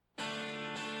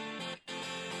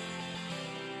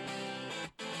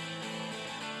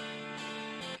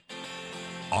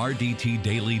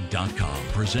RDTDaily.com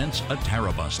presents a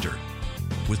Tara Buster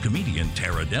with comedian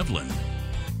Tara Devlin.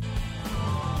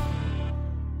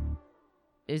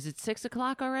 Is it 6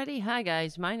 o'clock already? Hi,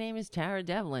 guys. My name is Tara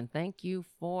Devlin. Thank you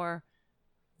for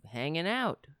hanging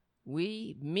out.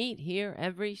 We meet here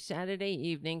every Saturday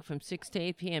evening from 6 to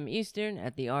 8 p.m. Eastern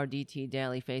at the RDT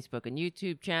Daily Facebook and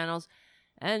YouTube channels.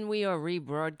 And we are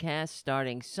rebroadcast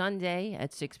starting Sunday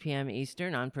at 6 p.m.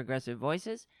 Eastern on Progressive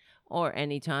Voices or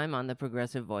anytime on the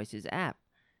Progressive Voices app.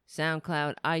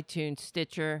 SoundCloud, iTunes,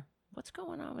 Stitcher. What's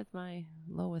going on with my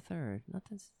lower third?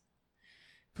 Nothing's...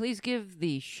 Please give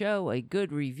the show a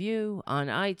good review on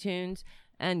iTunes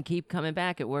and keep coming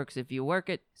back. It works if you work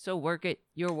it. So work it.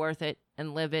 You're worth it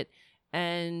and live it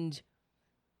and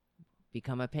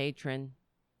become a patron.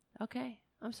 Okay,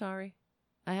 I'm sorry.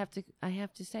 I have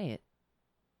to say it.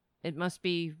 It must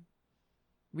be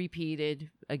repeated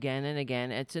again and again.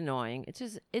 It's annoying.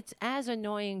 It's as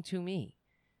annoying to me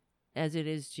as it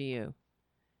is to you.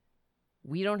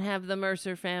 We don't have the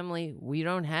Mercer family. We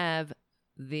don't have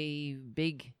the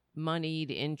big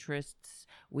moneyed interests.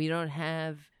 We don't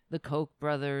have the Koch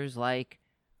brothers like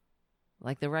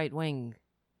the right wing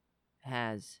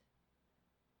has.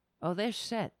 Oh, they're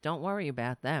set. Don't worry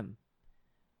about them.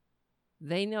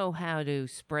 They know how to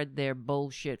spread their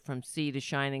bullshit from sea to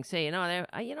shining sea. You know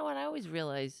what? I always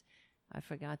realize I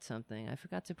forgot something. I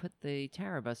forgot to put the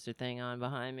Tara Buster thing on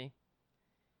behind me.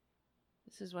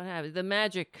 This is what happens. The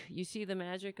magic. You see the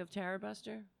magic of Tara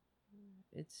Buster?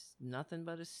 It's nothing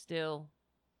but a still.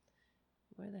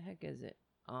 Where the heck is it?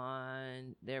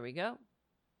 There we go.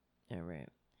 All right.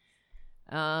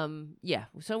 Yeah.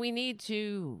 So we need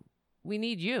you. We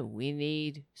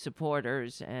need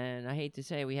supporters. And I hate to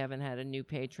say we haven't had a new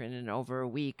patron in over a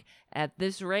week. At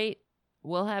this rate,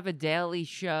 we'll have a daily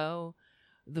show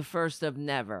the first of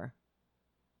never.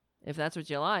 If that's what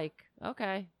you like,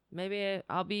 okay. Maybe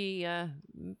I'll be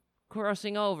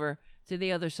crossing over to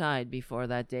the other side before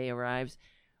that day arrives.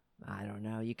 I don't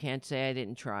know. You can't say I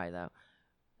didn't try, though.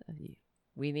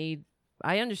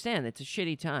 I understand it's a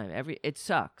shitty time. It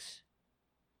sucks.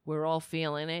 We're all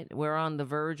feeling it. We're on the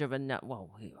verge of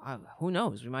who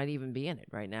knows? We might even be in it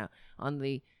right now. On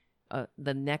the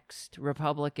next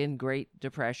Republican Great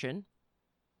Depression.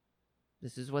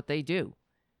 This is what they do.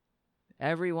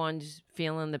 Everyone's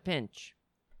feeling the pinch.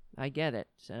 I get it.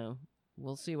 So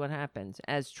we'll see what happens.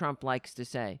 As Trump likes to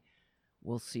say,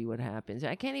 we'll see what happens.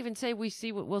 I can't even say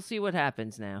we'll see what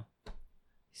happens now.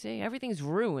 See, everything's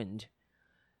ruined.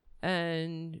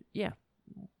 And yeah.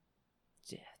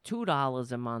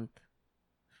 $2 a month,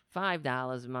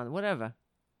 $5 a month, whatever.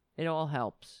 It all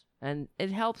helps. And it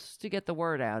helps to get the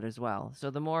word out as well. So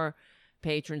the more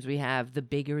patrons we have, the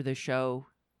bigger the show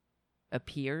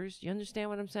appears. You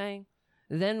understand what I'm saying?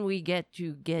 Then we get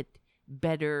to get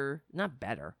better, not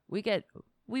better.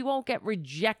 We won't get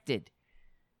rejected.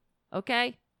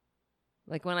 Okay?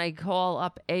 Like when I call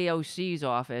up AOC's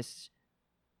office,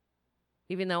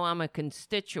 even though I'm a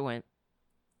constituent,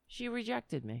 she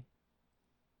rejected me.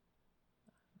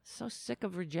 So sick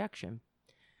of rejection.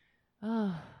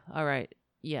 Oh, all right.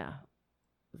 Yeah.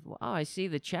 Oh, I see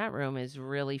the chat room is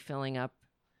really filling up.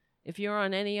 If you're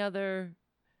on Twitter,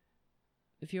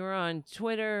 if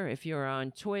you're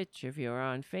on Twitch, if you're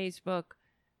on Facebook,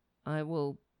 I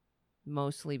will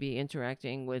mostly be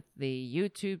interacting with the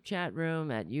YouTube chat room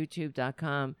at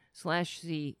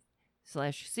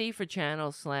youtube.com/C for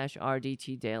channel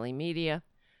 /RDT Daily Media.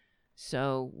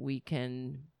 So we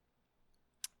can,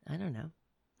 I don't know.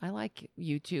 I like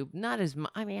YouTube. Not as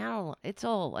much. I mean, it's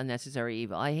all unnecessary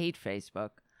evil. I hate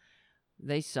Facebook.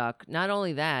 They suck. Not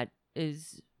only that,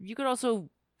 you could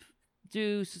also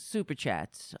do super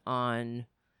chats on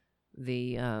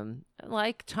the,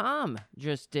 like Tom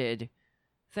just did.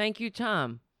 Thank you,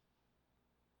 Tom.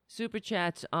 Super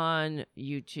chats on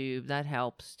YouTube. That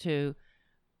helps too.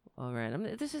 All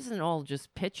right. This isn't all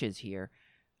just pitches here.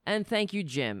 And thank you,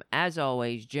 Jim. As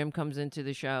always, Jim comes into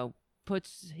the show.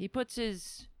 He puts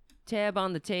his tab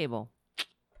on the table.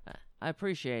 I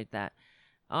appreciate that.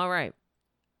 All right.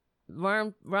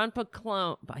 Ron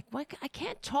Placone. I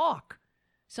can't talk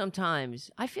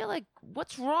sometimes. I feel like,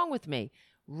 what's wrong with me?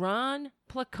 Ron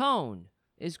Placone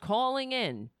is calling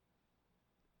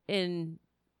in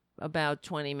about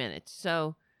 20 minutes.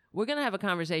 So we're going to have a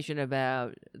conversation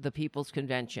about the People's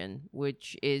Convention,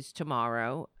 which is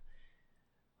tomorrow.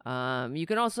 You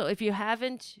can also, if you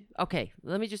haven't, okay,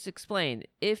 let me just explain.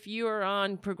 If you're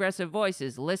on Progressive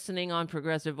Voices, listening on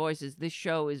Progressive Voices, this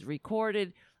show is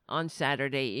recorded on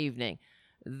Saturday evening.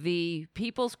 The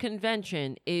People's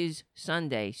Convention is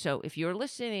Sunday. So if you're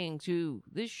listening to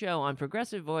this show on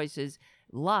Progressive Voices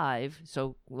live,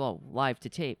 live to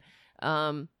tape,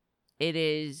 it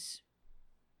is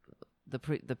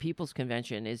the People's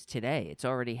Convention is today. It's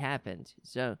already happened.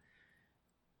 So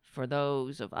for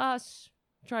those of us,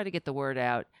 try to get the word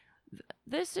out.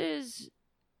 This is,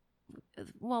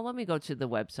 well, let me go to the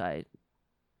website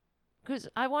because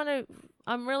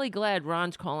I'm really glad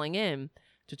Ron's calling in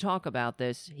to talk about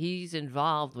this. He's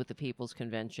involved with the People's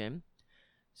Convention,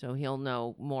 so he'll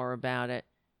know more about it.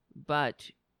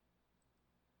 But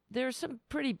there's some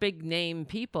pretty big name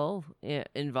people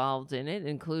involved in it,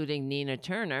 including Nina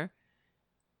Turner.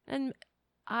 And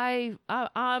I'm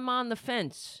on the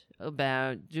fence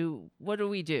about what do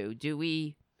we do? Do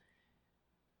we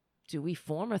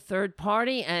form a third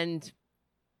party and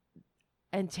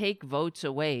take votes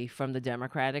away from the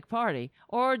Democratic Party,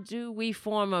 or do we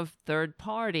form a third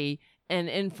party and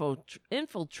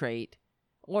infiltrate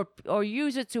or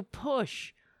use it to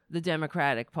push the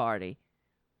Democratic Party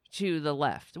to the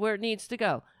left where it needs to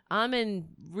go? I'm in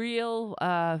real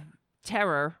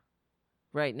terror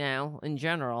right now in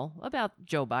general about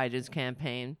Joe Biden's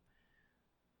campaign.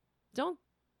 Don't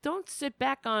sit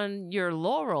back on your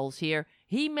laurels here.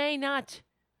 He may not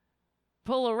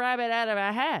pull a rabbit out of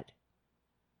a hat.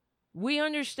 We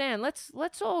understand.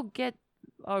 Let's all get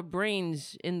our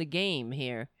brains in the game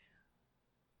here.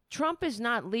 Trump is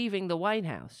not leaving the White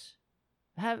House.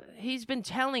 He's been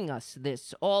telling us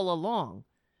this all along.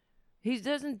 He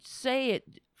doesn't say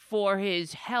it for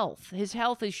his health. His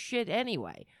health is shit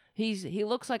anyway. He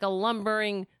looks like a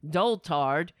lumbering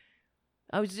doltard.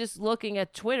 I was just looking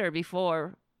at Twitter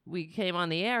before we came on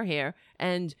the air here,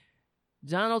 and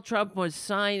Donald Trump was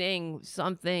signing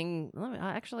something.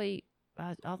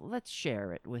 Let's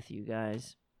share it with you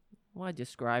guys. Why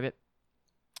describe it?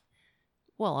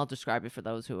 Well, I'll describe it for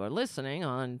those who are listening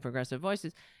on Progressive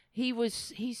Voices.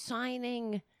 He's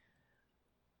signing.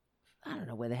 I don't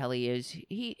know where the hell he is.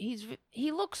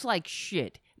 He looks like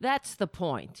shit. That's the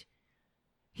point.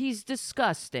 He's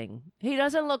disgusting. He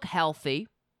doesn't look healthy.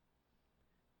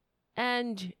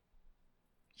 And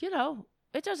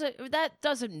that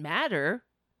doesn't matter.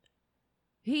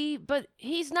 But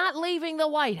he's not leaving the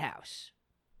White House.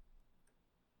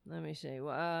 Let me see.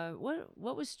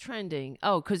 What was trending?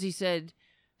 Oh, because he said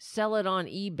sell it on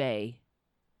eBay.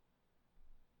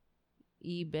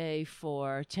 eBay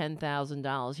for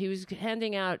 $10,000. He was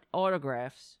handing out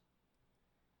autographs.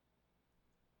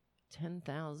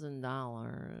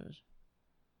 $10,000.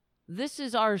 This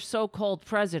is our so-called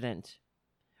president.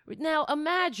 Now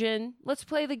imagine, let's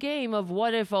play the game of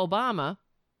what if Obama.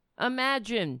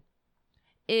 Imagine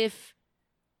if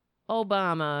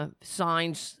Obama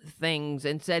signs things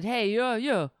and said, hey,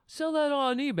 yeah, sell that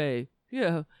on eBay.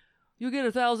 Yeah, you get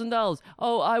 $1,000.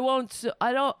 Oh,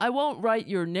 I won't write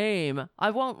your name. I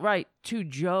won't write to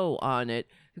Joe on it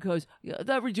because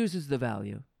that reduces the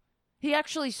value. He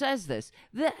actually says this.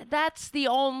 That's the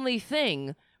only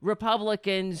thing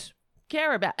Republicans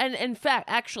care about. And in fact,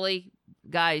 actually,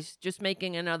 guys, just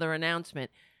making another announcement,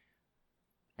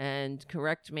 and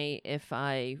correct me if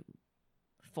I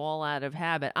fall out of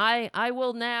habit. I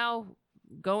will now,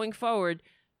 going forward,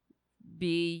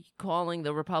 be calling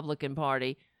the Republican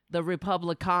Party the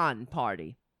Republican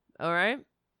Party. All right?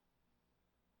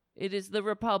 It is the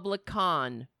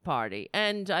Republican Party,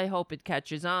 and I hope it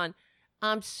catches on.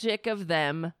 I'm sick of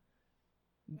them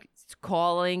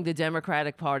calling the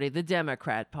Democratic Party the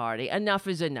Democrat Party. Enough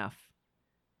is enough.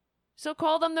 So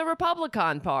call them the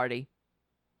Republican Party.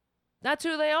 That's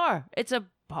who they are. It's a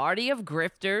party of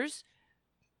grifters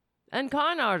and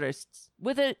con artists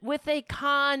with a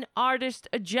con artist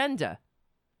agenda.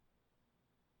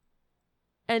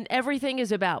 And everything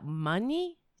is about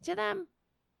money to them.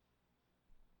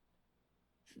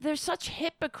 They're such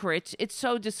hypocrites. It's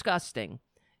so disgusting.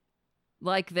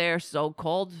 Like their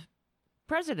so-called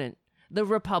president, the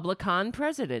Republican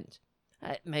president.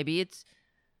 Maybe it's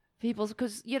people,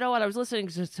 because you know what? I was listening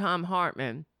to Thom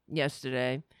Hartmann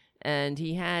yesterday, and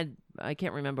he had, I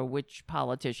can't remember which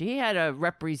politician, he had a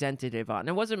representative on.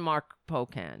 It wasn't Mark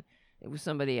Pocan. It was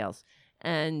somebody else.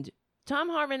 And Thom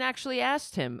Hartmann actually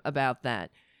asked him about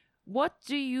that. What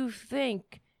do you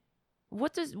think?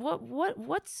 What's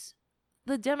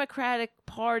the Democratic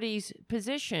Party's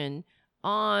position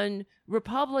on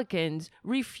Republicans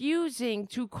refusing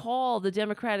to call the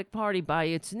Democratic Party by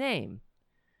its name?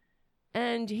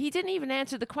 And he didn't even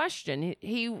answer the question.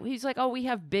 He's like, oh, we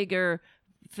have bigger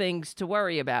things to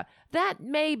worry about. That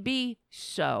may be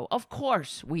so. Of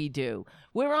course we do.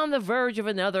 We're on the verge of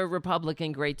another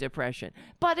Republican Great Depression.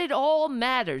 But it all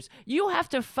matters. You have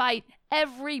to fight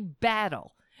every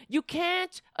battle. You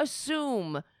can't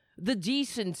assume the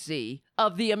decency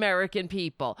of the American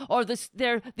people, or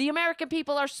the American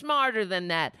people are smarter than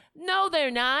that. No, they're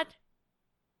not.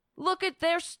 Look at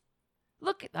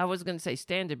Look, I was going to say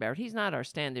standard bearer. He's not our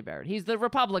standard bearer. He's the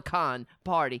Republican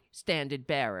Party standard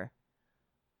bearer.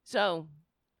 So,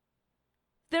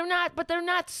 they're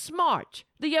not smart.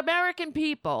 The American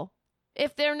people,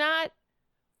 if they're not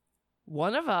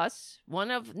one of us,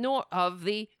 one of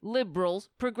the liberals,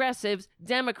 progressives,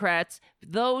 Democrats,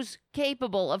 those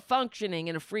capable of functioning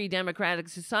in a free democratic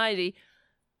society,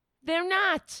 they're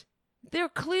not. They're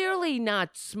clearly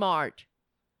not smart.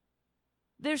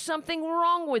 There's something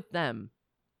wrong with them.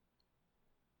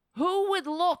 Who would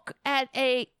look at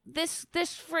this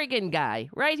friggin' guy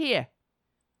right here?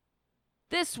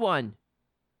 This one.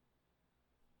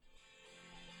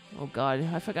 Oh, God,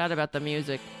 I forgot about the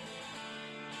music.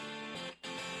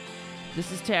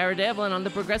 This is Tara Devlin on the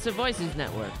Progressive Voices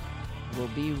Network. We'll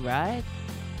be right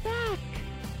back.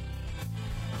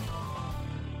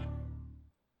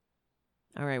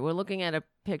 All right, we're looking at a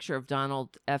picture of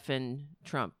Donald effing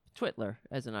Trump, Twitler,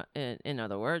 in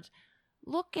other words.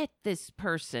 Look at this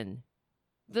person.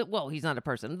 He's not a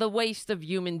person. The waste of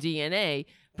human DNA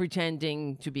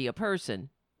pretending to be a person.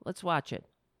 Let's watch it.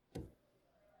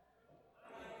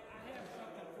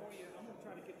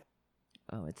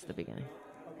 Oh, it's the beginning.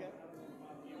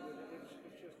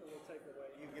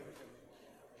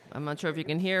 I'm not sure if you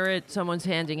can hear it. Someone's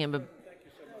handing him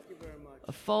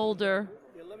a folder.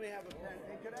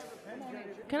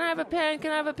 Can I have a pen?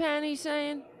 Can I have a pen? He's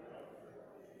saying.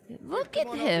 Look at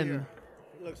him.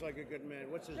 He looks like a good man.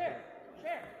 What's his name?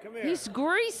 Come here. He's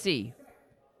greasy.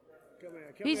 Come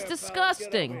here. He's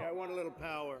disgusting. I want a little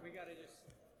power.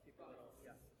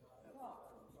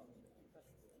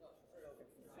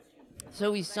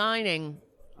 So he's signing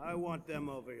I want them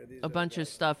over here. a bunch of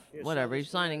stuff, whatever. He's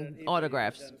signing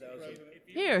autographs.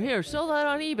 Here, sell that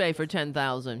on eBay for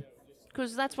 $10,000.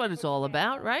 Because that's what it's all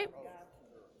about, right?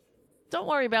 Don't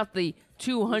worry about the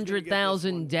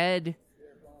 200,000 dead.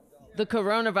 The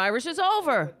coronavirus is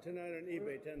over. Tonight on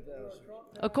eBay, 10,000.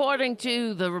 According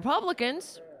to the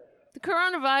Republicans, the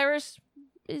coronavirus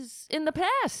is in the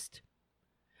past.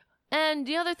 And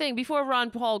the other thing, before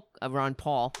Ron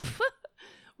Placone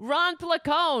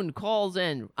calls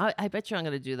in. I bet you I'm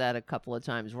going to do that a couple of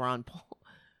times, Ron Paul,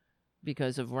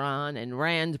 because of Ron and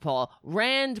Rand Paul.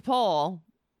 Rand Paul,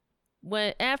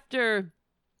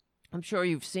 I'm sure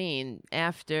you've seen,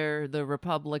 after the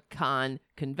Republican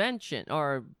convention,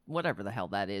 or whatever the hell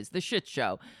that is, the shit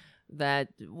show that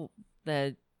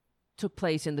took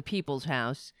place in the People's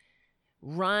House,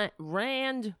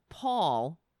 Rand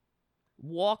Paul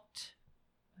walked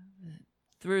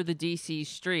through the D.C.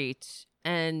 streets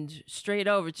and straight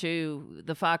over to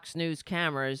the Fox News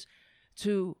cameras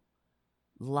to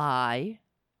lie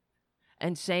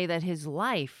and say that his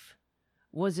life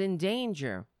was in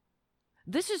danger.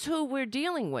 This is who we're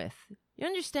dealing with. You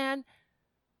understand?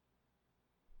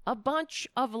 A bunch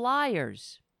of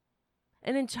liars.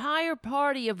 An entire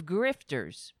party of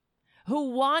grifters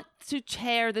who want to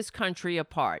tear this country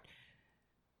apart.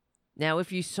 Now,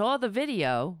 if you saw the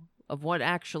video of what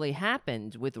actually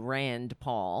happened with Rand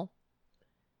Paul,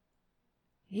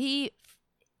 it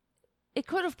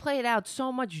could have played out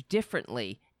so much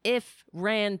differently if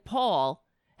Rand Paul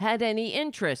had any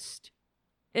interest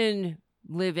in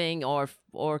living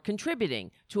or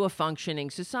contributing to a functioning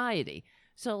society.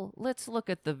 So let's look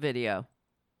at the video.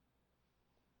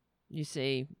 You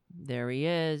see, there he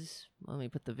is. Let me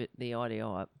put the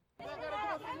audio up.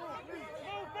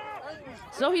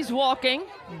 So he's walking,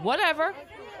 whatever.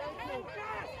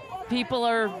 People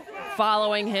are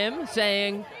following him,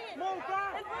 saying,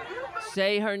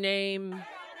 say her name.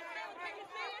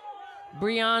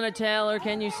 Breonna Taylor,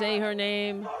 can you say her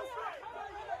name?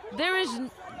 There is...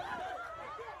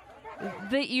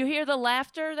 you hear the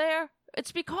laughter there?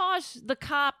 It's because the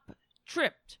cop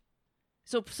tripped.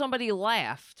 So somebody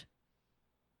laughed.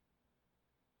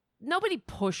 Nobody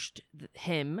pushed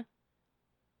him.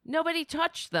 Nobody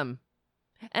touched them.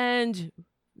 And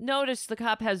notice the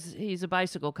cop he's a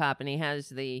bicycle cop, and he has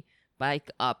the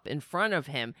bike up in front of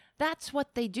him. That's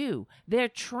what they do. They're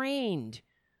trained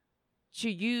to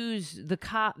use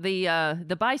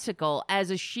the bicycle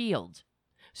as a shield.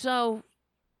 So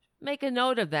make a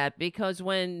note of that, because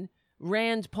when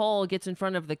Rand Paul gets in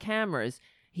front of the cameras,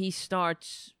 he'll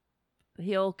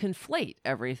conflate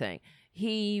everything.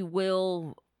 He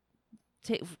will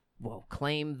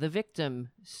claim the victim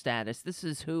status. This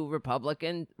is who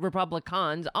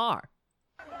Republicans are.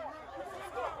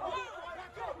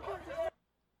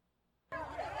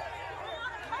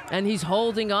 And he's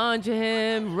holding on to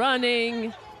him,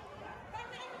 running.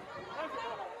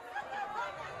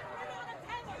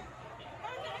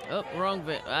 Oh, wrong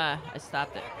bit. I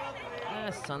stopped it.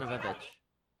 Son of a bitch.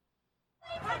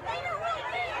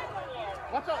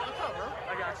 What's up, bro?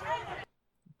 I got you.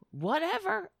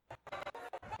 whatever.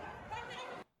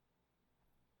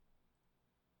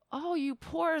 Oh, you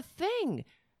poor thing.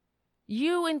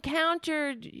 You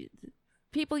encountered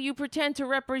people you pretend to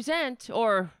represent,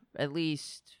 or at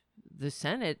least the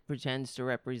Senate pretends to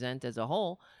represent as a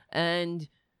whole, and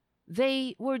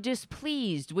they were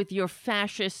displeased with your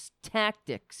fascist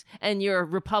tactics and your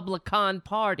Republican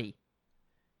Party.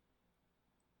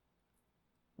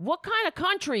 What kind of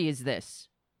country is this?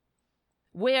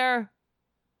 Where,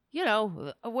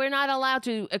 we're not allowed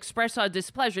to express our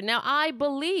displeasure. Now, I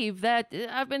believe that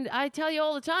I tell you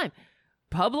all the time,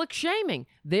 public shaming,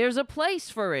 there's a place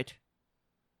for it.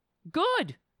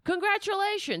 Good.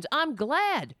 Congratulations. I'm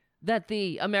glad that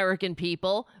the American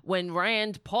people, when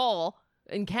Rand Paul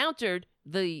encountered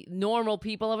the normal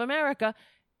people of America,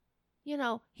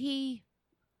 he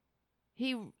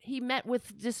met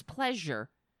with displeasure.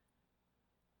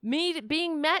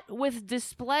 Being met with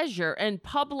displeasure and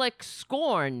public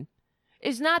scorn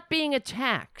is not being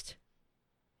attacked.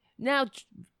 Now,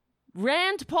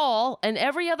 Rand Paul and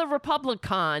every other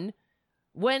Republican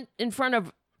went in front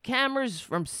of cameras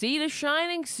from sea to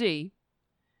shining sea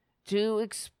to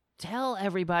tell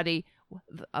everybody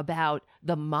about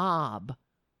the mob.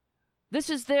 This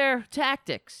is their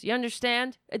tactics. You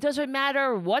understand? It doesn't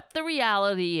matter what the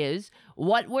reality is,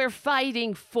 what we're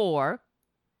fighting for.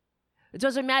 It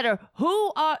doesn't matter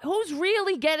who's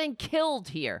really getting killed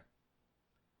here.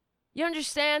 You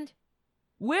understand?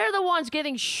 We're the ones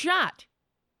getting shot.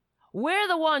 We're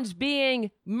the ones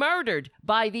being murdered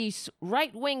by these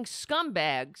right-wing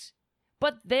scumbags.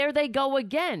 But there they go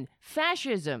again.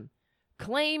 Fascism,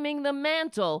 claiming the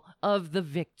mantle of the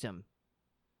victim.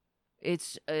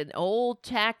 It's an old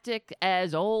tactic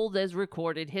as old as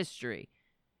recorded history.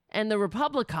 And the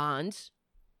Republicans,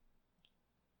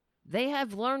 they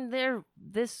have learned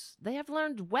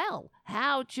well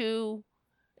how to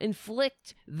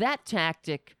inflict that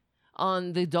tactic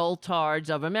on the doltards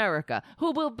of America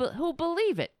who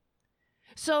believe it.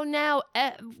 So now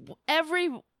every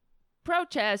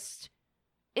protest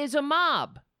is a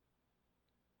mob.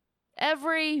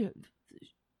 Every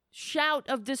shout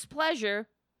of displeasure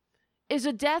is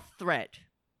a death threat.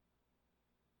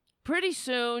 Pretty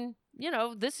soon,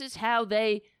 this is how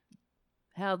they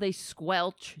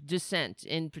squelch dissent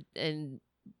in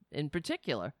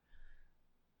particular.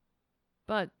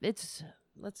 But let's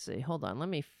see, hold on, let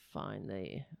me find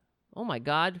oh my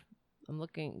God, I'm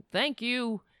looking, thank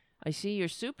you, I see your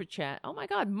super chat. Oh my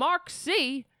God, Mark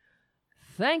C,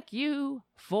 thank you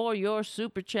for your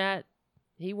super chat.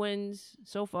 He wins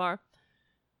so far.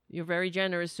 You're very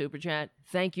generous, super chat.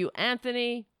 Thank you,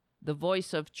 Anthony, the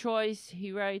voice of choice,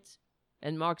 he writes.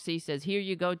 And Mark C says, here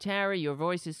you go, Tara. Your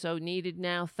voice is so needed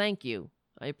now. Thank you.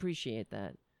 I appreciate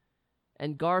that.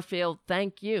 And Garfield,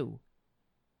 thank you.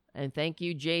 And thank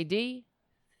you, JD.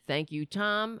 Thank you,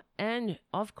 Tom. And,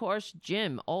 of course,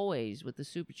 Jim, always with the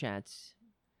super chats.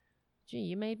 Gee,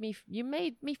 you made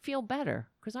me feel better.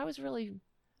 Because I was really,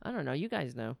 I don't know, you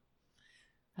guys know.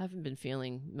 I haven't been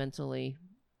feeling mentally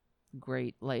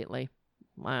great lately.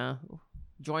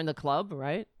 Join the club,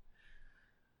 right?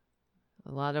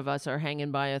 A lot of us are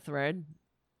hanging by a thread.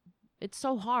 It's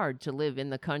so hard to live in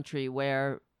the country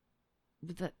where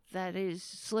that is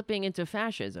slipping into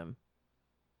fascism.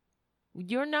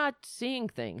 You're not seeing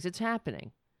things. It's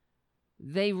happening.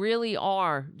 They really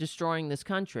are destroying this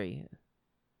country.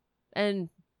 And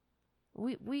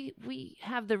we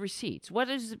have the receipts. What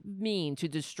does it mean to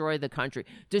destroy the country?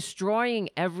 Destroying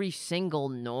every single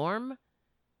norm?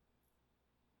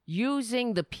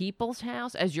 Using the people's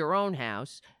house as your own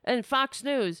house. And Fox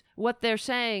News, what they're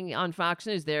saying on Fox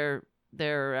News, they're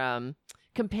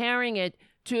comparing it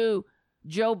to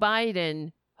Joe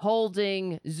Biden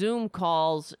holding Zoom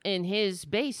calls in his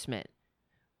basement.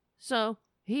 So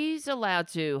he's allowed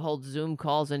to hold Zoom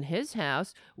calls in his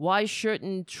house. Why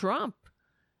shouldn't Trump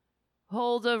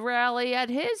hold a rally at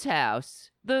his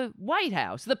house? The White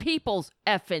House, the people's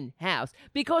effing house.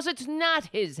 Because it's not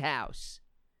his house.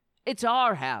 It's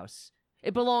our house.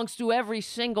 It belongs to every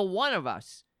single one of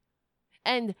us.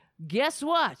 And guess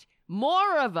what?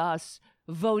 More of us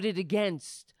voted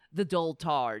against the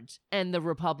doltards and the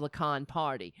Republican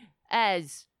Party,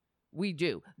 as we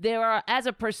do. There are, as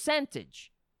a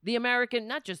percentage, the American,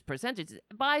 not just percentage,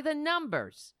 by the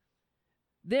numbers,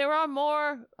 there are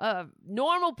more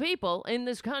normal people in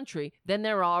this country than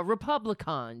there are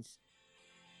Republicans.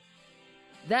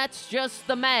 That's just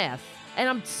the math. And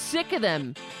I'm sick of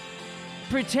them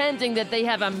pretending that they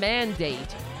have a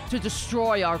mandate to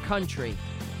destroy our country.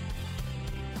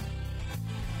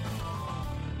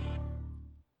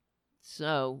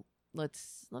 So let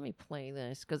me play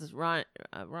this because Ron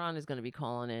is going to be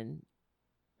calling in.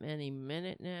 any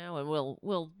minute now, and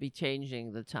we'll be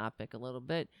changing the topic a little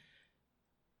bit.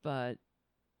 But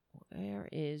where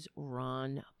is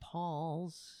Ron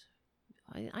Paul's?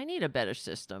 I need a better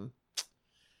system.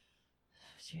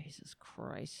 Jesus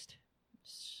Christ.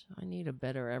 I need a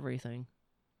better everything.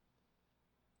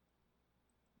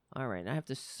 All right, I have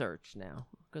to search now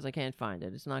because I can't find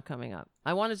it. It's not coming up.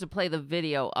 I wanted to play the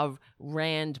video of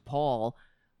Rand Paul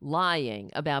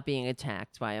lying about being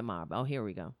attacked by a mob. Oh, here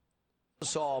we go.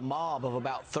 Saw a mob of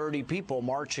about 30 people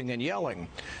marching and yelling.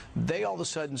 They all of a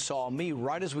sudden saw me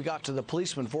right as we got to the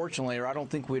policeman, fortunately, or I don't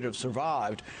think we'd have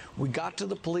survived. We got to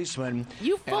the policeman.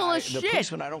 You full of shit. The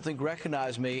policeman, I don't think,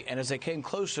 recognized me, and as they came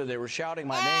closer, they were shouting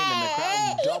my name, and the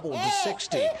crowd doubled to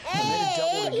 60, and then it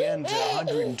doubled again to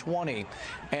 120.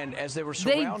 And as they were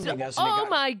surrounding us... Oh,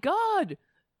 my God!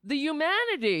 The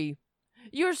humanity!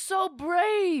 You're so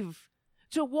brave!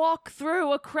 To walk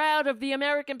through a crowd of the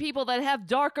American people that have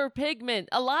darker pigment.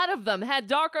 A lot of them had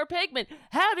darker pigment.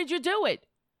 How did you do it?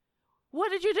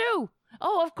 What did you do?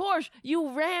 Oh, of course,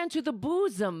 you ran to the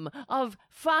bosom of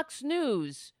Fox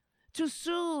News to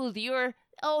soothe your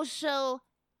so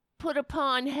put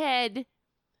upon head.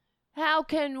 How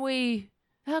can we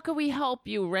help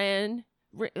you, Rand?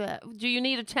 Do you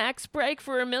need a tax break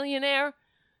for a millionaire?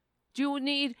 Do you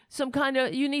need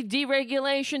you need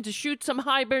deregulation to shoot some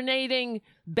hibernating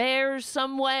bears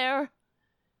somewhere?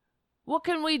 What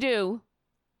can we do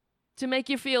to make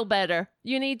you feel better?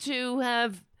 You need to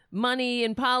have money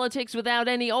in politics without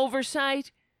any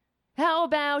oversight? How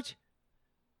about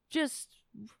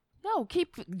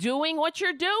keep doing what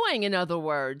you're doing, in other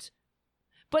words.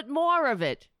 But more of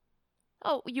it.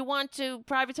 Oh, you want to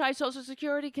privatize Social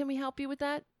Security? Can we help you with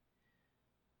that?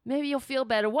 Maybe you'll feel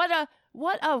better. What a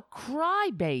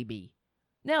crybaby.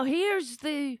 Now here's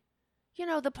the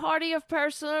party of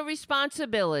personal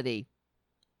responsibility.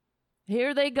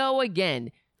 Here they go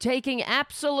again, taking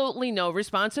absolutely no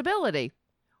responsibility.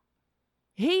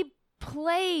 He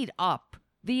played up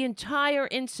the entire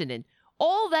incident.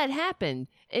 All that happened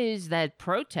is that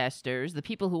protesters, the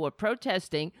people who were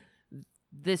protesting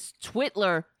this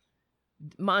Twitler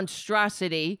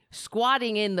monstrosity,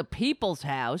 squatting in the people's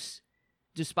house,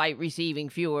 despite receiving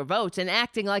fewer votes and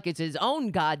acting like it's his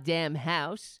own goddamn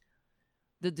house.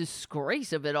 The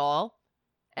disgrace of it all.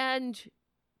 And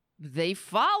they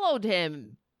followed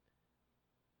him,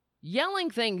 yelling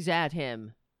things at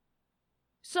him.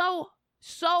 So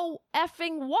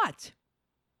effing what?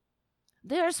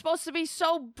 They're supposed to be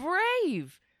so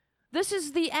brave. This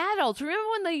is the adults. Remember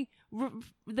when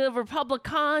the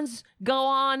Republicans go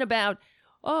on about,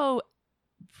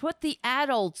 put the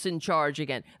adults in charge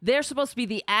again. They're supposed to be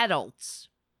the adults.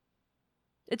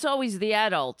 It's always the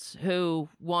adults who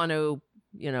want to,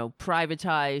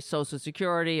 privatize Social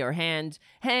Security or hand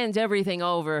everything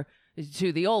over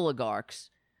to the oligarchs.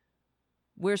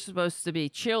 We're supposed to be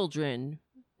children.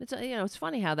 It's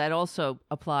funny how that also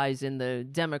applies in the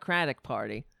Democratic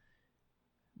Party.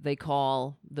 They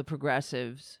call the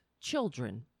progressives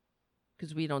children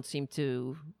because we don't seem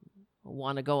to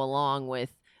want to go along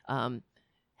with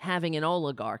having an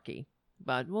oligarchy.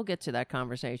 But we'll get to that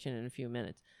conversation in a few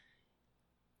minutes.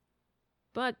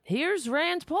 But here's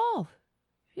Rand Paul.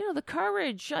 The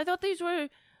courage. I thought these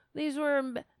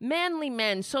were manly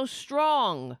men, so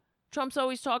strong. Trump's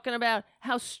always talking about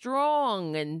how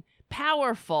strong and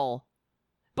powerful.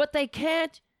 But they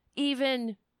can't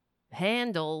even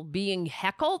handle being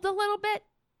heckled a little bit.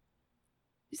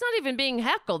 He's not even being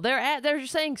heckled. They're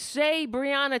saying, say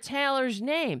Breonna Taylor's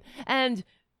name. And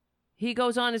he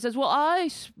goes on and says, well, I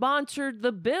sponsored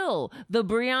the bill, the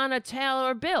Breonna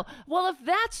Taylor bill. Well, if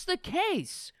that's the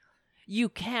case, you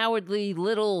cowardly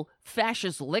little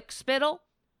fascist lickspittle,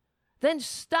 then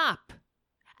stop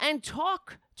and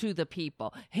talk to the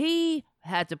people. He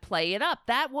had to play it up.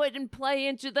 That wouldn't play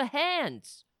into the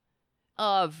hands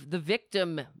of the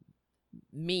victim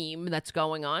meme that's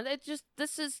going on.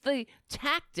 This is the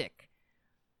tactic.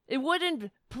 It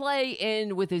wouldn't play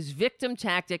in with his victim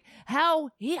tactic.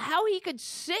 How he could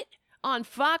sit on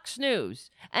Fox News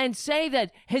and say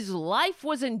that his life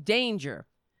was in danger.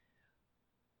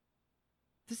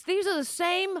 These are the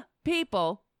same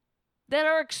people that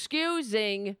are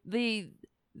excusing the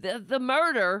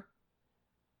murder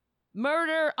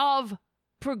of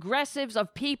progressives,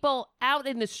 of people out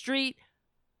in the street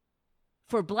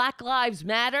for Black Lives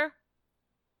Matter.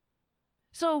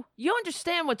 So you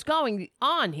understand what's going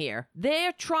on here.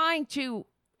 They're trying to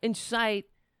incite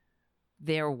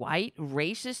their white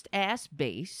racist ass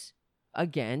base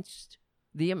against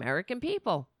the American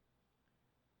people.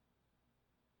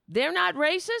 They're not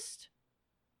racist.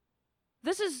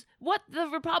 This is what the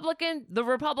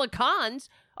Republicans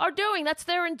are doing. That's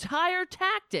their entire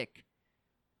tactic.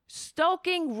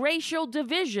 Stoking racial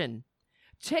division.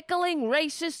 Tickling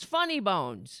racist funny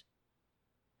bones.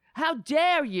 How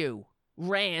dare you,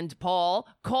 Rand Paul,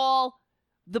 call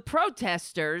the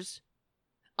protesters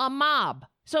a mob?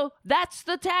 So that's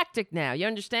the tactic now. You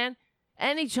understand?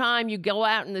 Anytime you go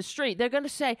out in the street, they're going to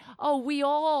say, oh, we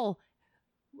all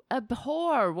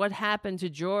abhor what happened to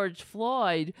George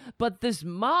Floyd, but this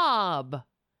mob,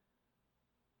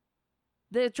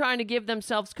 they're trying to give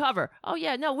themselves cover. Oh,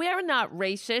 yeah, no, we're not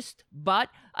racist, but,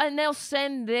 and they'll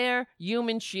send their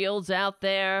human shields out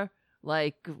there,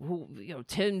 like,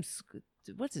 Tim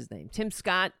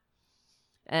Scott,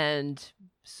 and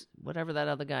whatever that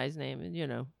other guy's name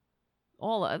is,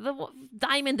 all the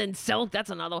Diamond and Silk, that's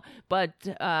another one. But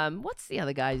what's the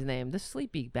other guy's name? The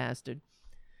sleepy bastard.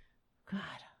 God,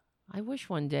 I wish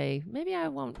one day, maybe I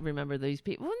won't remember these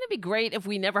people. Wouldn't it be great if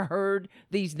we never heard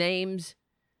these names?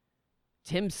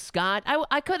 Tim Scott.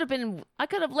 I could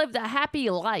have lived a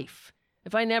happy life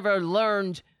if I never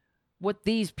learned what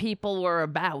these people were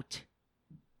about.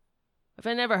 If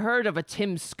I never heard of a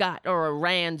Tim Scott or a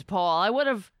Rand Paul, I would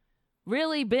have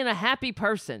really been a happy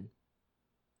person.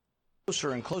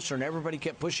 Closer and closer, and everybody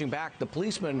kept pushing back. The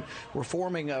policemen were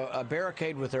forming a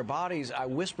barricade with their bodies. I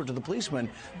whispered to the policemen,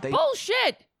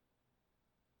 Bullshit!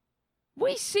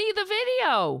 We see the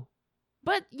video.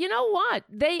 But you know what?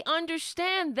 They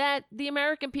understand that the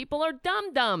American people are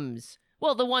dum-dums.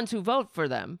 Well, the ones who vote for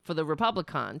them, for the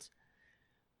Republicans.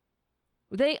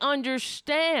 They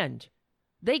understand.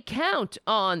 They count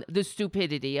on the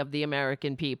stupidity of the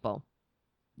American people.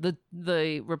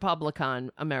 The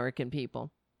Republican American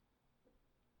people.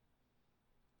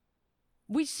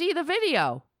 We see the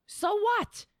video. So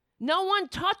what? No one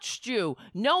touched you.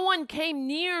 No one came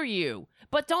near you.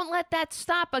 But don't let that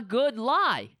stop a good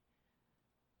lie.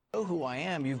 Know who I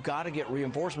am. You've got to get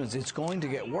reinforcements. It's going to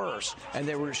get worse. And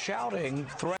they were shouting,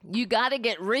 you got to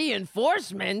get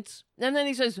reinforcements. And then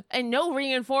he says, and no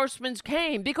reinforcements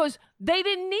came because they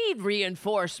didn't need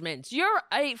reinforcements. You're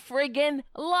a friggin'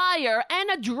 liar and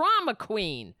a drama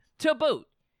queen to boot.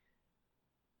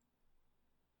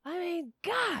 I mean,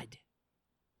 God.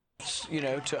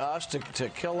 To us, to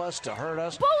kill us, to hurt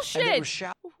us.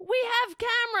 Bullshit! We have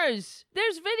cameras.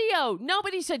 There's video.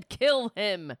 Nobody said kill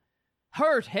him,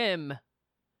 hurt him.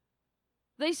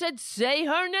 They said say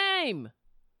her name.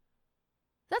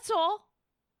 That's all.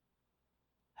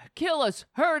 Kill us,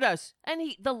 hurt us.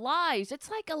 And the lies,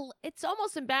 it's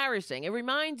almost embarrassing. It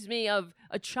reminds me of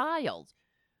a child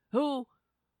who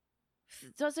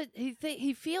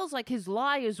he feels like his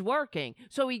lie is working.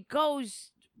 So he goes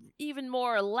even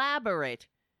more elaborate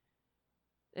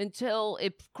until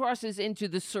it crosses into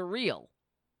the surreal.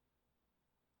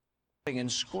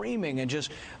 And screaming and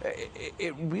just,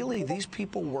 it really, these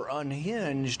people were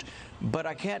unhinged, but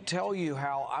I can't tell you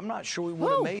how, I'm not sure we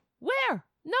would have made. Where?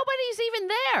 Nobody's even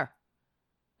there.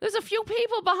 There's a few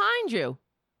people behind you.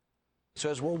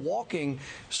 So as we're walking,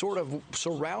 sort of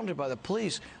surrounded by the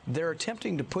police, they're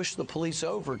attempting to push the police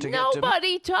over to get to...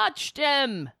 Nobody touched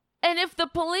him. And if the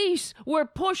police were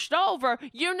pushed over,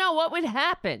 you know what would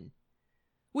happen?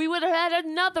 We would have had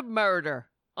another murder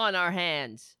on our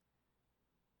hands.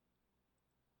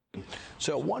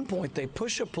 So at one point, they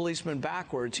push a policeman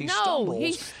backwards. He stumbled.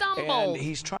 And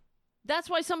he's trying.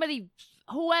 That's why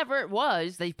whoever it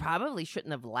was, they probably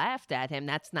shouldn't have laughed at him.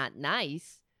 That's not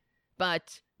nice.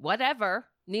 But whatever.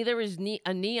 Neither is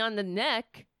a knee on the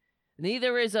neck.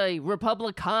 Neither is a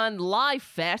Republican lie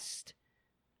fest.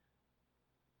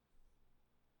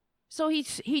 So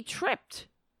he tripped.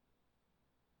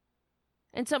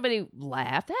 And somebody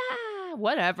laughed.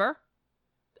 Whatever.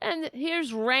 And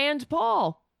here's Rand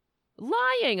Paul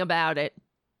lying about it.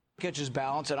 Catches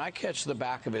balance, and I catch the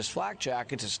back of his flak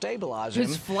jacket to stabilize him.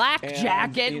 His flak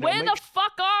jacket? Where the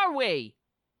fuck are we?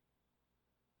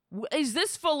 Is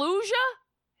this Fallujah?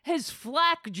 His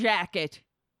flak jacket.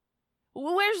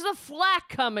 Where's the flak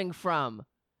coming from?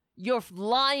 Your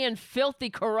lying, filthy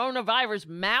coronavirus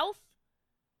mouth?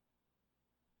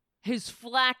 His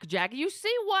flak jacket. You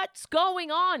see what's going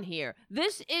on here?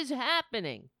 This is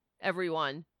happening,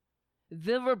 everyone.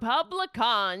 The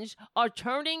Republicans are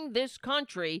turning this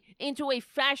country into a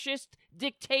fascist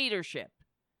dictatorship.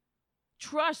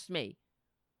 Trust me.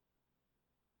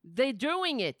 They're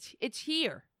doing it. It's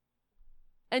here.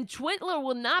 And Twitler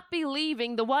will not be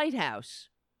leaving the White House,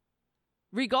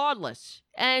 regardless.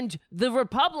 And the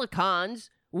Republicans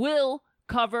will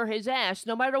cover his ass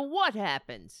no matter what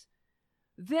happens.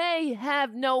 They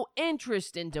have no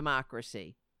interest in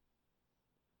democracy.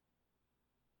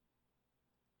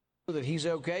 that he's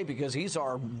okay because he's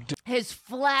our... His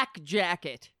flak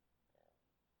jacket.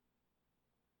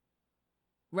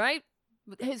 Right?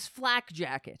 His flak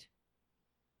jacket.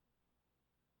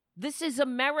 This is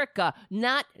America,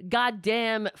 not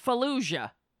goddamn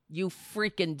Fallujah. You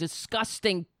freaking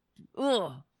disgusting...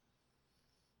 Ugh.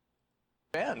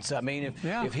 I mean,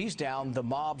 if he's down, the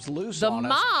mob's loose the on us.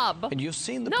 mob. And you've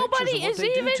seen the Nobody pictures of what is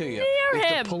they even do to you. near if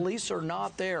him. The police are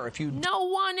not there. If you No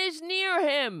one is near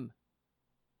him.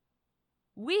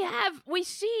 We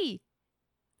see.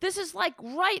 This is like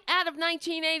right out of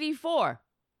 1984.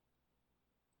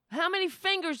 How many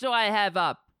fingers do I have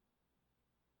up?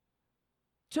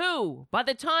 2. By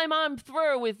the time I'm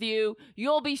through with you,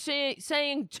 you'll be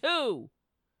saying 2.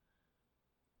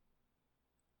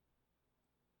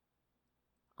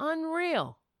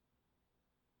 Unreal.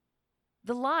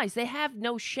 The lies, they have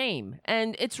no shame,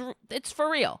 and it's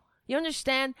for real. You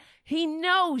understand? He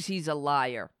knows he's a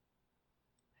liar.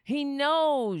 He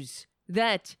knows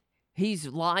that he's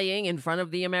lying in front of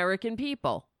the American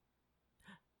people.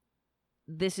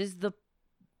 This is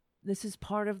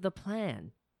part of the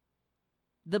plan.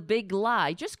 The big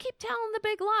lie. Just keep telling the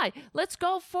big lie. Let's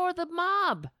go for the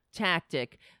mob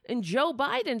tactic. In Joe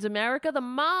Biden's America, the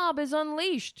mob is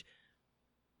unleashed.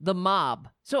 The mob.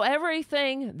 So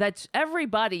everybody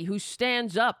who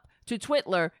stands up to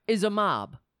Twitler is a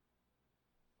mob.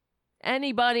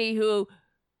 Anybody who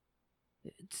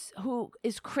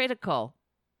is critical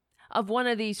of one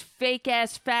of these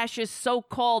fake-ass fascist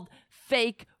so-called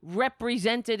fake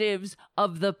representatives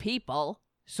of the people,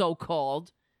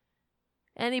 so-called,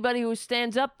 anybody who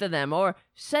stands up to them or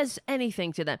says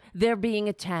anything to them, they're being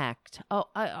attacked. Oh,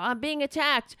 I'm being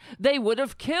attacked. They would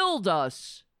have killed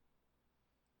us.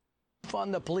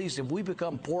 Fund the police. If we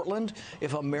become Portland,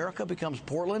 if America becomes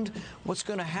Portland, what's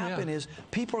going to happen is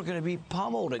people are going to be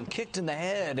pummeled and kicked in the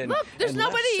head. And look, there's and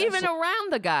nobody even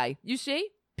around the guy. You see?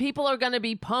 People are going to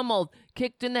be pummeled,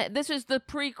 kicked in the head. This is the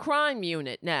pre-crime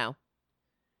unit now.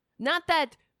 Not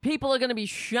that people are going to be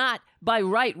shot by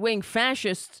right-wing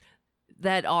fascists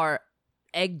that are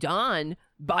egged on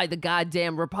by the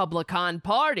goddamn Republican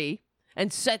Party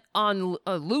and set on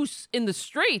loose in the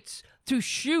streets to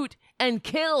shoot and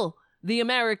kill the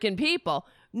American people.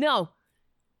 No.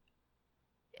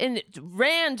 In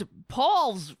Rand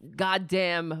Paul's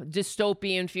goddamn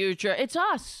dystopian future, it's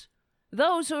us.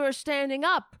 Those who are standing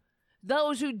up.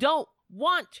 Those who don't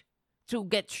want to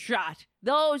get shot.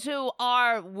 Those who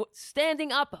are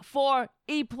standing up for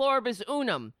e pluribus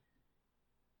unum.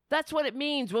 That's what it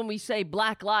means when we say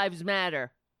Black Lives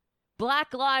Matter.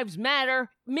 Black Lives Matter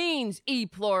means e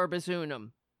pluribus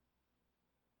unum.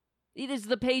 It is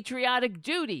the patriotic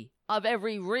duty of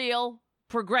every real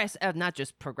not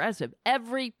just progressive,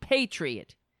 every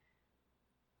patriot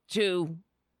to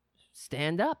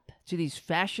stand up to these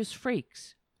fascist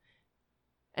freaks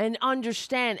and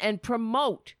understand and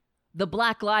promote the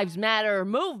Black Lives Matter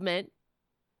movement,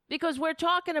 because we're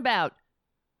talking about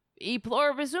e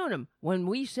pluribus unum. When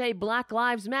we say Black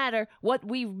Lives Matter, what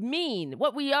we mean,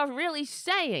 what we are really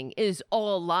saying is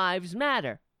all lives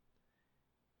matter.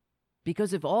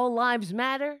 Because if all lives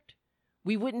mattered,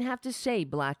 we wouldn't have to say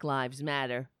Black Lives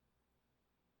Matter.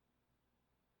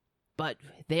 But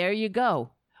there you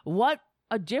go. What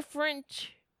a different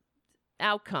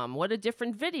outcome, what a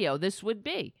different video this would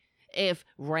be if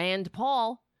Rand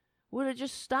Paul would have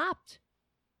just stopped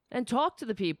and talked to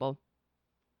the people.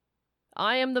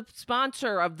 I am the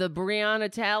sponsor of the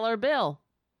Breonna Taylor bill.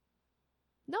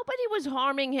 Nobody was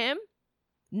harming him.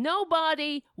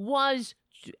 Nobody was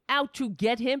out to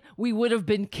get him. We would have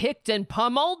been kicked and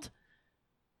pummeled.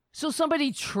 So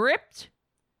somebody tripped?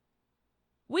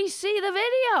 We see the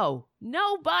video.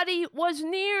 Nobody was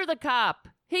near the cop.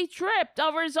 He tripped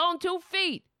over his own 2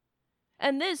 feet.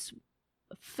 And this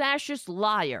fascist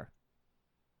liar.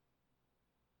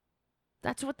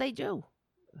 That's what they do.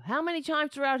 How many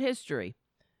times throughout history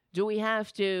do we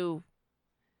have to...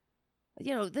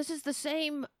 this is the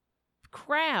same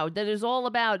crowd that is all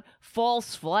about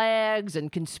false flags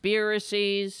and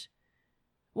conspiracies.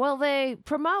 Well, they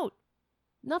promote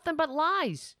nothing but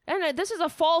lies. And this is a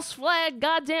false flag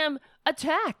goddamn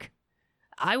attack.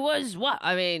 I was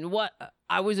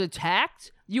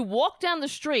attacked? You walked down the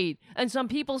street and some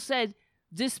people said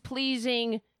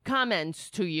displeasing comments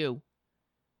to you.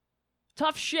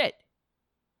 Tough shit.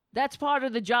 That's part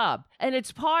of the job. And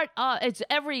it's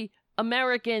every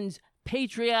American's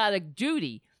patriotic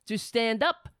duty to stand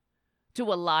up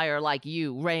to a liar like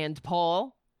you, Rand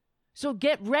Paul. So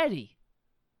get ready.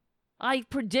 I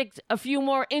predict a few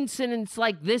more incidents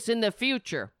like this in the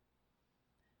future.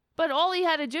 But all he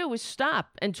had to do was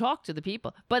stop and talk to the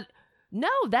people. But no,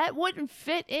 that wouldn't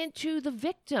fit into the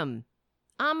victim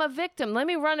I'm a victim. Let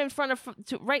me run in front of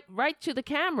right to the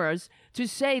cameras to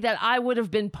say that I would have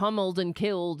been pummeled and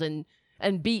killed and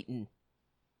beaten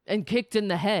and kicked in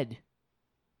the head.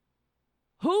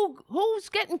 Who's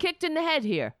getting kicked in the head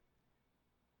here?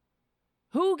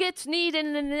 Who gets kneed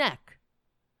in the neck?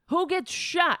 Who gets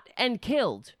shot and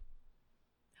killed?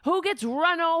 Who gets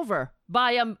run over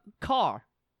by a car?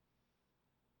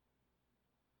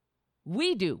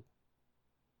 We do.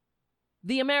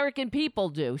 The American people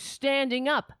do, standing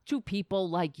up to people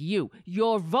like you,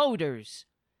 your voters,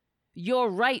 your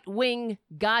right-wing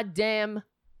goddamn...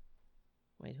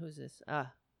 Wait, who's this?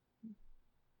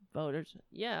 Voters.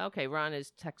 Yeah, okay, Ron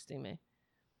is texting me.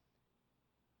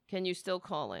 Can you still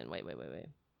call in? Wait.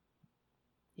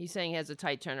 He's saying he has a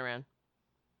tight turnaround.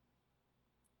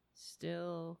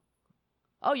 Still.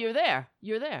 Oh, you're there.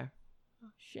 Oh,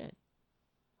 shit.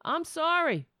 I'm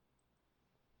sorry.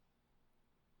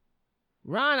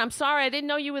 Ron, I'm sorry. I didn't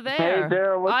know you were there. Hey,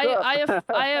 Tara, what's up?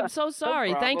 I am so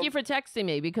sorry. No Thank you problem. for texting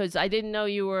me because I didn't know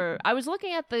you were. I was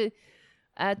looking at the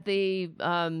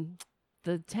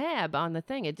tab on the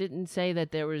thing. It didn't say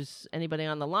that there was anybody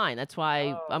on the line. That's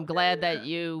why I'm glad that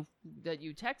you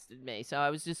texted me. So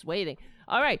I was just waiting.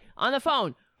 All right, on the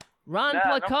phone, Ron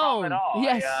Placone. No problem at all.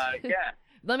 Yes. Yeah.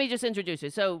 Let me just introduce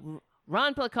you. So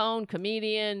Ron Placone,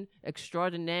 comedian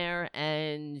extraordinaire,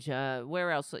 and where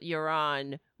else? You're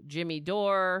on Jimmy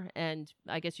Dore, and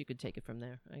I guess you could take it from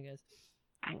there, I guess.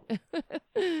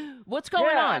 What's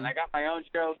going on? And I got my own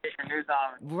show, Get Your News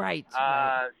On. Right.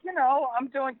 I'm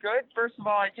doing good. First of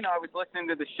all, I was listening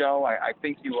to the show. I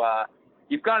think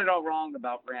you've got it all wrong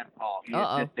about Rand Paul. He's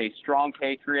just a strong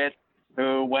patriot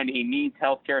who, when he needs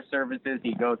healthcare services,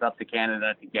 he goes up to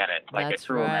Canada to get it, like That's a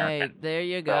true right. American. There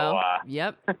you go. So,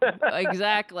 yep.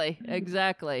 Exactly. Yeah,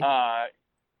 no,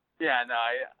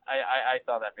 I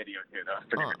saw that video too. That was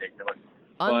pretty ridiculous.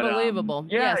 Unbelievable.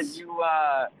 But, yes.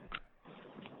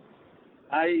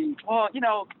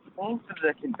 Most of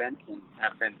the conventions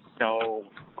have been so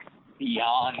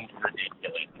beyond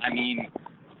ridiculous. I mean,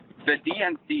 the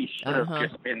DNC should have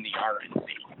just been the RNC.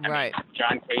 Right. I mean,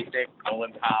 John Kasich,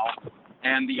 Colin Powell,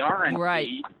 and the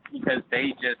RNC, because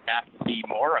they just have to be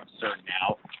more absurd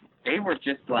now. They were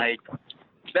just like,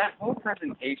 that whole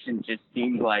presentation just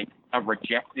seemed like a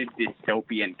rejected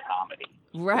dystopian comedy.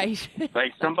 Right.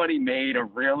 Like somebody made a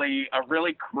really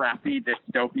crappy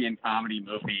dystopian comedy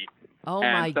movie. Oh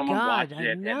and my someone God! watched it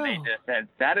I know. and they just said,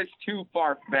 that is too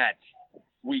far-fetched.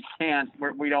 We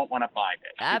don't want to buy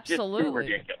this.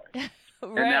 Absolutely. It's just too ridiculous.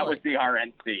 Really? And that was the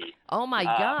RNC. Oh my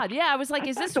God. Yeah, I was like,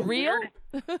 is this real?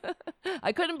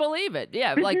 I couldn't believe it.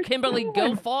 Yeah, like Kimberly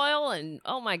Guilfoyle and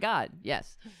oh my God.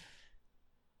 Yes.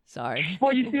 Sorry.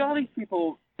 Well, you see all these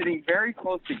people sitting very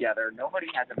close together. Nobody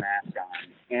has a mask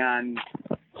on. And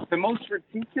the most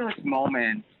ridiculous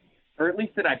moment, or at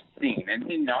least that I've seen, and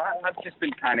I've just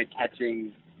been kind of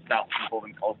catching about people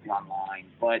and culture online,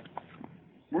 but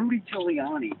Rudy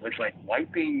Giuliani was like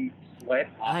wiping sweat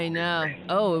off. I know.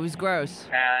 Oh, it was gross.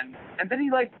 And then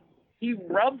he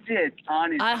rubbed it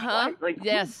on his sweat. Like,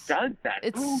 yes. Who does that?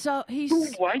 Who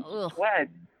wipes sweat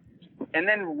and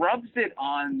then rubs it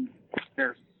on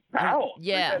their spouse?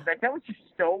 Yeah. That was just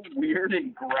so weird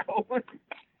and gross.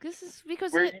 This is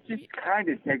because where you just kind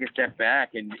of take a step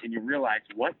back and you realize,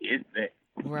 what is this?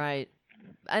 Right.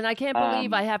 And I can't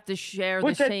believe I have to share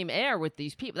the same air with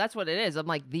these people. That's what it is. I'm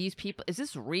like, these people, is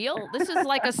this real? This is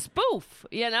like a spoof,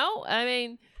 I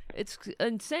mean, it's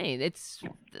insane.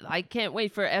 I can't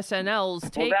wait for SNL's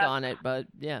take on it, but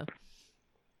yeah.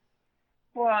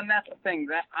 Well, and that's the thing.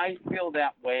 That I feel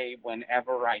that way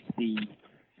whenever I see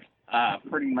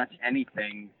pretty much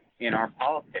anything in our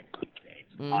politics these days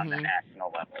on the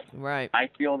national level. Right. I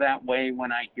feel that way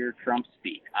when I hear Trump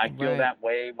speak. I feel that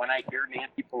way when I hear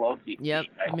Nancy Pelosi speak. Yep.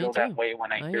 I feel that way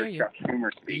when I hear Chuck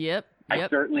Schumer speak. Yep. I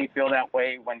certainly feel that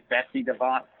way when Betsy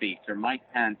DeVos speaks or Mike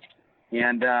Pence.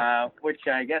 And which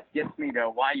I guess gets me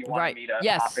to why you wanted me to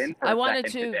hop in for a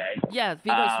second today. Yeah,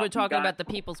 because we're talking about the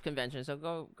People's Convention.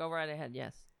 So go right ahead.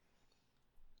 Yes.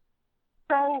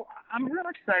 So I'm real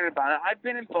excited about it. I've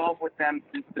been involved with them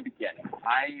since the beginning.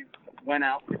 I went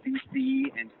out to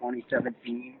D.C. in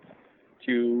 2017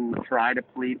 to try to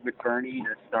plead with Bernie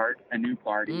to start a new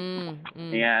party.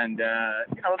 And,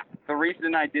 the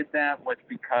reason I did that was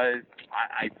because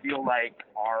I feel like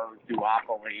our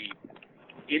duopoly,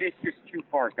 it is just too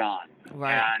far gone.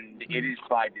 Right. And it is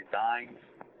by design.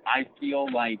 I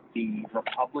feel like the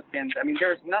Republicans, I mean,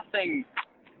 there's nothing,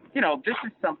 this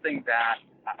is something that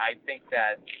I think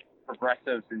that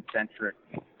progressives and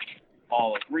centrists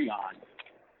all agree on.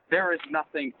 There is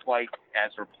nothing quite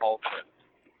as repulsive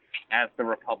as the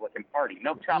Republican Party.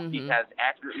 Noam Chomsky has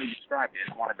accurately described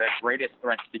it as one of the greatest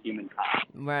threats to humankind.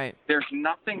 Right. There's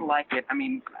nothing like it. I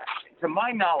mean, to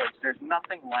my knowledge, there's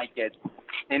nothing like it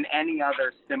in any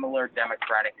other similar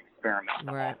democratic experiment.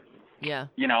 Right. Yeah.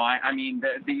 You know, I mean,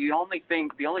 the only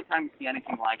time you see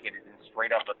anything like it is in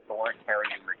straight up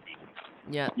authoritarian regimes.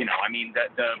 Yeah. You know, I mean,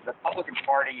 the Republican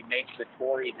Party makes the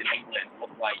Tories in England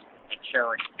look like a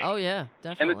charity case. Oh yeah,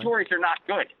 definitely. And the Tories are not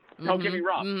good. Don't get me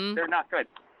wrong. Mhm. They're not good.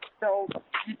 So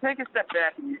you take a step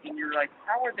back and you're like,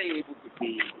 how are they able to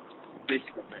be this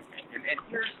horrific? And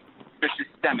here's the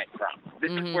systemic problem.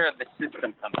 This is where the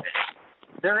system comes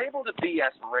in. They're able to be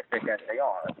as horrific as they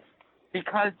are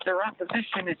because their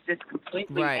opposition is just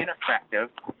completely ineffective,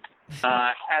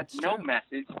 has no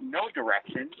message, no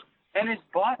direction, and is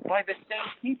bought by the same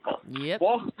people. Yep.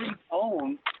 Wall Street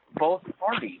owns both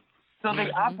parties. So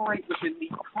they operate within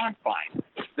these confines.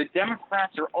 The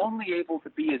Democrats are only able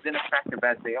to be as ineffective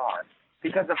as they are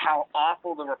because of how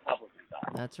awful the Republicans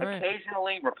are. That's right.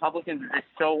 Occasionally, Republicans are just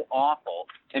so awful,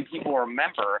 and people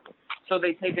remember, so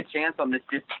they take a chance on this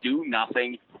just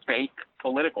do-nothing, fake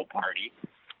political party.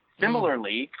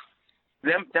 Similarly,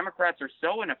 Democrats are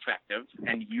so ineffective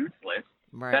and useless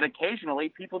that occasionally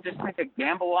people just take a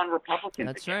gamble on Republicans.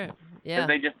 That's again. right. Yeah.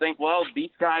 They just think, well,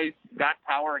 these guys got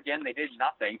power again. They did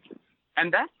nothing.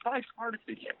 And that's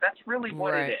bipartisanship. That's really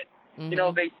what it is. You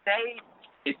know, they say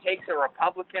it takes a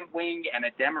Republican wing and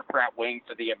a Democrat wing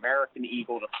for the American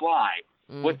eagle to fly.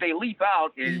 What they leave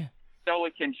out is so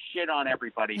it can shit on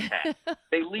everybody's head.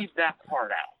 They leave that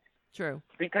part out. True.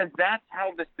 Because that's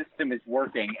how the system is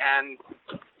working. And,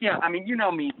 yeah, I mean, you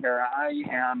know me, Tara. I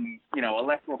am, you know,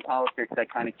 electoral politics, I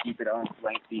kind of keep it on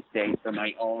length these days for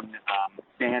my own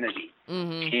sanity.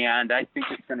 And I think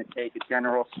it's going to take a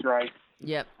general strike.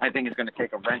 Yep. I think it's going to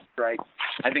take a rent strike.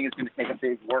 I think it's going to take a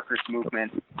big workers'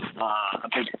 movement, a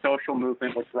big social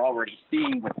movement, which we're already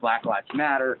seeing with Black Lives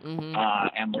Matter.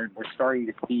 And we're starting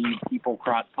to see people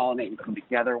cross-pollinate and come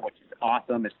together, which is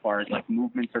awesome as far as, like,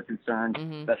 movements are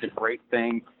concerned. That's a great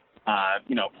thing.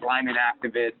 You know, climate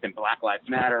activists and Black Lives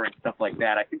Matter and stuff like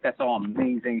that. I think that's all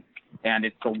amazing. And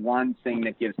it's the one thing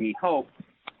that gives me hope.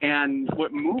 And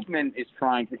what movement is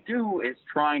trying to do is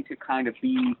trying to kind of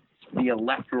be the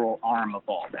electoral arm of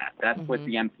all that. That's what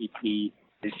the MPP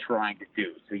is trying to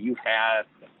do. So you have,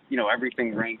 you know,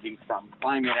 everything ranging from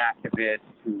climate activists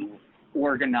to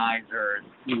organizers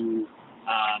to,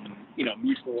 you know,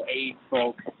 mutual aid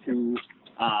folks to,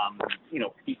 you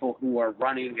know, people who are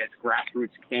running as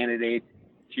grassroots candidates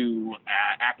to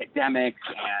academics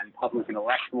and public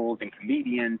intellectuals and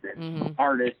comedians and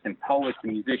artists and poets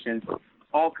and musicians,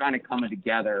 all kind of coming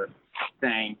together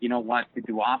saying, you know what, the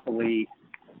duopoly,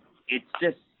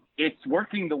 it's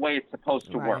working the way it's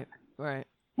supposed to work. Right.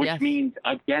 Which means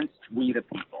against we the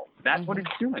people. That's what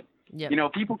it's doing. You know,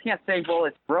 people can't say, well,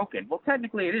 it's broken. Well,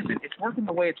 technically it isn't. It's working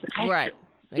the way it's supposed to.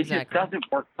 It just doesn't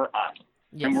work for us.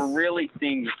 And we're really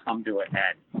seeing it come to a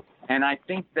head. And I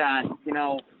think that, you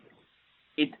know,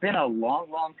 it's been a long,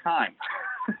 long time,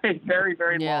 a very,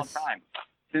 very long time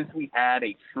since we had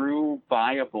a true,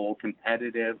 viable,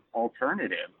 competitive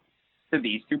alternative to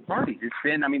these two parties. It's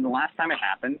been, I mean, the last time it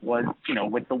happened was, you know,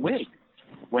 with the Whigs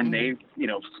when they, you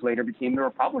know, later became the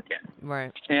Republicans.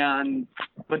 Right.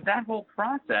 But that whole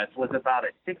process was about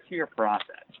a 6-year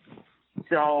process.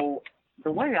 So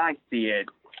the way I see it,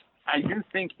 I do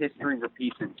think history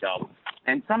repeats itself.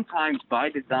 And sometimes by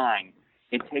design,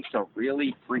 it takes a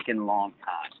really freaking long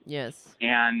time. Yes.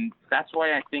 And that's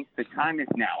why I think the time is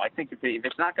now. I think if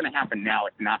it's not going to happen now,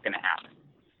 it's not going to happen.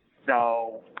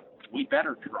 So we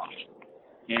better try.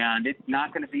 And it's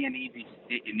not going to be an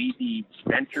easy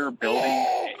venture building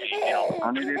an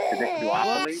alternative to this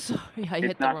duopoly. Sorry,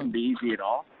 it's not going to be easy at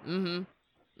all. No,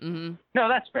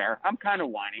 that's fair. I'm kind of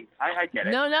whining. I get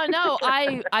it. No.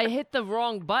 I hit the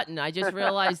wrong button. I just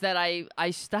realized that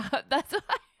I stopped. That's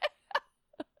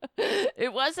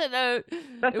it wasn't a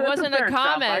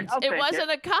comment. It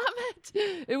wasn't a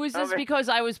comment. It was just because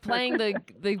I was playing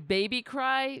the baby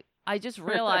cry. I just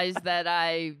realized that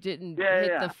I didn't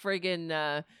hit the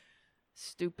friggin'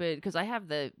 stupid, because I have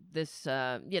this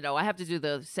you know, I have to do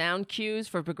the sound cues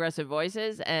for Progressive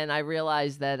Voices, and I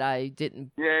realized that I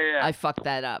didn't. I fucked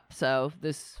that up. So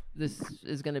this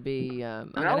is gonna be.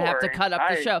 I'm gonna have to cut up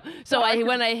the show. So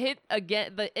when I hit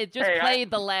again, it just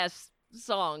played the last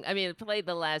song. I mean, it played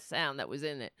the last sound that was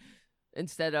in it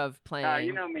instead of playing.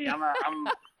 You know me.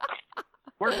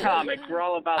 We're comics. We're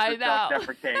all about the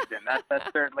self-deprecation.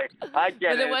 That's certainly. I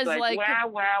get it. It's like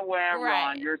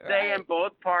Ron, you're saying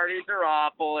both parties are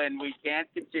awful and we can't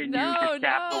continue because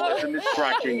capitalism is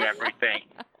crushing everything.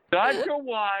 Such a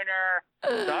whiner.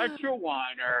 Such a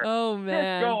whiner. Oh,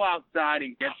 man. Just go outside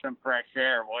and get some fresh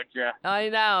air, would you? I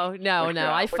know.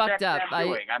 No, I fucked up.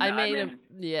 I made him.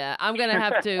 Yeah, I'm going to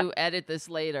have to edit this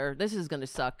later. This is going to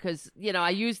suck because, I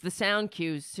use the sound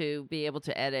cues to be able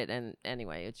to edit. And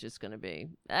anyway, it's just going to be,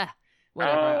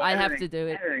 whatever. I have to do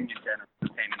it. Editing in general is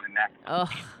a pain in the neck. Oh,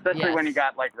 especially when you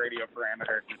got like radio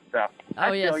parameters and stuff. Oh,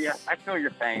 I feel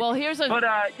your pain. Well, here's a. But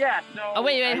yeah. So. Oh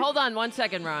wait, hold on 1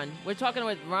 second, Ron. We're talking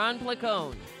with Ron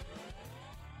Placone,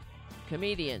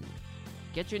 comedian.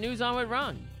 Get your news on with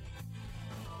Ron.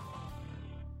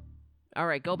 All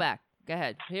right, go back. Go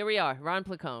ahead. Here we are, Ron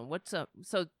Placone. What's up?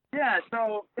 So. Yeah,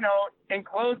 so, in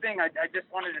closing, I just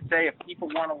wanted to say if people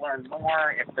want to learn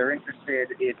more, if they're interested,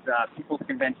 it's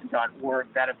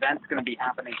peoplesconvention.org. That event's going to be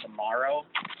happening tomorrow.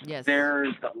 Yes.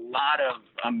 There's a lot of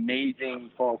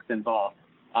amazing folks involved.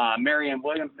 Marianne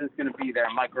Williamson's going to be there.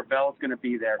 Mike Gravel's going to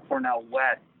be there. Cornel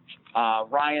West,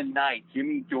 Ryan Knight,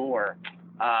 Jimmy Dore,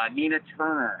 Nina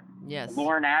Turner. Yes.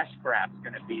 Lauren Ashcraft's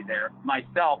going to be there.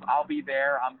 Myself, I'll be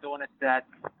there. I'm doing a set.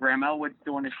 Graham Elwood's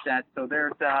doing a set. So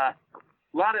there's a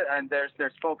lot of, and there's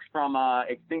folks from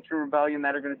Extinction Rebellion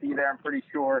that are going to be there, I'm pretty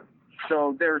sure.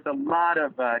 So there's a lot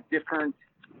of different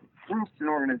groups and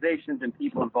organizations and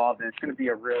people involved, and it's going to be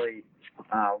a really,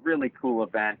 really cool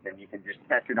event. And you can just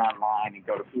catch it online and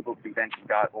go to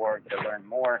peoplesconvention.org to learn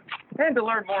more. And to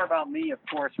learn more about me, of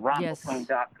course,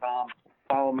 ronplacone.com.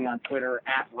 Follow me on Twitter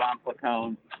 @Ron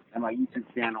Placone, and my YouTube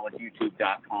channel is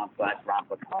youtube.com/Ron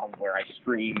Placone, where I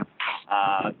stream.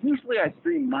 Usually I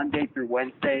stream Monday through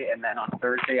Wednesday, and then on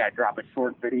Thursday I drop a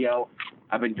short video.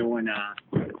 I've been doing a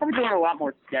lot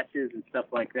more sketches and stuff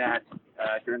like that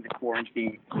during the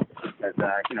quarantine because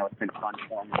it's been fun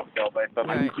for me. So, but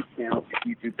my YouTube channel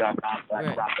is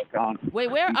youtube.com/Ron Placone. Wait,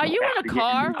 where are you in a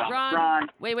car, Ron?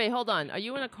 Wait, hold on. Are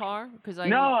you in a car?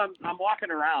 No, I'm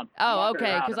walking around. Oh,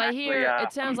 okay. Because I hear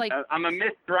it sounds like I'm a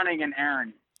mist running an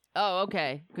errand. Oh,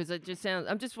 okay. Because it just sounds.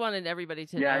 I'm just wanting everybody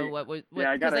to know what.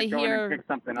 I gotta go in and pick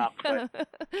something up.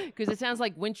 Because it sounds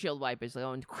like windshield wipers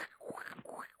going.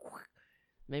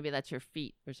 Maybe that's your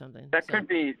feet or something. That could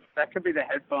be the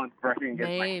headphones brushing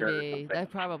against my shirt or something.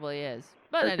 That probably is.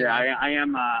 But anyway. Yeah,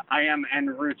 I am en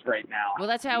route right now. Well,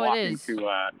 that's how it is.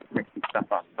 To pick some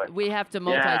stuff up. But we have to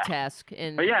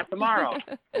multitask. But yeah, tomorrow.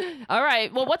 All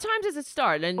right. Well, what time does it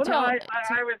start? And I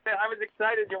was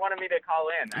excited you wanted me to call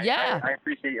in. Yeah. I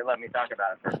appreciate you letting me talk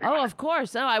about it for a few minutes. Of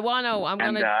course. No, I'm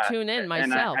gonna tune in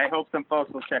myself. And I hope some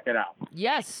folks will check it out.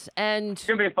 Yes, and it's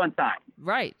gonna be a fun time.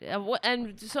 Right.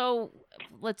 And so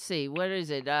let's see. What is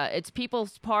it? It's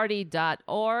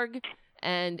peoplesparty.org.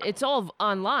 And it's all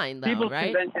online, though, People's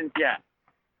right? Conventions, yeah.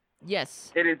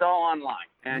 Yes. It is all online.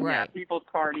 And right. Yeah, People's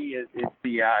Party is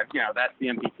the, that's the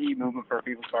MPP, Movement for a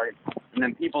People's Party. And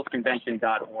then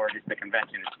peoplesconvention.org is the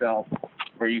convention itself,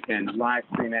 where you can live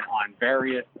stream it on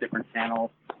various different channels.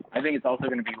 I think it's also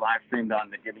going to be live streamed on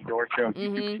the Jimmy Dore Show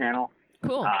YouTube channel.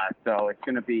 Cool. So it's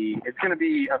going to be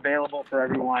available for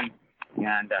everyone,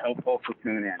 and I hope folks will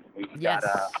tune in. We've got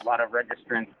a lot of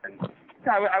registrants, and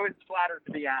I was flattered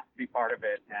to be asked to be part of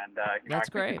it, and that's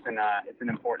great. It's an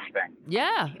important thing.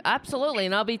 Yeah, absolutely,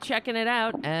 and I'll be checking it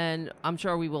out, and I'm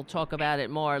sure we will talk about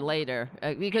it more later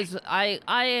because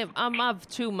I'm of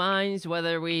two minds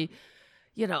whether we,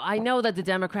 I know that the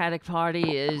Democratic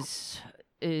Party is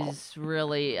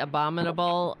really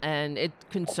abominable, and it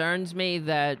concerns me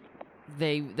that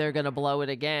they're going to blow it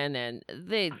again,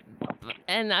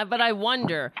 but I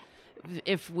wonder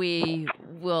if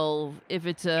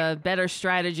it's a better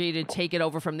strategy to take it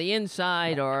over from the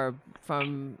inside or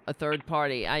from a third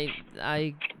party.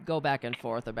 I go back and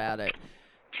forth about it,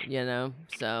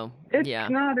 so it's yeah.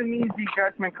 It's not an easy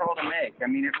judgment call to make. I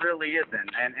mean, it really isn't.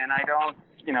 And I don't,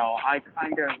 I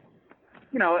kind of,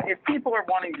 if people are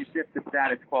wanting to shift the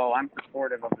status quo, I'm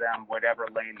supportive of them, whatever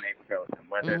lane they've chosen,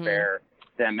 whether they're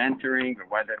them entering, or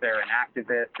whether they're an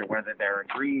activist, or whether they're a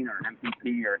Green, or an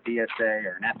MPP, or a DSA,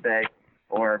 or an SA,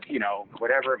 or,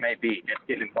 whatever it may be. Just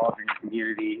get involved in your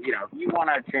community. If you want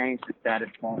to change the status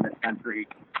quo in this country,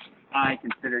 I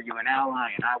consider you an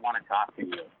ally, and I want to talk to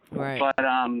you. Right. But,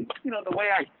 the way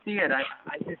I see it,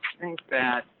 I just think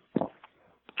that,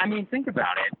 think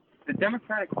about it. The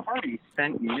Democratic Party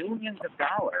spent millions of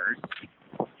dollars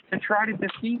to try to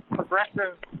defeat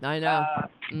progressive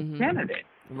candidates.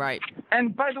 Right.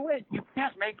 And by the way, you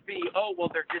can't make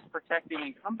they're just protecting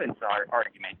incumbents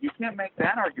argument. You can't make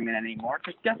that argument anymore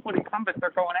because guess what incumbents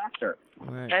they're going after?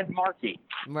 Right. Ed Markey.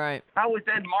 Right. How is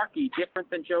Ed Markey different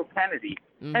than Joe Kennedy?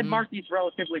 Ed Markey's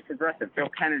relatively progressive. Joe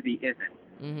Kennedy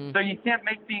isn't. So you can't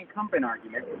make the incumbent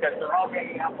argument because they're all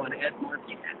hanging up on Ed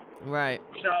Markey now. Right.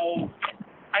 So,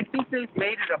 I think they've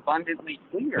made it abundantly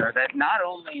clear that not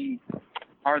only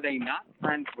are they not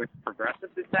friends with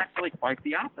progressives, it's actually quite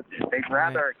the opposite. They'd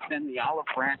rather extend the olive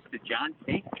branch to John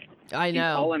Kasich I know.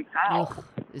 and Colin Powell. Ugh,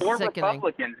 it's 4 sickening.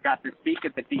 Republicans got to speak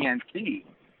at the DNC.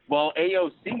 Well,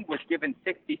 AOC was given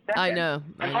 60 seconds. I know.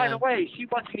 And by the way, she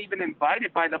wasn't even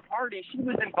invited by the party. She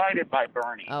was invited by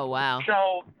Bernie. Oh, wow.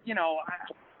 So,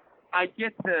 I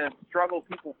get the struggle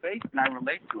people face, and I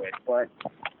relate to it, but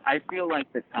I feel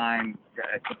like the time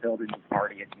to build a new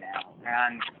party is now.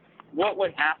 And what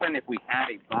would happen if we had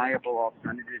a viable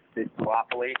alternative to this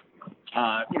duopoly?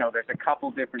 There's a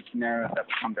couple different scenarios that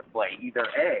would come to play. Either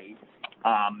A,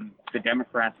 the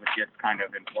Democrats would just kind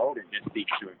of implode and just cease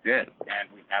to exist,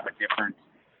 and we'd have a different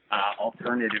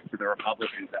alternative to the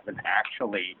Republicans that was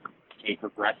actually a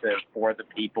progressive, for the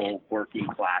people, working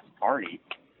class party.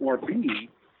 Or B,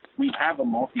 we have a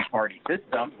multi-party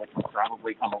system, which will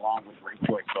probably come along with ranked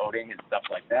choice voting and stuff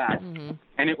like that. Mm-hmm.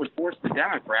 And it would force the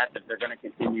Democrats, if they're going to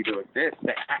continue to exist,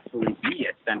 to actually be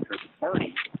a centrist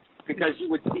party. Because you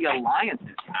would see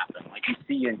alliances happen, like you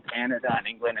see in Canada and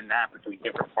England and that, between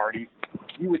different parties.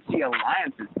 You would see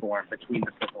alliances form between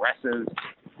the progressives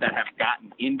that have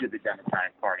gotten into the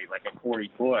Democratic Party, like a Cori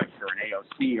Bush or an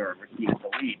AOC or a Rashida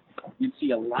Tlaib. You'd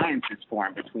see alliances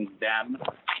form between them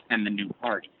and the new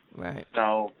party. Right.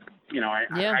 So,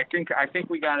 I think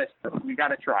we gotta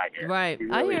try here. Right. We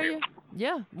I really hear do. you.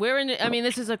 Yeah.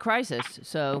 This is a crisis.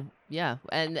 So, yeah.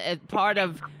 And part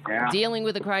of dealing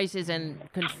with the crisis and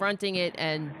confronting it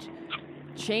and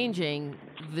changing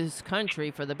this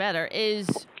country for the better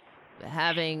is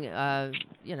having,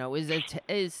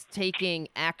 is taking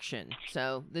action.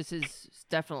 So this is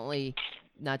definitely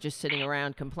not just sitting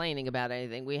around complaining about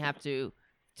anything. We have to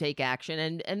take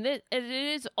action. And it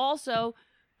is also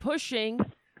pushing,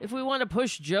 if we want to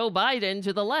push Joe Biden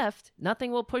to the left,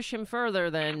 nothing will push him further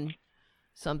than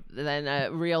a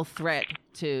real threat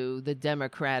to the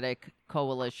Democratic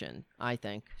coalition, I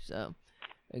think. So,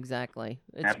 exactly.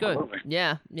 It's Absolutely. Good.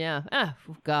 Yeah.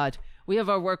 God. We have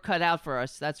our work cut out for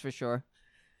us, that's for sure.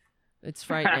 It's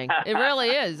frightening. It really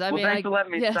is. Thanks for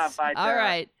letting me stop by, All Tara.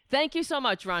 right. Thank you so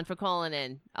much, Ron, for calling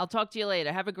in. I'll talk to you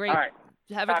later. Have a great All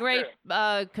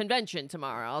right. Convention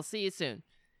tomorrow. I'll see you soon.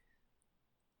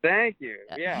 Thank you.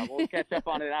 Yeah, we'll catch up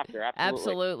on it after.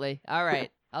 Absolutely. All right.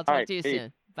 I'll talk to you peace.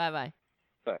 soon. Bye-bye.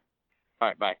 All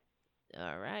right, bye.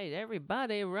 All right,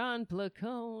 everybody, Ron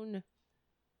Placone.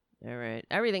 All right,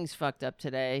 everything's fucked up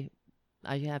today.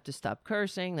 I have to stop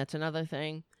cursing. That's another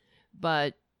thing.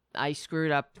 But I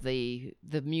screwed up the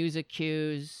music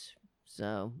cues,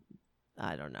 so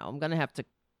I don't know. I'm going to have to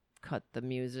cut the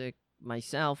music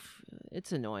myself.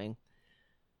 It's annoying.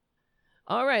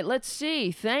 All right, let's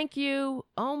see. Thank you.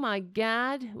 Oh, my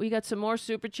God. We got some more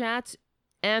super chats.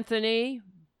 Anthony.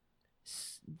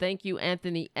 Thank you,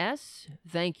 Anthony S.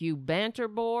 Thank you,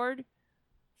 Banterboard.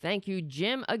 Thank you,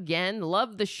 Jim, again.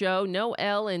 Love the show. No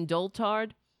L in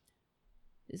Doltard.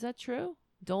 Is that true?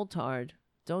 Doltard.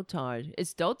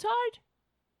 It's Doltard?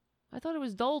 I thought it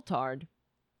was Doltard.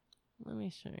 Let me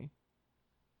see.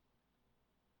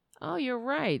 Oh, you're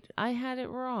right. I had it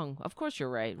wrong. Of course you're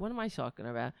right. What am I talking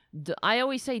about? I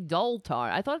always say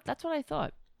Doltard. That's what I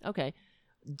thought. Okay.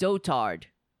 Dotard.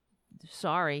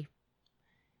 Sorry.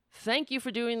 Thank you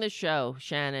for doing the show,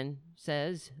 Shannon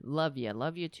says. Love you.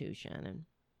 Love you too, Shannon.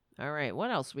 All right.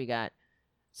 What else we got?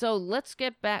 So let's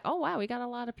get back. Oh, wow. We got a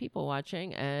lot of people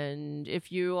watching. And if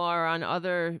you are on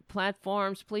other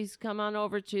platforms, please come on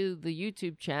over to the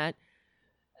YouTube chat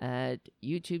at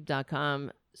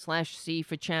youtube.com/C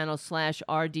for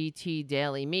channel/RDT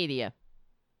Daily Media.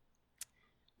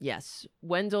 Yes.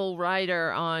 Wendell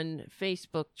Ryder on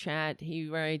Facebook chat, he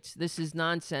writes, "This is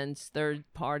nonsense. Third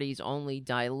parties only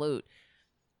dilute."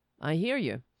 I hear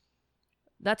you.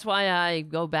 That's why I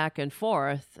go back and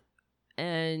forth.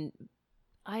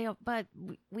 But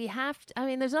we have to,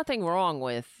 there's nothing wrong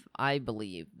with, I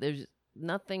believe, there's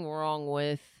nothing wrong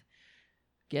with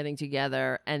getting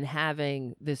together and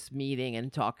having this meeting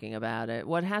and talking about it.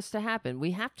 What has to happen?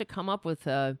 We have to come up with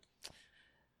there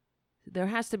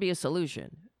has to be a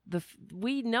solution.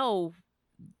 We know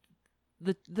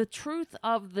the truth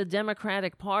of the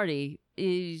Democratic Party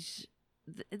is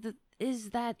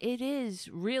that it is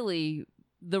really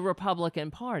the Republican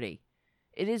Party.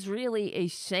 It is really a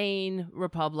sane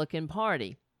Republican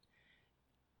Party.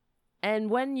 And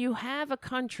when you have a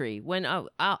country,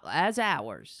 as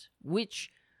ours, which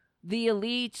the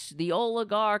elites, the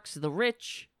oligarchs, the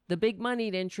rich, the big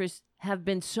moneyed interests have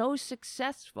been so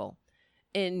successful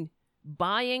in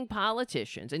buying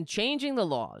politicians and changing the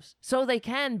laws so they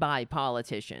can buy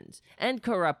politicians and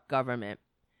corrupt government,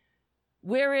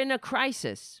 we're in a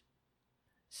crisis.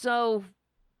 So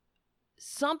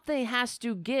something has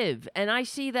to give. And I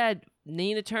see that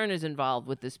Nina Turner's involved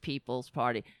with this People's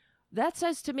Party. That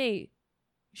says to me,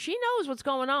 she knows what's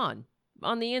going on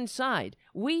the inside.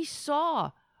 We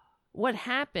saw what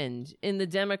happened in the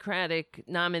Democratic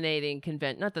nominating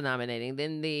convention, not the nominating,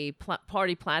 then the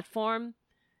party platform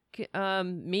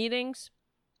meetings,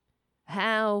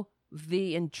 how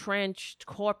the entrenched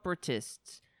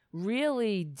corporatists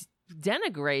really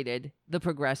denigrated the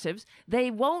progressives. They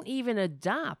won't even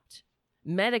adopt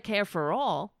Medicare for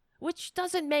all, which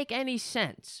doesn't make any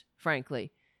sense,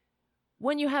 frankly.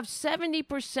 When you have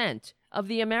 70% of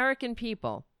the American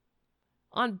people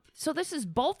so this is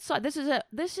both sides.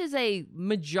 This is a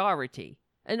majority,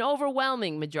 an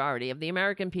overwhelming majority of the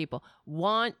American people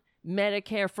want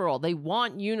Medicare for all. They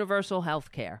want universal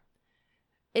health care.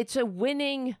 It's a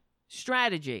winning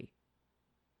strategy.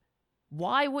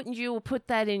 Why wouldn't you put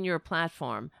that in your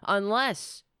platform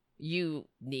unless you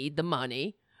need the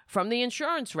money from the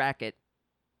insurance racket?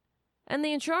 And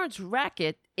the insurance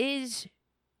racket is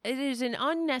an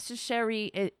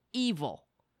unnecessary evil.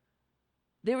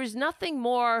 There is nothing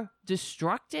more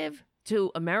destructive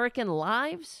to American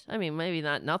lives. I mean, maybe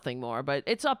not nothing more, but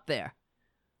it's up there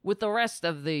with the rest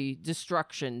of the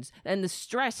destructions and the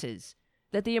stresses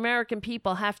that the American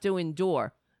people have to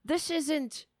endure. This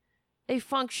isn't a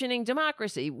functioning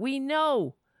democracy. We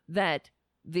know that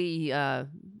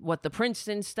what the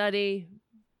Princeton study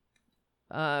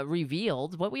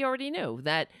revealed, what we already knew,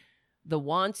 that the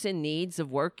wants and needs of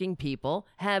working people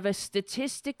have a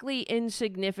statistically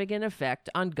insignificant effect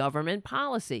on government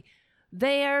policy.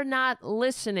 They are not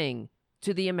listening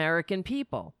to the American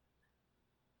people.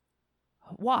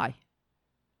 Why?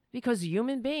 Because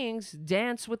human beings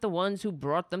dance with the ones who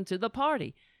brought them to the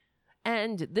party.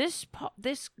 And this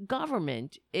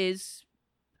government is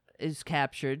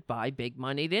captured by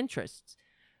big-moneyed interests.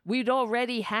 We'd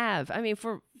already have, I mean,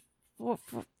 for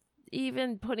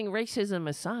even putting racism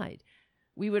aside,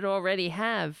 we would already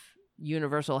have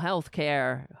universal health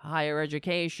care, higher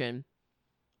education.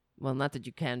 Well, not that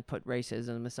you can put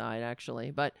racism aside,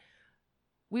 actually, but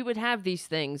we would have these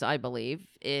things, I believe,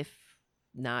 if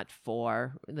not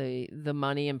for the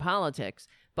money in politics.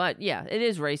 But yeah, it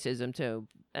is racism too.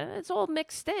 It's all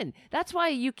mixed in. That's why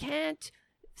you can't.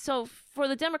 So for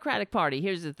the Democratic Party,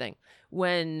 here's the thing.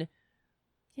 When,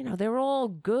 they're all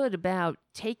good about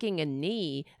taking a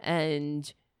knee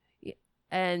and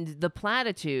the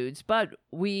platitudes, but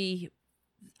we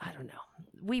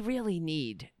really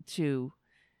need to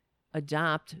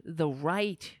adopt the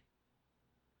right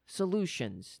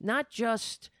solutions, not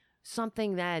just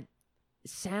something that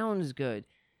sounds good.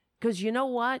 Because you know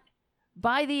what?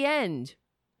 By the end,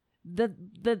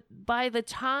 by the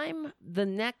time the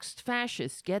next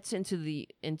fascist gets into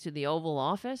the Oval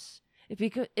Office,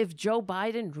 if Joe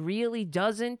Biden really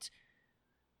doesn't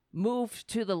move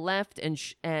to the left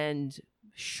and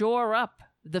shore up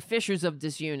the fissures of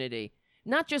disunity,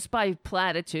 not just by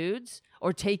platitudes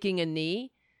or taking a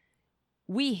knee,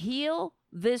 we heal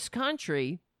this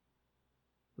country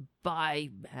by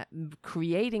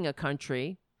creating a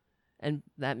country, and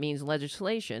that means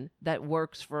legislation, that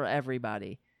works for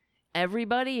everybody.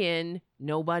 Everybody in,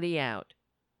 nobody out.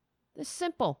 It's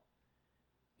simple.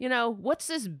 What's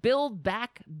this Build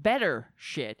Back Better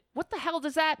shit? What the hell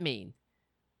does that mean?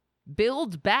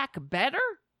 Build back better?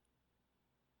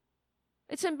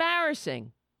 It's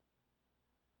embarrassing.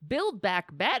 Build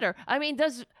back better? I mean,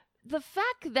 does the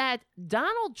fact that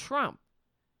Donald Trump,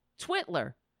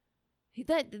 Twitler,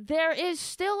 that there is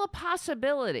still a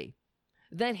possibility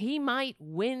that he might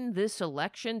win this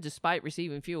election despite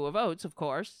receiving fewer votes, of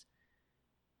course,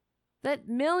 that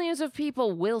millions of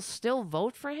people will still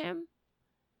vote for him,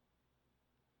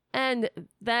 and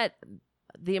that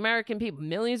the American people,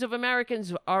 millions of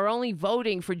Americans, are only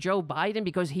voting for Joe Biden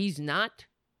because he's not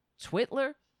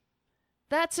Twitler,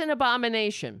 that's an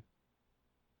abomination.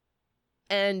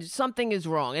 And something is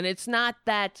wrong. And it's not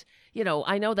that,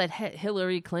 I know that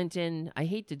Hillary Clinton, I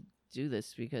hate to do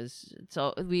this because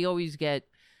we always get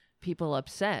people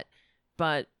upset,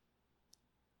 but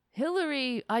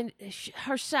Hillary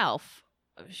herself,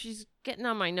 she's getting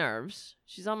on my nerves.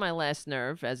 She's on my last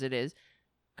nerve, as it is,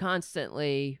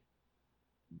 constantly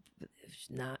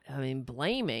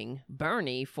blaming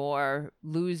Bernie for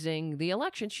losing the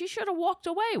election. She should have walked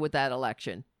away with that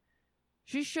election.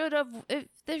 She should have.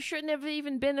 There shouldn't have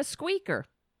even been a squeaker.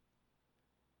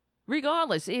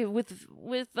 Regardless,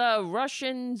 with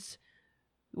Russians,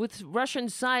 with Russian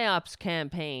psyops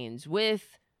campaigns,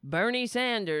 with Bernie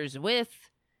Sanders, with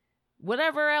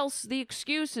whatever else the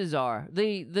excuses are,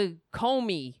 the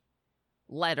Comey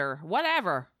letter,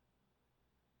 whatever.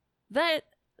 That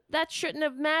shouldn't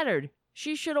have mattered.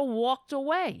 She should have walked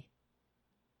away.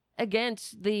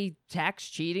 against the tax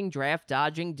cheating, draft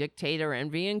dodging, dictator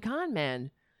envying con man.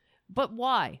 But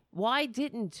why? Why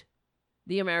didn't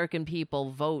the American people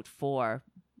vote for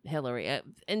Hillary?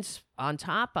 And on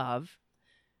top of,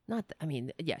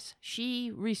 yes,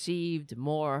 she received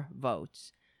more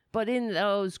votes, but in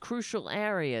those crucial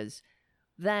areas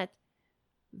that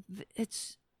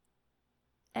it's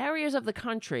areas of the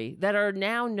country that are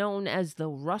now known as the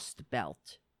Rust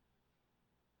Belt.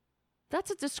 That's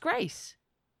a disgrace.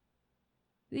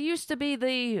 It used to be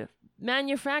the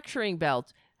manufacturing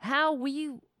belt. How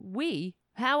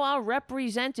how our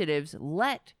representatives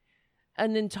let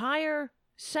an entire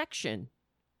section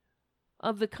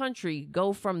of the country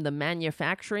go from the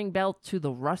manufacturing belt to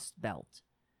the Rust Belt.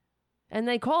 And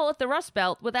they call it the Rust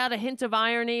Belt without a hint of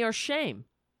irony or shame.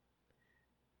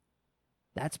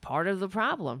 That's part of the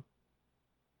problem.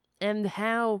 And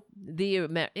how the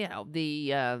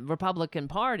Republican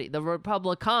Party,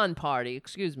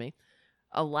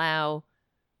 allow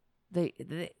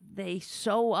they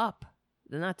sew up,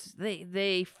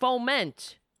 they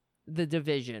foment the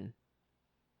division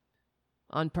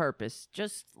on purpose,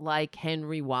 just like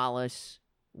Henry Wallace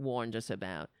warned us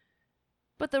about.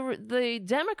 But the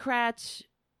Democrats,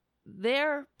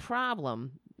 their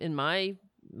problem, in my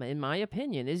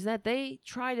opinion, is that they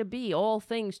try to be all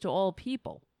things to all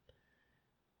people.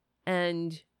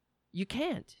 And you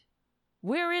can't.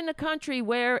 We're in a country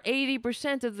where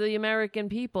 80% of the American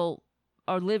people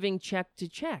are living check to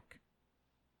check.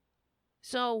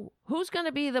 So who's going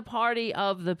to be the party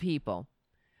of the people?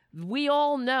 We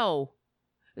all know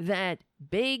that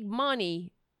big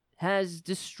money has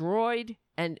destroyed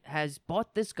and has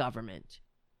bought this government.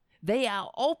 They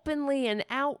are openly and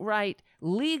outright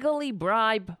legally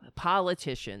bribe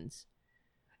politicians.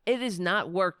 It is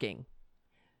not working.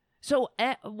 So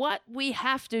what we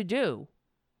have to do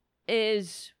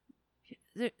is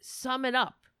sum it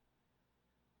up.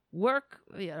 Work,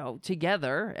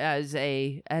 together as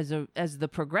the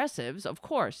progressives, of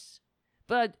course.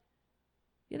 But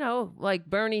like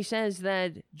Bernie says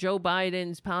that Joe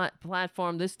Biden's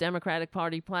platform, this Democratic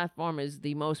Party platform, is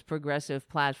the most progressive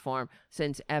platform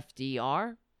since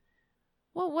FDR.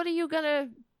 Well, what are you gonna?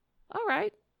 All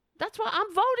right, that's why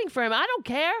I'm voting for him. I don't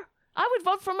care. I would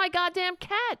vote for my goddamn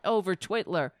cat over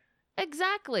Twitler.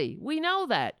 Exactly. We know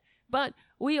that. But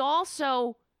we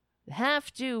also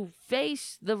have to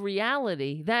face the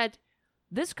reality that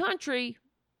this country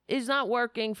is not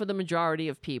working for the majority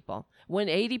of people. When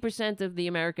 80% of the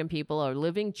American people are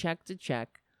living check to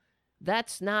check,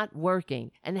 that's not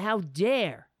working. And how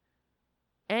dare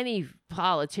any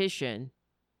politician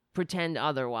pretend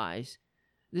otherwise?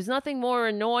 There's nothing more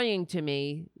annoying to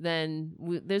me than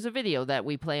there's a video that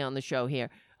we play on the show here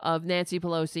of Nancy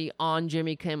Pelosi on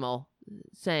Jimmy Kimmel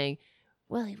saying,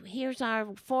 well, here's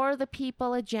our For the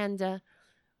People agenda.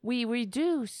 We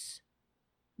reduce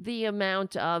the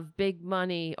amount of big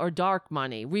money or dark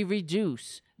money. We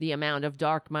reduce the amount of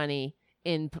dark money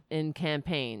in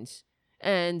campaigns.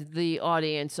 And the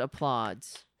audience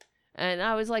applauds. And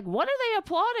I was like, what are they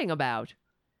applauding about?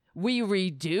 We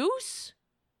reduce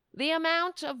the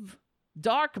amount of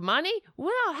dark money?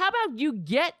 Well, how about you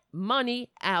get money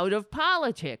out of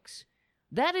politics?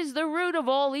 That is the root of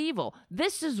all evil.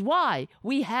 This is why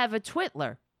we have a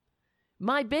Twitler.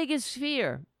 My biggest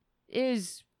fear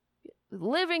is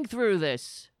living through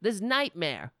this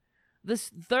nightmare, this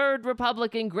third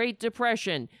Republican Great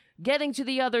Depression, getting to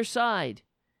the other side.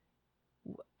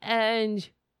 And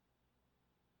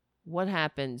what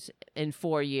happens in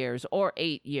 4 years or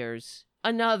 8 years?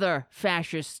 Another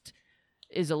fascist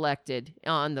is elected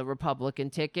on the Republican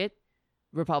ticket,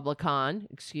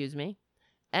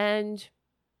 and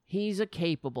he's a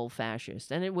capable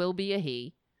fascist, and it will be a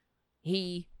he.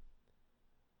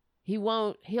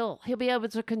 He'll be able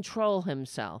to control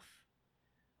himself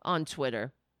on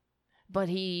Twitter, but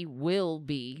he will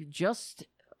be just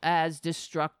as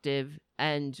destructive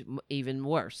and even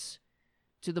worse,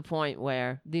 to the point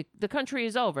where the country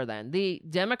is over then. The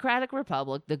Democratic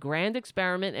Republic, the grand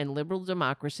experiment in liberal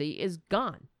democracy, is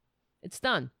gone. It's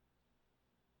done.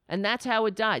 And that's how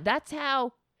it died. That's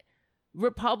how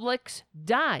republics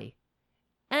die.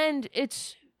 And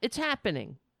it's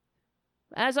happening.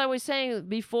 As I was saying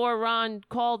before Ron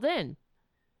called in,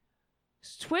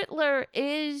 Twitler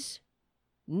is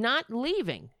not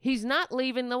leaving. He's not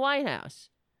leaving the White House.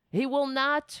 He will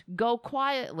not go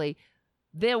quietly.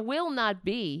 There will not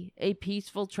be a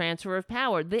peaceful transfer of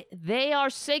power. They are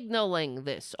signaling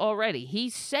this already.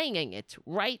 He's saying it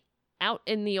right out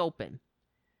in the open.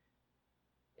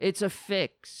 It's a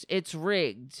fix. It's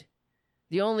rigged.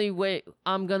 The only way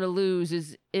I'm going to lose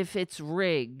is if it's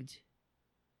rigged.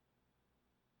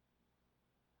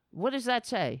 What does that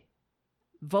say?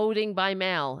 voting by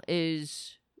mail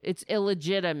it's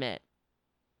illegitimate.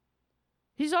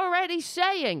 He's already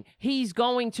saying he's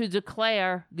going to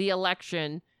declare the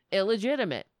election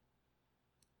illegitimate.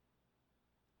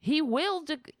 He will.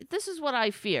 This is what I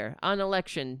fear on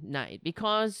election night,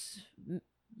 because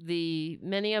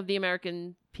many of the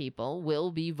American people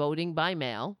will be voting by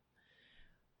mail.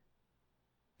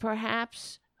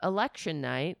 Perhaps election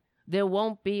night, there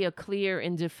won't be a clear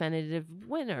and definitive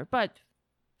winner. But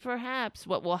perhaps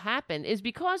what will happen is,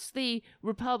 because the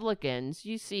Republicans,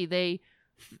 you see, they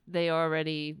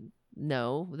already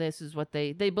know this is what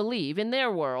they believe. In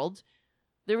their world,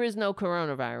 there is no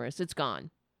coronavirus. It's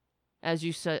gone. As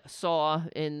you saw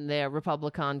in their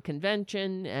Republican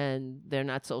convention, and they're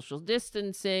not social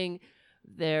distancing.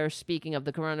 They're speaking of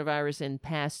the coronavirus in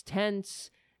past tense,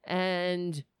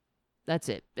 and that's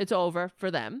it. It's over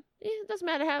for them. It doesn't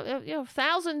matter how,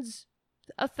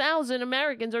 1,000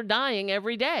 Americans are dying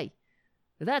every day.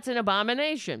 That's an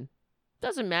abomination.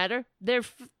 Doesn't matter. They're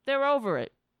over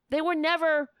it. They were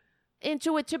never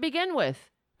into it to begin with,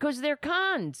 because they're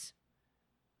cons.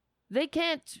 They're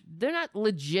not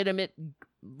legitimate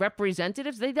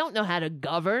representatives. They don't know how to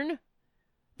govern.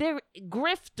 They're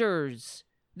grifters.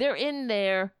 They're in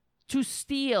there to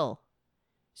steal.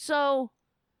 So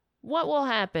what will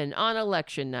happen on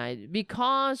election night?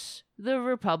 Because the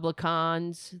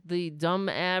Republicans, the dumb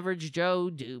average Joe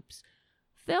dupes,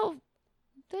 they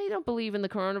don't believe in the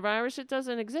coronavirus. It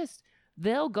doesn't exist.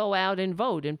 They'll go out and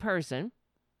vote in person,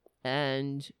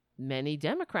 and many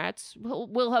Democrats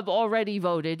will have already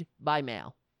voted by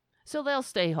mail. So they'll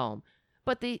stay home.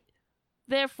 But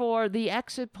therefore, the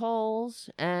exit polls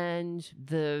and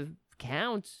the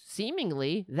count,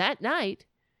 seemingly, that night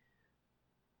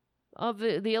of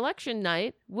the election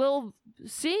night will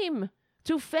seem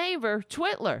to favor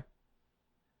Twitler.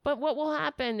 But what will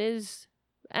happen is,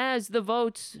 as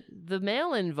the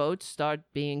mail-in votes start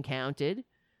being counted,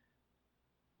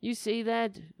 you see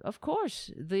that, of course,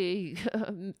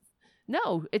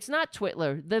 no, it's not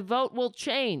Twitler. The vote will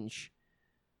change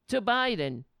to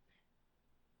Biden.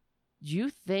 Do you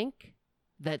think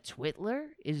that Twitler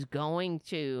is going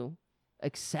to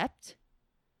accept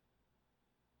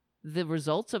the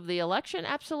results of the election?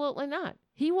 Absolutely not.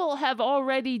 He will have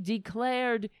already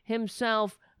declared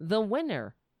himself the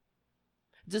winner,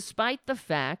 despite the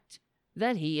fact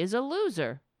that he is a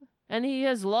loser and he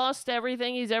has lost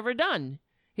everything he's ever done.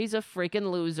 He's a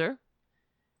freaking loser.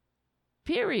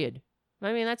 Period.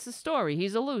 I mean, that's the story.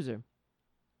 He's a loser.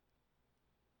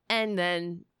 And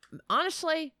then,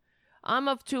 honestly, I'm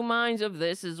of two minds of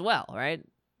this as well, right?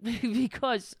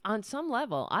 Because on some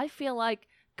level, I feel like,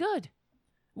 good,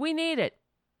 we need it.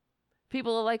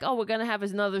 People are like, oh, we're going to have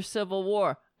another civil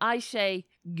war. I say,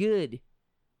 good.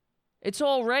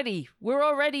 We're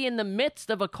already in the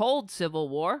midst of a cold civil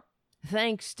war,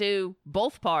 thanks to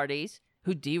both parties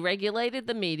who deregulated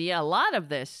the media. A lot of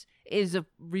this is a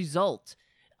result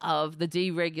of the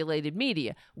deregulated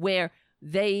media, where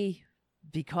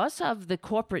because of the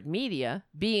corporate media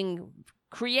being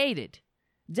created,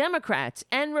 Democrats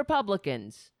and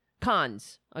Republicans, I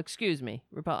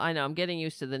know, I'm getting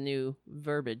used to the new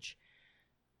verbiage.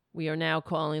 We are now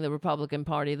calling the Republican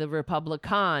Party the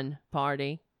Republican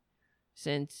Party,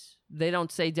 since they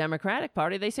don't say Democratic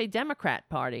Party, they say Democrat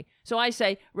Party. So I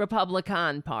say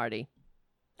Republican Party.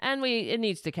 And it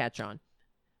needs to catch on.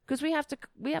 Because we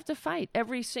have to fight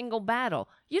every single battle.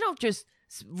 You don't just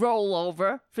roll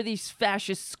over for these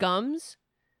fascist scums.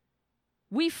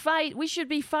 We should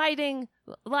be fighting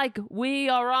like we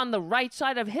are on the right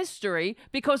side of history,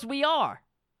 because we are.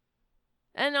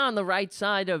 And on the right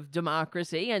side of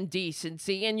democracy and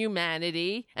decency and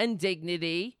humanity and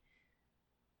dignity.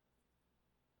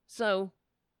 So,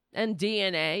 and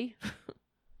DNA.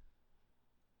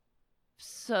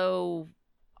 So,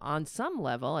 on some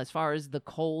level, as far as the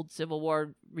cold Civil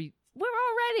War, we're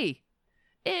already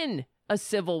in a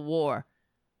civil war.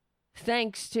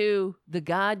 Thanks to the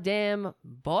goddamn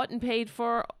bought and paid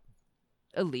for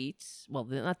elites. Well,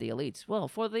 not the elites. Well,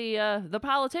 for the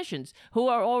politicians who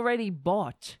are already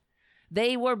bought.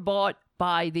 They were bought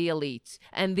by the elites.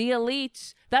 And the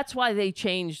elites, that's why they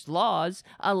changed laws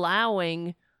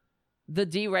allowing the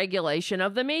deregulation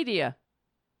of the media.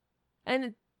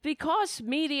 And because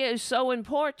media is so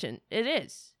important, it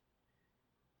is.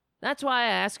 That's why I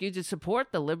ask you to support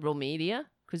the liberal media,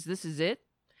 because this is it.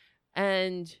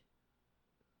 And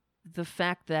the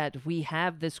fact that we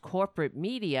have this corporate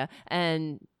media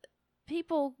and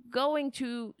people going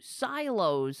to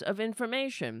silos of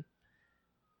information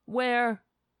where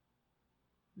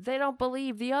they don't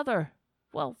believe the other.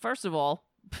 Well, first of all,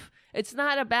 it's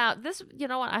not about this. You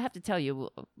know what? I have to tell you,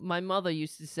 my mother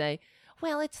used to say,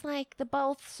 Well, it's like the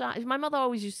both sides. My mother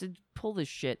always used to pull this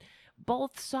shit.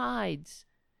 Both sides.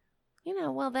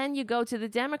 Well, then you go to the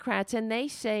Democrats and they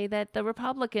say that the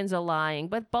Republicans are lying.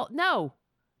 But no,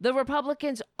 the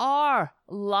Republicans are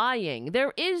lying.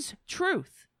 There is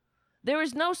truth. There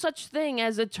is no such thing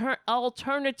as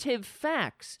alternative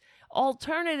facts.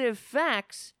 Alternative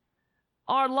facts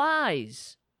are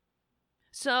lies.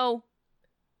 So,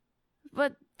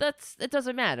 but it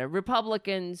doesn't matter.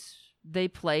 Republicans, they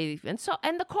play, and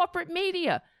the corporate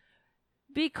media,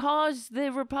 because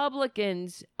the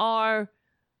Republicans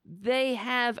they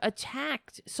have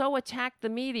attacked the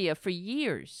media for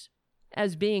years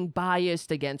as being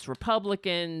biased against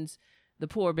Republicans, the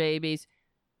poor babies.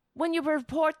 When you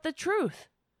report the truth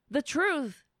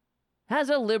has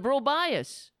a liberal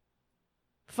bias.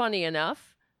 Funny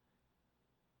enough,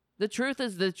 the truth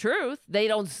is the truth. They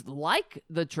don't like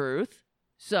the truth,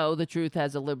 so the truth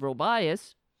has a liberal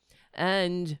bias,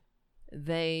 and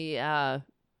they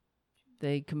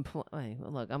complain.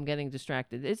 Look, I'm getting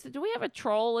distracted. Do we have a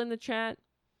troll in the chat?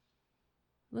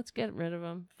 Let's get rid of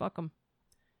him. Fuck him.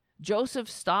 Joseph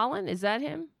Stalin, is that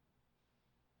him?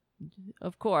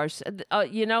 Of course.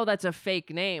 That's a fake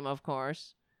name, of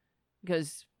course,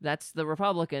 because that's the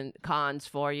Republican cons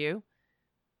for you.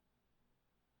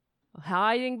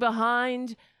 Hiding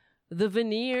behind the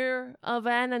veneer of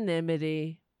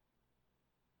anonymity.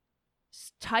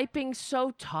 Typing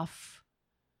so tough.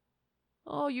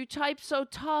 Oh, you type so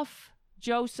tough,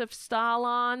 Joseph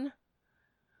Stalin,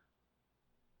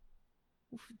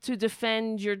 to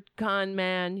defend your con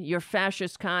man, your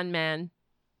fascist con man.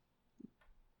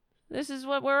 This is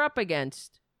what we're up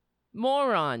against.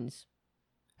 Morons.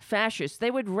 Fascists.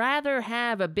 They would rather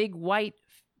have a big white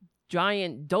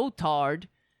giant dotard.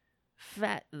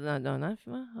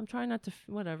 I'm trying not to,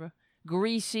 whatever.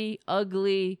 Greasy,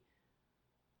 ugly,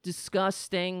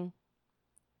 disgusting,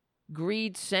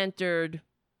 greed-centered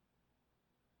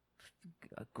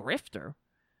grifter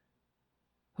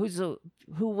who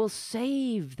will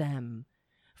save them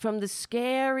from the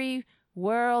scary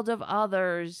world of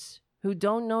others who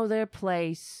don't know their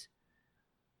place.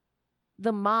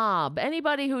 The mob.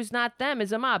 Anybody who's not them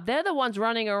is a mob. They're the ones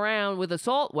running around with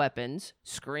assault weapons,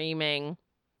 screaming.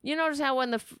 You notice how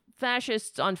when the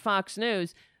fascists on Fox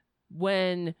News,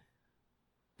 remember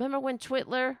when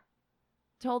Twitler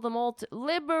told them all to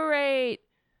liberate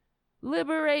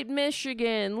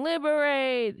Michigan,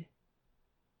 liberate.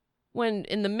 When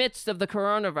in the midst of the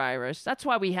coronavirus, that's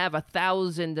why we have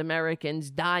 1,000 Americans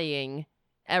dying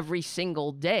every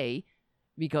single day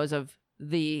because of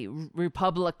the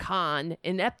Republican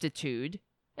ineptitude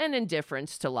and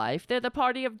indifference to life. They're the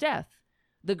party of death,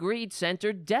 the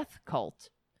greed-centered death cult.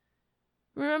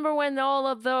 Remember when all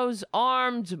of those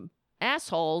armed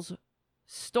assholes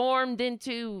stormed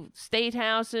into state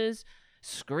houses,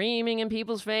 screaming in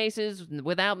people's faces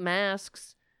without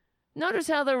masks? Notice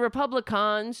how the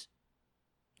Republicans,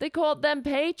 they called them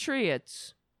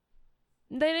patriots.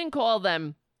 They didn't call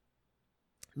them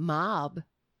mob.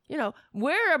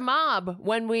 We're a mob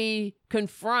when we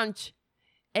confront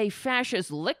a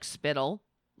fascist lickspittle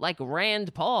like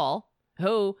Rand Paul,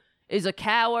 who is a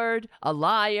coward, a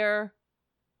liar.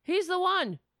 He's the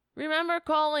one. Remember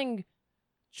calling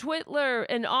Twitler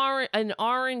an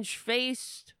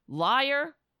orange-faced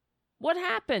liar? What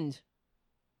happened?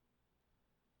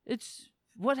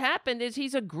 What happened is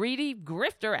he's a greedy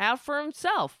grifter out for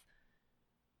himself,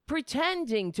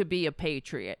 pretending to be a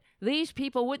patriot. These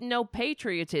people wouldn't know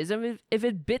patriotism if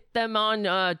it bit them on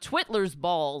Twitler's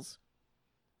balls,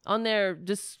 on their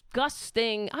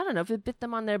disgusting, I don't know, if it bit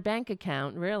them on their bank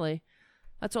account, really.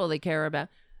 That's all they care about.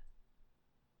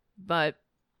 But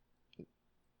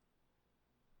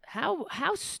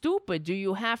how stupid do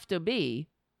you have to be?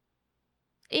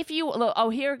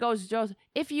 Here goes Joseph.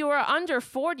 If you are under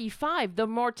 45, the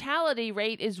mortality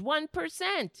rate is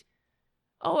 1%.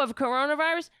 Of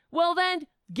coronavirus? Well then,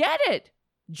 get it,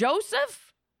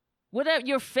 Joseph. Whatever,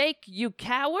 you're fake, you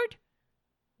coward.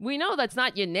 We know that's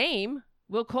not your name.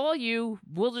 We'll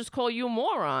just call you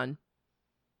moron.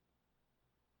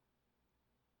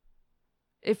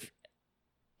 If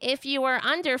you are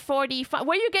under 45,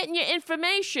 where are you getting your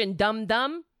information,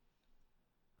 dum-dum?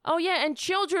 Oh, yeah, and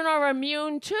children are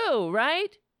immune too,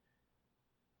 right?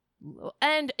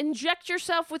 And inject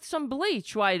yourself with some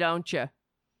bleach, why don't you?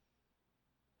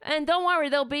 And don't worry,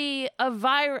 there'll be a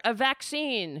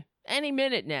vaccine any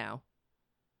minute now.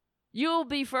 You'll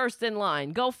be first in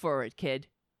line. Go for it, kid.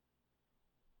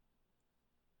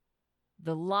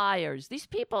 The liars. These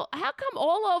people, how come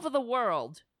all over the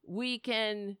world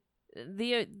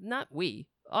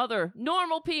other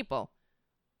normal people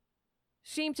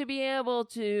seem to be able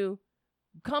to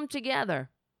come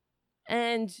together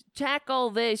and tackle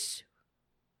this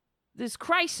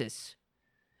crisis,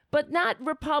 but not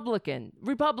Republicans,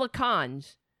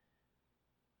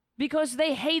 because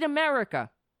they hate America.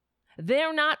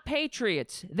 They're not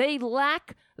patriots. They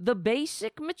lack the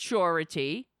basic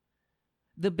maturity,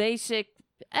 the basic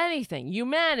anything,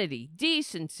 humanity,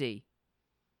 decency,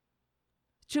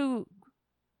 to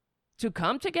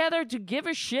come together to give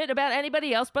a shit about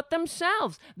anybody else but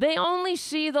themselves. They only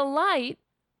see the light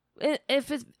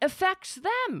if it affects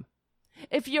them.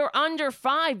 If you're under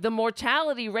 5, the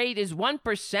mortality rate is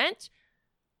 1%.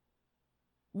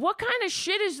 What kind of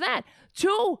shit is that?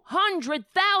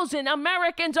 200,000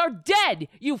 Americans are dead,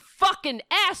 you fucking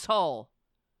asshole.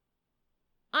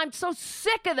 I'm so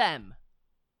sick of them.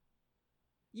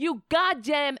 You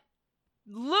goddamn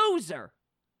loser.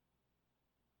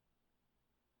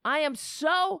 I am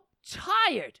so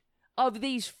tired of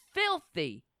these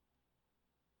filthy,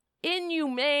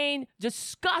 inhumane,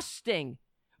 disgusting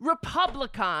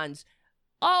Republicans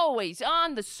always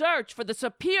on the search for the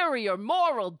superior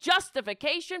moral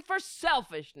justification for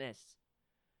selfishness.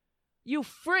 You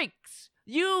freaks,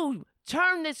 you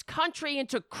turn this country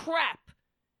into crap.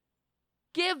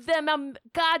 Give them a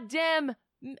goddamn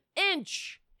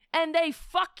inch and they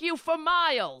fuck you for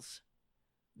miles.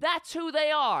 That's who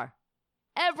they are.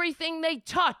 Everything they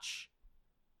touch,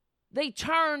 they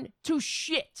turn to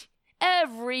shit.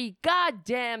 Every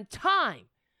goddamn time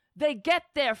they get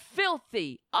their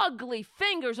filthy, ugly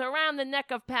fingers around the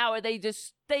neck of power, they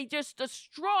just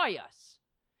destroy us.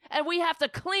 And we have to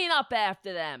clean up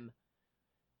after them.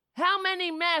 How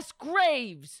many mass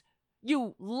graves,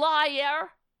 you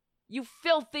liar, you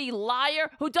filthy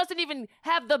liar, who doesn't even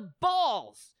have the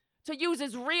balls to use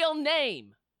his real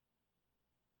name?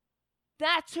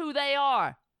 That's who they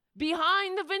are.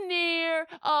 Behind the veneer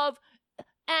of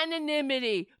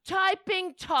anonymity,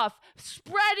 typing tough,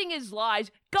 spreading his lies.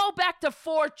 Go back to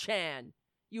 4chan,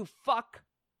 you fuck.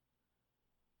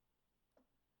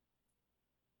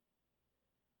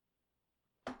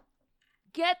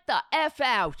 Get the F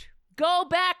out. Go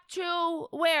back to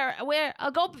where?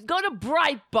 Go to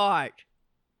Breitbart.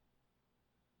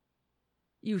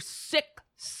 You sick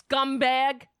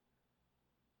scumbag.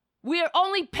 We're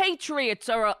only patriots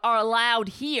are allowed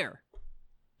here.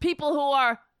 People who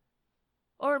are,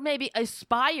 or maybe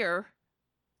aspire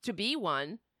to be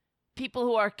one, people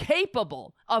who are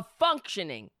capable of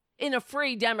functioning in a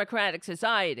free democratic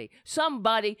society.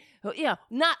 Somebody who,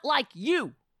 not like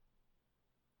you.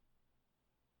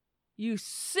 You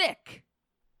sick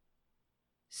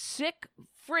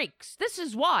freaks. This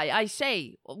is why I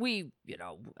say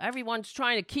everyone's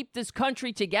trying to keep this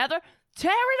country together.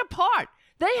 Tear it apart.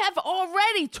 They have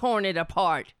already torn it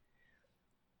apart.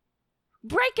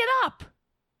 Break it up.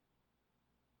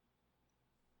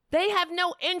 They have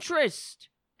no interest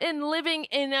in living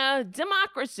in a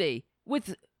democracy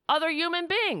with other human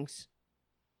beings.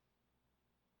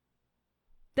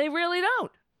 They really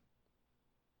don't.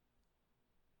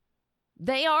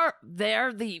 They are,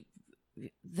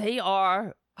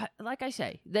 like I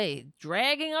say, they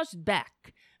dragging us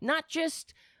back, not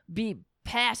just be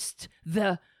past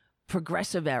the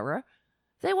progressive era.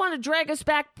 They want to drag us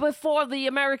back before the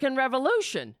American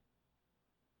Revolution.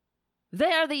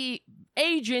 They're the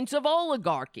agents of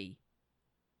oligarchy.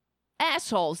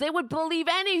 Assholes. They would believe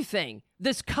anything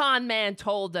this con man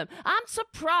told them. I'm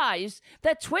surprised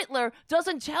that Twitler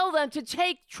doesn't tell them to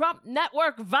take Trump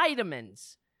Network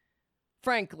vitamins.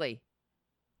 Frankly.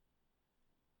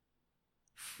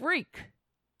 Freak.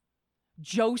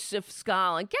 Joseph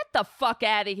Stalin. Get the fuck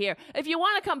out of here. If you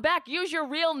want to come back, use your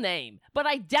real name. But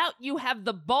I doubt you have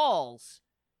the balls.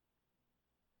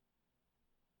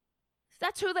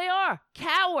 That's who they are.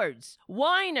 Cowards.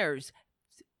 Whiners.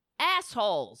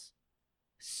 Assholes.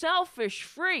 Selfish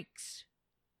freaks.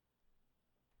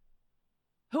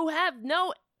 Who have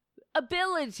no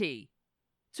ability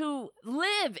to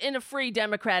live in a free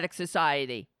democratic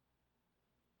society.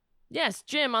 Yes,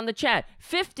 Jim on the chat.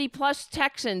 50 plus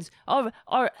Texans are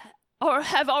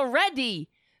have already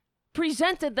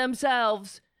presented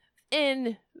themselves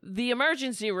in the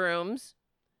emergency rooms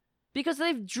because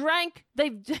how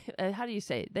do you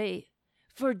say it?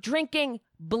 For drinking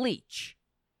bleach.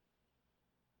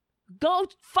 Go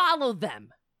follow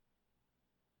them.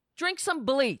 Drink some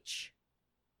bleach.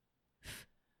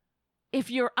 If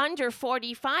you're under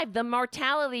 45, the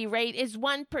mortality rate is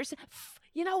 1%.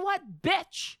 You know what,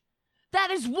 bitch? That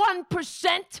is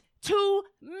 1% too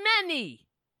many.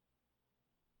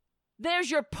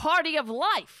 There's your party of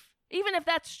life. Even if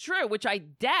that's true, which I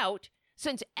doubt,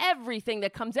 since everything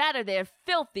that comes out of their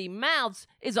filthy mouths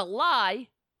is a lie.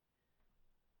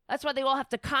 That's why they all have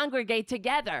to congregate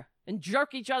together and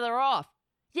jerk each other off.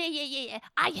 Yeah.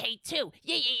 I hate too.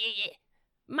 Yeah.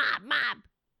 Mob.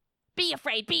 Be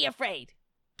afraid.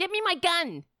 Give me my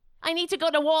gun. I need to go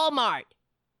to Walmart.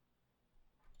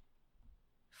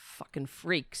 Fucking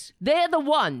freaks. They're the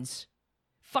ones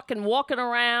fucking walking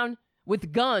around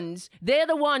with guns. They're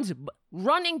the ones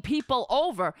running people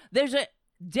over. There's a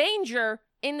danger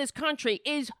in this country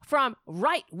is from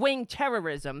right-wing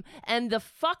terrorism. And the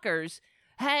fuckers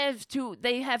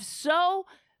have so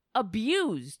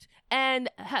abused and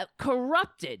have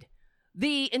corrupted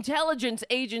the intelligence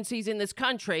agencies in this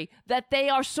country that they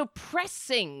are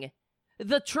suppressing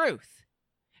the truth.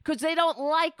 Because they don't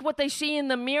like what they see in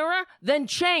the mirror, then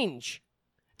change.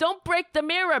 Don't break the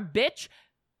mirror, bitch.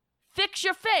 Fix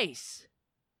your face.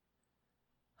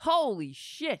 Holy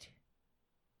shit.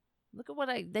 Look at what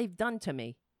they've done to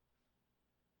me.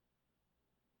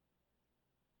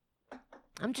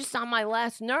 I'm just on my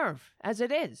last nerve, as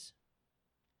it is.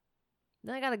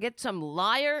 Then I gotta get some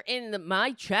liar in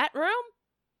my chat room?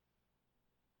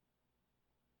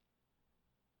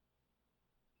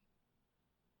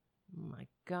 Oh my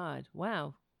God.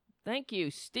 Wow. Thank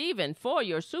you, Steven, for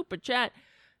your super chat.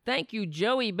 Thank you,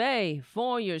 Joey Bay,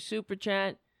 for your super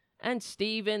chat. And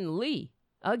Stephen Lee.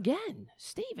 Again,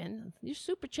 Steven, you're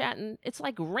super chatting. It's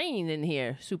like rain in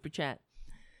here, super chat.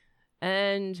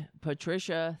 And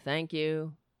Patricia, thank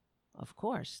you. Of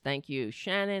course. Thank you,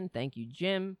 Shannon. Thank you,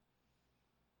 Jim.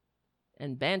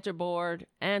 And Banterboard,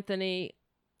 Anthony,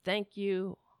 thank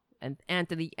you. And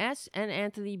Anthony S. and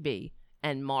Anthony B.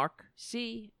 And Mark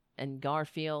C. and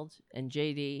Garfield and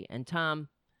JD and Tom.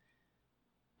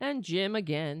 And Jim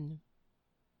again.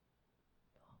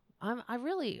 I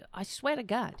swear to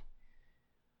God.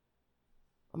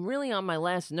 I'm really on my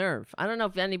last nerve. I don't know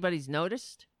if anybody's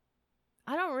noticed.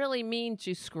 I don't really mean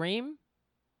to scream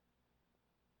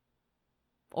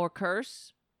or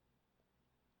curse,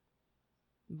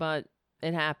 but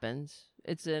it happens.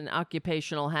 It's an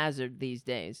occupational hazard these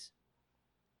days.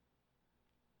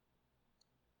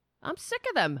 I'm sick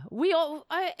of them.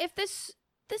 If this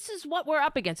is what we're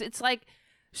up against. It's like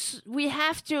we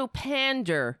have to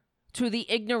pander to the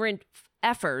ignorant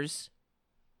effers.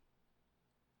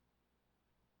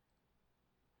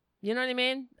 You know what I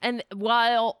mean? And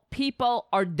while people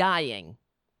are dying.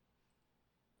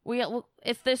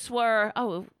 If this were,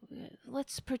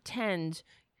 let's pretend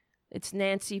it's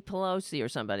Nancy Pelosi or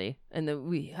somebody, and then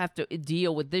we have to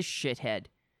deal with this shithead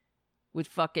with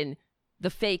fucking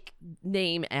the fake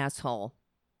name asshole.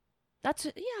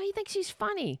 He thinks he's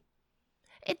funny.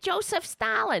 It's Joseph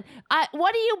Stalin.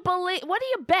 What do you believe? What do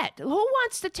you bet? Who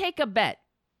wants to take a bet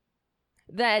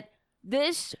that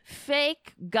this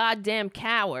fake goddamn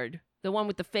coward, the one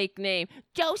with the fake name,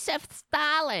 Joseph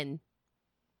Stalin?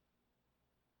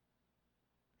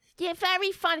 Yeah,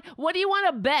 very funny. What do you want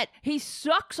to bet? He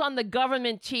sucks on the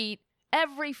government teat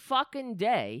every fucking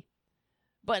day,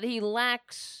 but he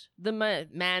lacks the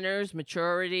manners,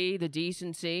 maturity, the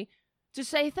decency to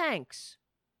say thanks.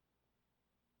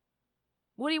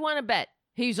 What do you want to bet?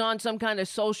 He's on some kind of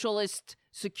socialist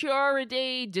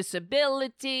security,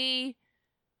 disability,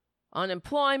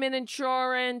 unemployment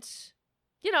insurance,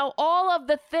 all of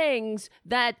the things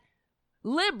that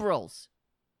liberals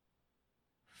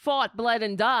fought, bled,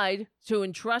 and died to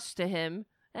entrust to him,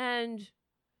 and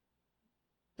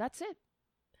that's it.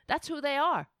 That's who they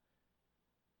are.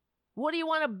 What do you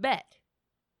want to bet?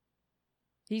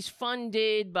 He's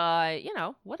funded by,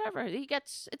 whatever.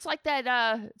 It's like that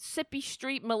Sippy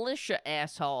Street militia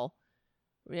asshole.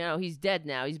 He's dead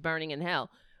now. He's burning in hell.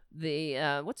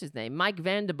 What's his name? Mike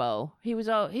Vanderboe. He was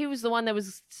the one that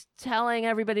was telling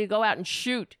everybody to go out and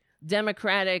shoot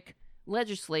Democratic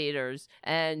legislators,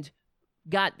 and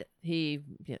they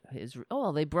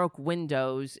broke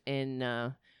windows in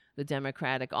the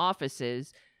Democratic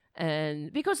offices,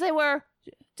 and because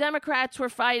Democrats were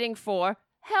fighting for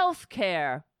health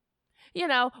care.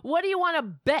 What do you want to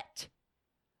bet?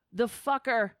 The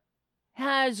fucker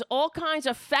has all kinds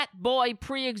of fat boy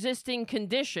pre-existing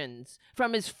conditions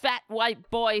from his fat white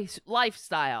boy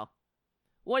lifestyle.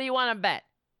 What do you want to bet?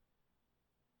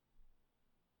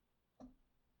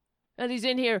 And he's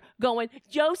in here going,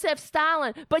 Joseph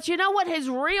Stalin. But you know what his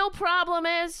real problem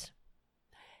is?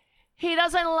 He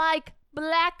doesn't like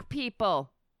black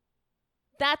people.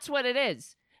 That's what it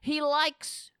is. He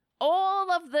likes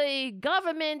all of the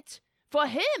government for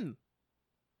him.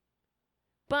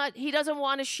 But he doesn't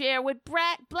want to share with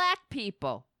black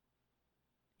people.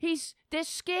 They're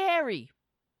scary.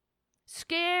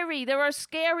 Scary. There are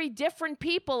scary different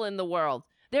people in the world.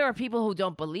 There are people who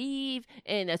don't believe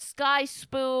in a sky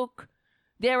spook.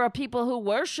 There are people who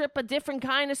worship a different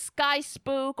kind of sky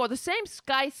spook, or the same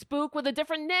sky spook with a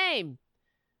different name.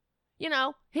 You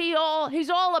know, he's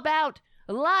all about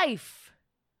life.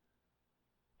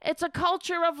 It's a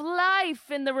culture of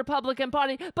life in the Republican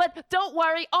Party. But don't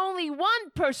worry, only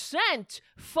 1%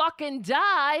 fucking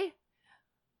die.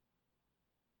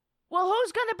 Well,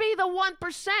 who's going to be the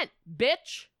 1%,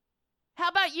 bitch? How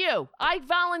about you? I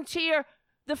volunteer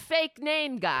the fake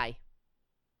name guy.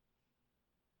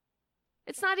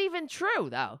 It's not even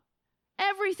true, though.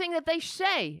 Everything that they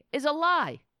say is a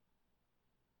lie.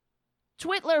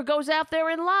 Twitler goes out there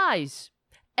and lies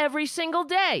every single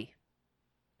day.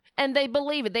 And they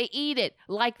believe it. They eat it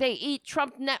like they eat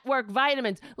Trump Network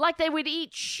vitamins, like they would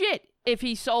eat shit if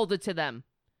he sold it to them.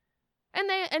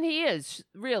 And he is,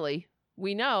 really.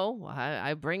 We know.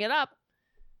 I bring it up.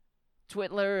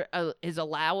 Twitler is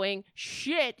allowing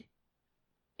shit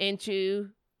into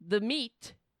the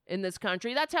meat in this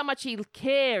country. That's how much he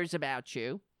cares about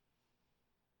you.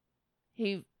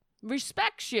 He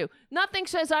respects you. Nothing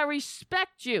says I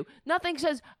respect you. Nothing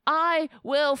says I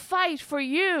will fight for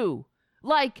you.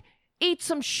 Like, eat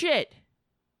some shit.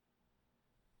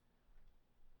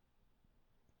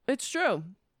 It's true.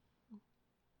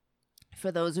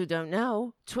 For those who don't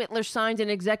know, Twitler signed an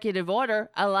executive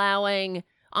order allowing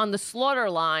on the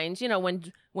slaughter lines, you know,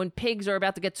 when pigs are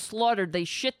about to get slaughtered, they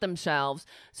shit themselves.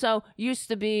 So used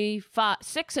to be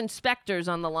 6 inspectors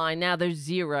on the line. Now there's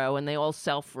 0 and they all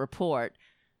self-report.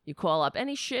 You call up,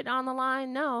 any shit on the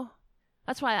line? No.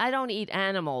 That's why I don't eat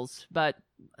animals, but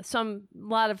a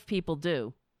lot of people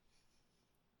do.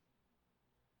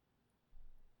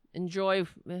 Enjoy,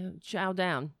 chow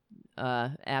down,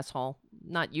 asshole.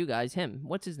 Not you guys, him.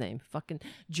 What's his name? Fucking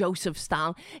Joseph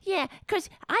Stalin. Yeah, because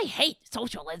I hate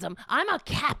socialism. I'm a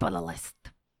capitalist.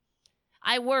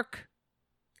 I work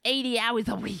 80 hours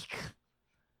a week.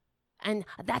 And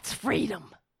that's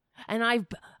freedom. And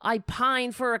I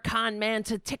pine for a con man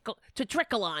to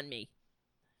trickle on me.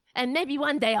 And maybe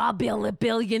one day I'll be a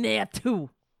billionaire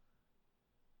too.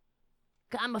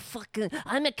 I'm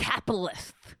a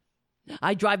capitalist.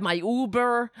 I drive my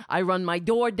Uber. I run my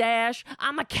DoorDash.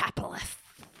 I'm a capitalist.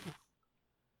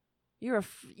 You're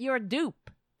a dupe.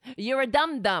 You're a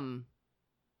dum-dum.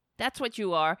 That's what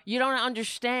you are. You don't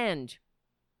understand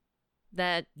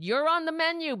that you're on the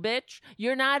menu, bitch.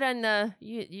 You're not on the...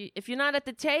 if you're not at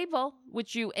the table,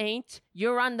 which you ain't,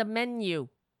 you're on the menu.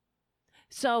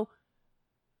 So,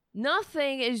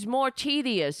 nothing is more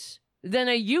tedious than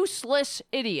a useless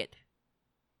idiot.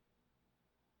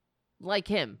 Like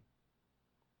him.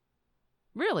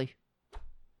 Really.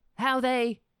 How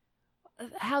they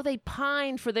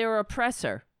pine for their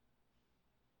oppressor.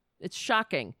 It's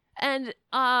shocking. And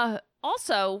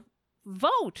also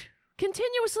vote.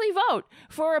 Continuously vote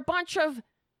for a bunch of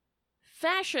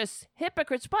fascist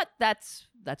hypocrites, but that's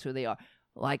who they are.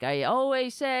 Like I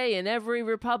always say, in every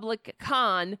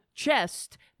Republican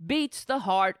chest beats the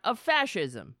heart of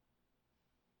fascism.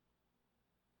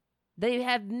 They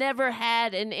have never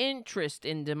had an interest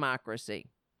in democracy.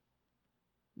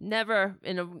 Never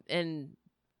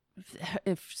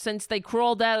since they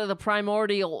crawled out of the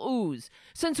primordial ooze.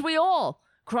 Since we all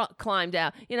climbed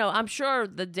out. You know, I'm sure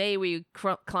the day we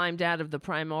climbed out of the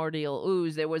primordial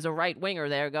ooze, there was a right-winger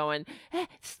there going, hey,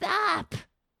 stop!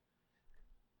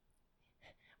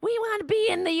 We want to be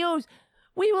in the ooze.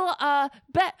 We will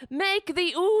make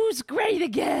the ooze great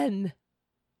again.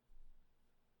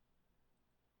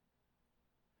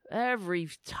 Every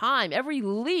time, every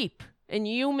leap in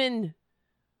human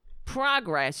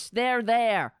progress, they're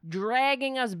there,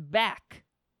 dragging us back,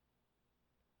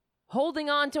 holding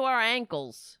on to our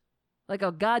ankles like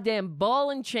a goddamn ball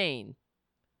and chain.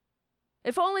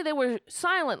 If only they were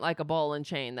silent like a ball and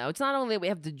chain, though. It's not only that we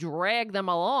have to drag them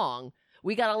along,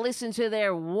 we got to listen to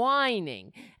their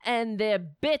whining and their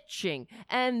bitching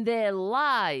and their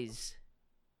lies.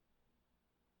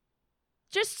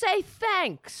 Just say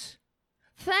thanks.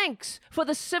 Thanks for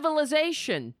the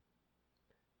civilization.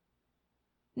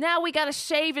 Now we got to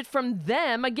save it from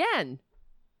them again.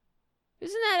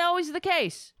 Isn't that always the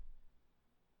case?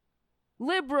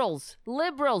 Liberals,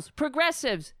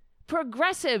 progressives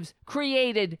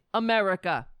created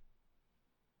America.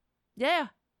 Yeah.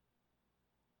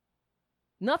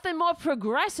 Nothing more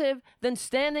progressive than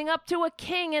standing up to a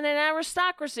king and an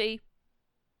aristocracy.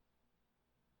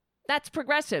 That's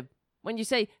progressive. When you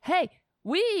say, hey,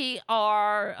 we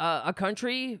are a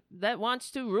country that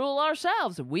wants to rule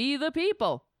ourselves. We the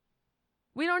people.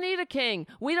 We don't need a king.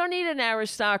 We don't need an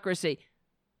aristocracy.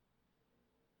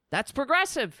 That's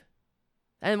progressive.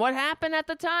 And what happened at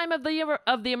the time of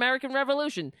the American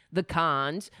Revolution? The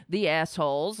cons, the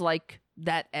assholes like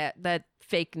that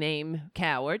fake name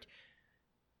coward,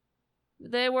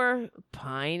 they were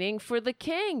pining for the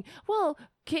king. Well,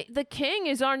 The king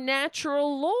is our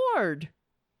natural lord.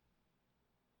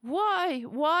 Why?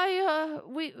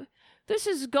 This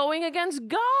is going against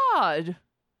God.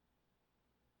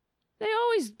 They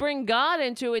always bring God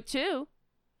into it too.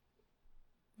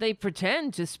 They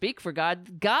pretend to speak for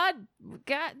God. God,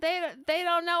 they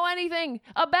don't know anything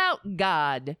about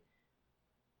God.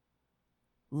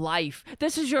 Life.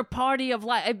 This is your party of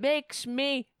life. It makes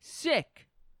me sick.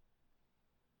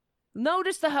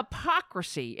 Notice the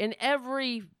hypocrisy in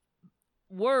every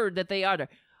word that they utter.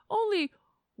 Only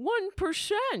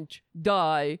 1%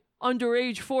 die under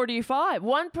age 45.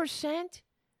 1%?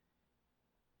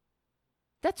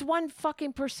 That's 1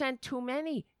 fucking percent too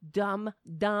many. Dumb.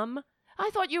 I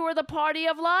thought you were the party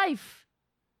of life.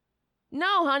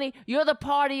 No, honey, you're the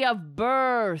party of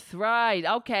birth, right?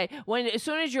 Okay, as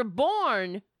soon as you're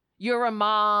born, you're a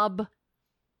mob.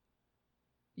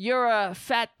 You're a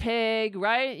fat pig,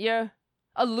 right? You're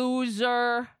a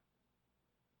loser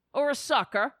or a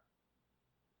sucker.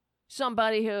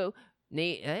 Somebody who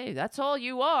hey, that's all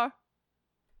you are.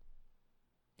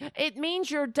 It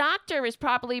means your doctor is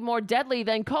probably more deadly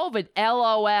than COVID.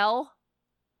 LOL.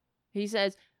 He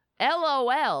says,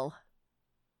 LOL.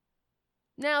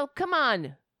 Now, come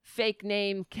on, fake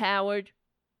name coward.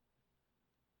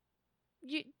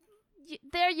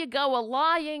 There you go,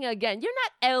 lying again. You're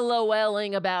not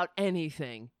LOLing about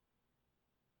anything.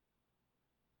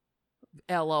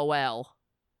 LOL.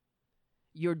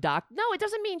 Your No, it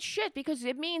doesn't mean shit because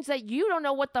it means that you don't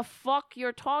know what the fuck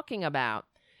you're talking about.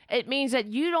 It means that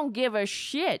you don't give a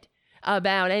shit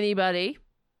about anybody.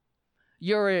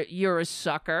 You're a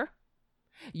sucker.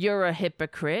 You're a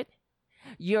hypocrite.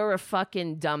 You're a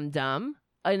fucking dum-dum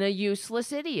and a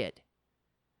useless idiot.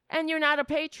 And you're not a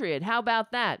patriot. How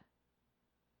about that?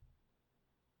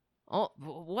 Oh,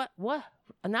 what?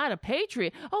 Not a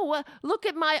patriot? Oh, well, look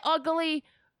at my ugly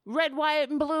red, white,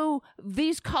 and blue,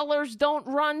 these colors don't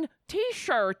run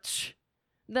t-shirts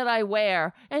that I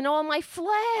wear and all my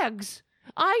flags.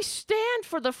 I stand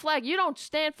for the flag. You don't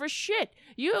stand for shit.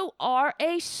 You are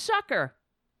a sucker.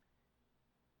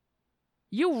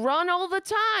 You run all the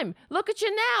time. Look at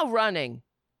you now running.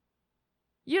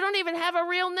 You don't even have a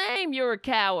real name. You're a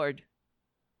coward.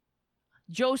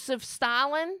 Joseph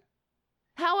Stalin?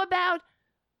 How about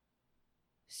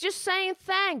just saying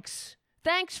thanks?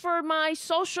 Thanks for my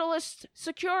socialist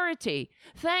security.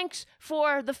 Thanks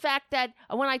for the fact that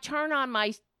when I turn on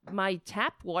my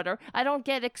tap water, I don't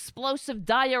get explosive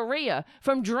diarrhea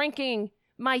from drinking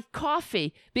my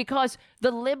coffee because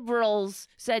the liberals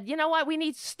said, you know what, we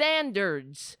need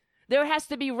standards. There has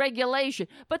to be regulation.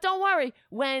 But don't worry,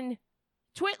 when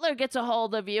Twitler gets a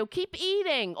hold of you, keep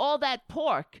eating all that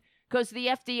pork because the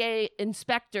FDA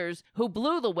inspectors who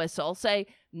blew the whistle say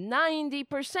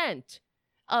 90%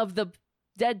 of the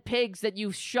dead pigs that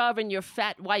you shove in your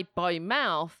fat white boy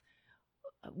mouth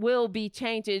will be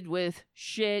tainted with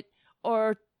shit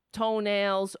or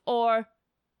toenails or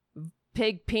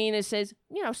pig penises,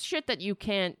 shit that you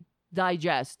can't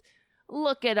digest.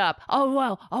 Look it up. Oh,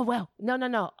 well.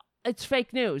 No. It's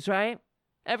fake news, right?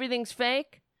 Everything's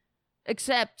fake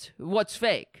except what's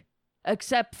fake.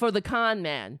 Except for the con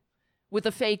man with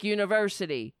a fake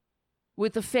university,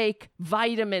 with a fake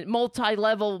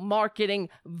multi-level marketing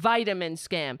vitamin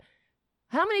scam.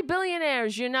 How many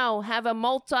billionaires have a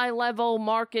multi-level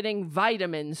marketing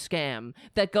vitamin scam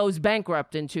that goes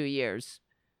bankrupt in 2 years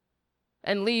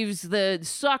and leaves the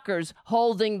suckers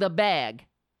holding the bag?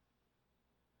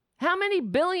 How many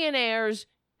billionaires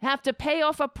have to pay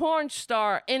off a porn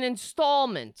star in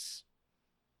installments?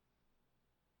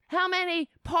 How many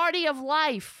party of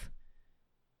life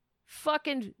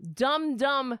fucking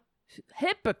dumb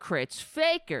hypocrites,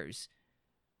 fakers,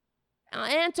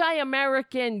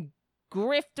 anti-American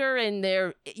grifter and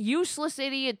their useless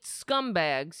idiot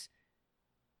scumbags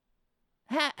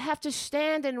have to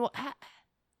stand and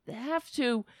have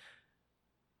to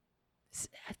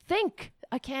think,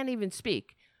 I can't even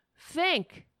speak,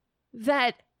 think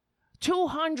that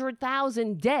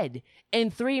 200,000 dead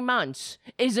in 3 months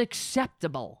is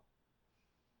acceptable.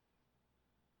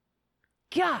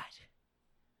 God,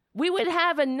 we would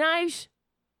have a nice,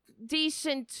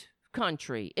 decent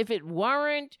country if it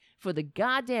weren't for the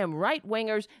goddamn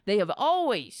right-wingers. They have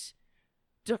always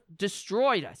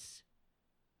destroyed us.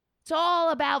 It's all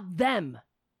about them.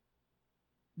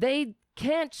 They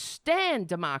can't stand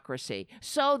democracy,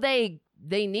 so they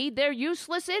need their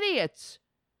useless idiots.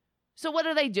 So what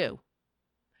do?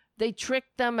 They trick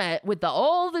them with the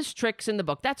oldest tricks in the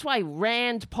book. That's why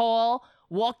Rand Paul,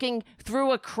 walking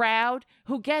through a crowd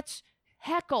who gets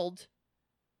heckled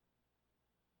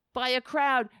by a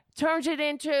crowd, turns it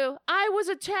into, I was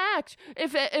attacked.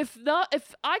 If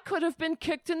I could have been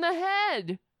kicked in the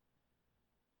head.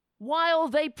 While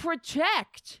they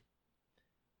protect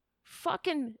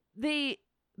fucking the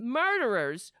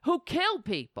murderers who kill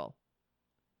people.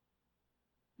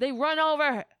 They run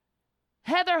over.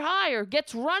 Heather Heyer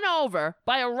gets run over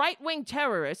by a right-wing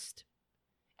terrorist.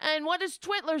 And what does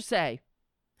Twitler say?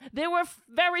 There were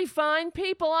very fine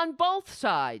people on both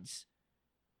sides.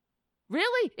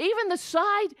 Really? Even the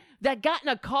side that got in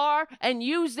a car and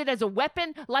used it as a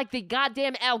weapon like the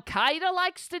goddamn Al-Qaeda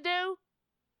likes to do?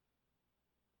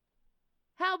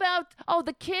 How about,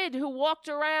 the kid who walked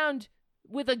around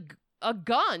with a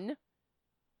gun,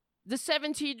 the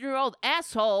 17-year-old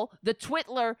asshole, the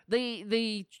Twitler,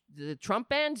 the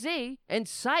Trumpanzee,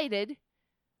 incited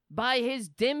by his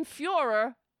dim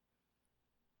Fuhrer.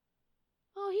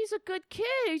 Oh, he's a good kid.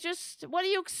 He just, what do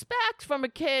you expect from a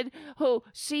kid who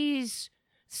sees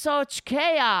such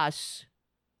chaos?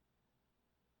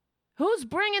 Who's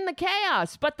bringing the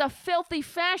chaos but the filthy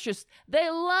fascists? They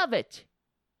love it.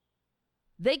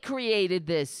 They created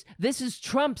this. This is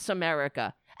Trump's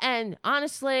America. And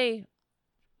honestly,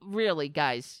 really,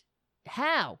 guys,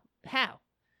 how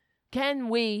can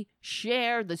we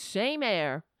share the same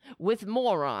air with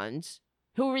morons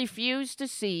who refuse to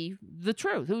see the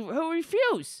truth, who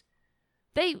refuse?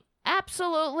 They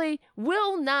absolutely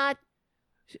will not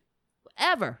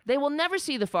ever. They will never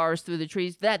see the forest through the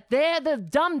trees, that they're the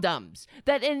dum-dums,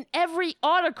 that in every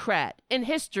autocrat in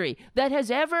history that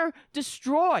has ever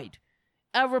destroyed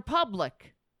a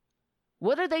republic,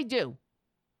 what do?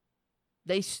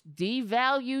 They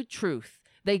devalue truth.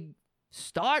 They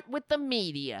start with the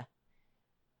media.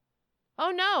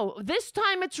 Oh no, this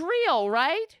time it's real,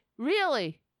 right?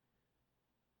 Really?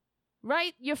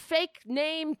 Right, you fake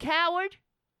name coward?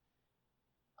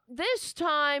 This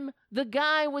time, the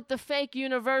guy with the fake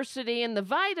university and the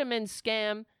vitamin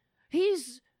scam,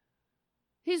 he's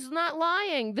not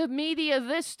lying. The media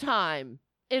this time,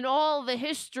 in all the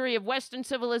history of Western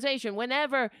civilization,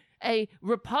 whenever a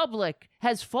republic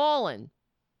has fallen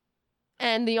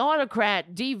and the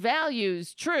autocrat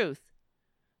devalues truth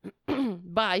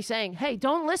by saying, hey,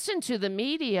 don't listen to the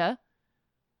media,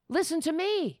 listen to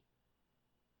me.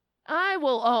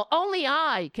 Only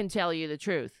I can tell you the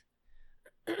truth.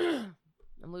 I'm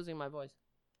losing my voice.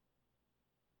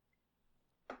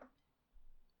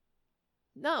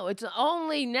 No, it's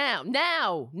only now.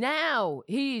 Now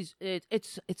it's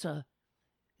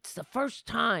the first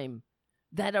time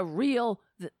that a real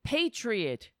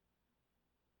patriot,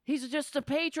 he's just a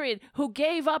patriot who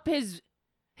gave up his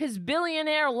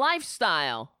billionaire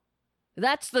lifestyle.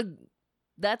 That's the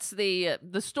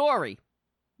story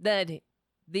that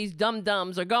these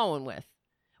dum-dums are going with.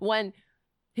 When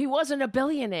he wasn't a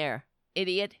billionaire,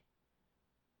 idiot.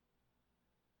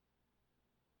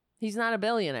 He's not a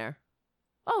billionaire.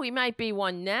 Oh, he might be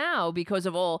one now because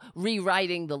of all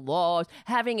rewriting the laws,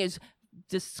 having his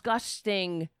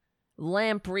disgusting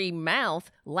lamprey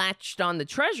mouth latched on the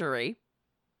Treasury.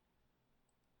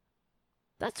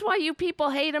 That's why you people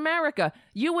hate America.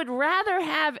 You would rather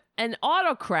have an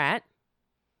autocrat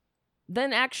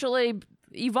than actually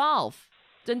evolve,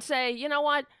 than say, you know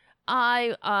what,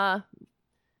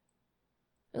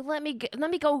 let me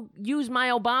go use my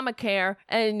Obamacare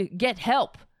and get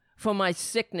help for my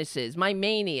sicknesses, my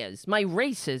manias, my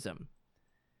racism.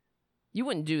 You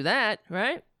wouldn't do that,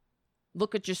 right?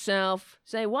 Look at yourself,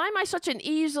 say, why am I such an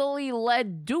easily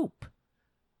led dupe?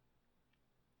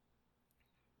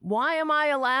 Why am I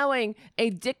allowing a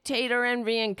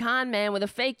dictator-envying con man with a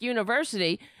fake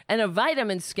university and a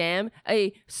vitamin scam,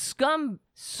 a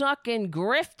scum-sucking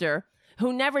grifter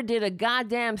who never did a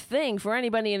goddamn thing for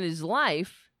anybody in his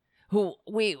life, who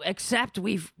we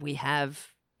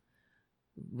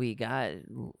got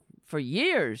for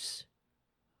years,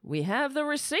 we have the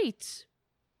receipts.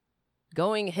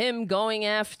 Going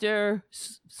after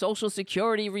Social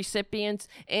Security recipients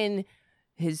in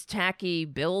his tacky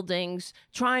buildings,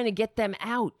 trying to get them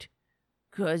out.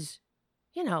 Because,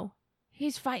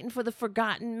 he's fighting for the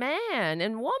forgotten man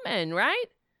and woman, right?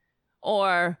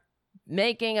 Or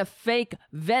making a fake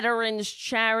veterans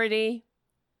charity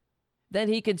that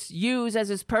he could use as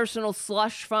his personal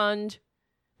slush fund.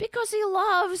 Because he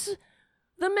loves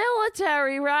the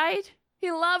military, right?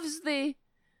 He loves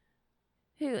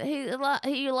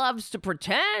he loves to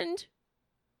pretend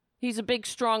he's a big,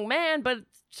 strong man, but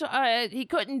he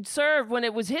couldn't serve when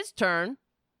it was his turn.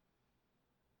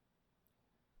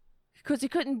 Because he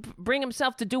couldn't bring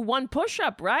himself to do one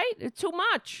push-up, right? It's too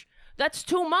much. That's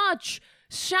too much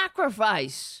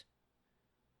sacrifice.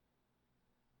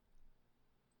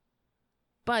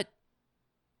 But,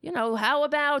 how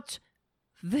about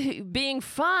being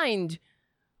fined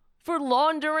for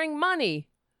laundering money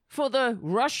for the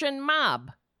Russian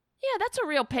mob. Yeah, that's a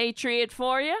real patriot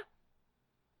for you.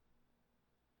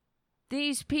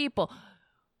 These people,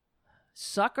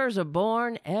 suckers are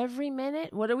born every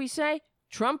minute. What do we say?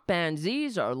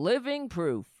 Trumpanzees are living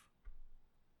proof.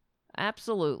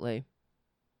 Absolutely.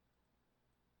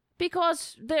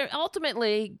 Because they're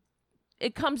ultimately,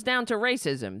 it comes down to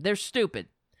racism. They're stupid.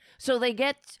 So they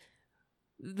get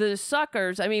the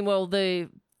suckers, the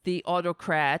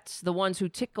autocrats, the ones who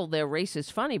tickle their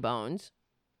racist funny bones.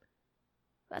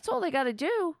 That's all they got to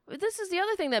do. This is the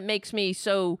other thing that makes me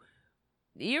so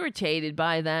irritated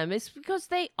by them, is because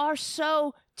they are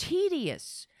so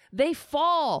tedious. They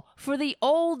fall for the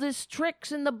oldest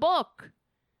tricks in the book.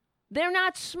 They're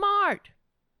not smart.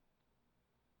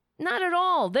 Not at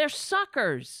all. They're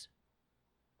suckers.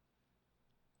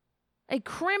 A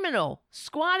criminal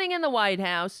squatting in the White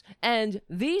House, and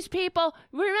these people,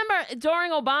 remember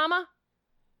during Obama?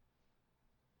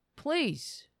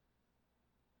 Please.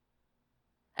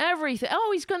 Everything.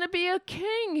 Oh, he's going to be a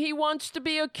king. He wants to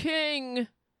be a king.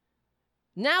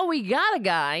 Now we got a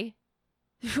guy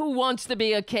who wants to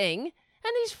be a king,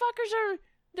 and these fuckers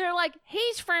they're like,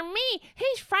 he's for me.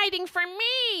 He's fighting for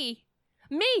me.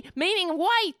 Me, meaning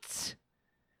whites.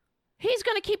 He's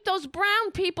going to keep those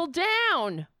brown people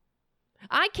down.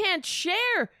 I can't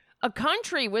share a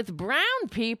country with brown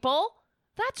people.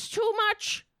 That's too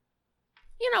much.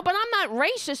 But I'm not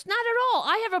racist. Not at all.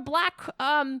 I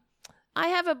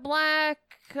have a black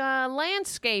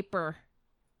landscaper.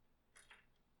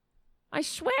 I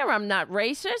swear I'm not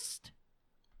racist.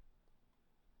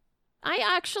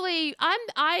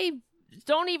 I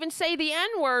don't even say the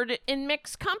N-word in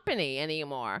mixed company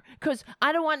anymore, because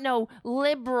I don't want no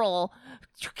liberal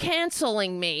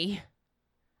canceling me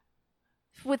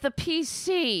with a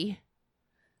PC.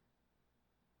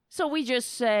 So we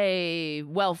just say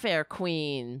welfare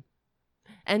queen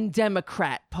and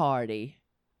Democrat Party.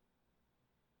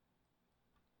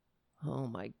 Oh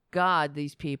my God,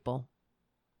 these people.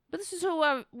 But this is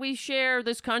who we share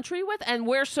this country with, and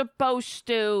we're supposed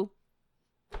to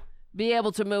be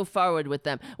able to move forward with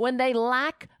them when they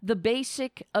lack the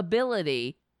basic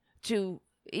ability to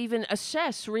even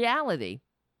assess reality.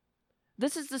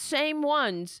 This is the same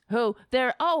ones who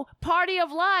they're, party of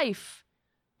life.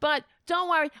 But don't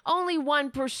worry, only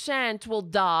 1% will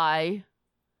die.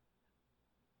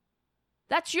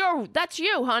 That's you,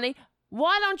 honey.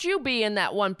 Why don't you be in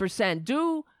that 1%?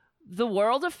 Do the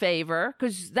world a favor,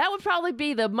 because that would probably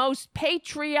be the most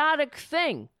patriotic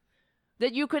thing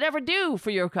that you could ever do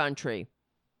for your country.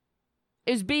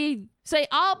 Is say,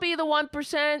 I'll be the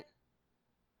 1%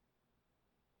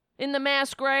 in the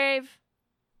mass grave.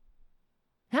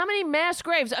 How many mass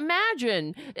graves?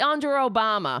 Imagine under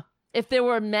Obama, if there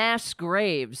were mass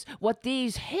graves, what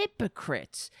these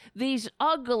hypocrites, these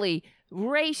ugly,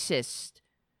 racist,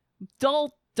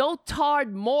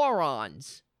 dotard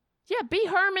morons. Yeah, be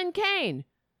Herman Cain,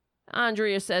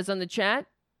 Andrea says on the chat.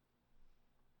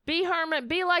 Be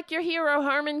like your hero,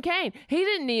 Herman Cain. He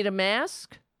didn't need a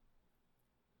mask.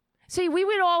 See, we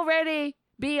would already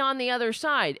be on the other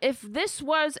side. If this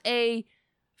was a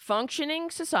functioning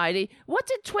society, what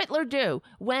did Twitler do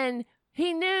when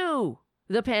he knew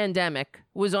the pandemic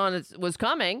was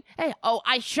coming? Hey,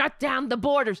 I shut down the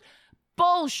borders.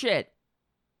 Bullshit.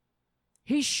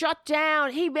 He shut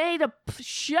down. He made a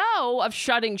show of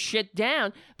shutting shit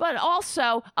down, but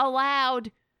also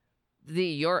allowed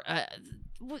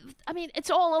it's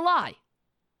all a lie.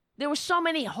 There were so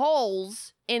many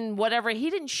holes in whatever. He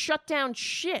didn't shut down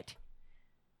shit.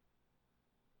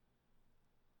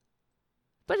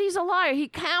 But he's a liar. He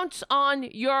counts on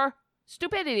your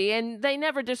stupidity, and they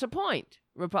never disappoint.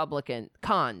 Republicans.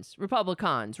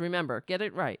 Remember, get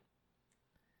it right.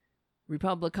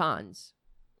 Republicans.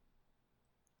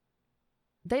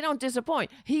 They don't disappoint.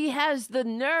 He has the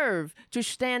nerve to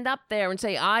stand up there and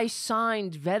say, I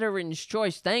signed Veterans'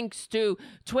 Choice, thanks to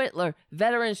Twitler,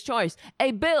 Veterans' Choice, a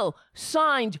bill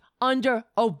signed under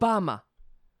Obama.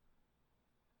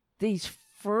 These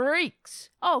freaks.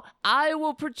 I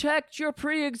will protect your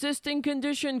pre-existing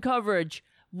condition coverage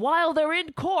while they're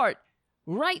in court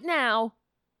right now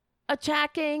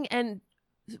attacking and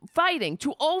fighting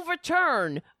to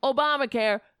overturn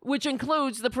Obamacare, which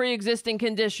includes the pre-existing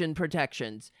condition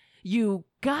protections. You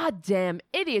goddamn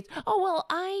idiots.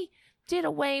 I did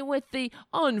away with the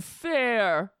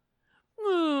unfair.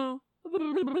 The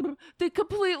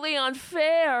completely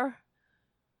unfair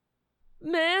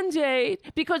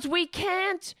mandate, because we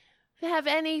can't have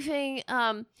anything,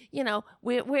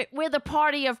 we're the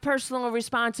party of personal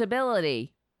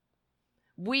responsibility.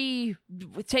 We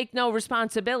take no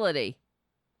responsibility.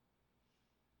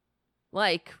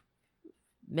 like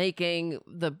making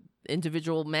the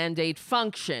individual mandate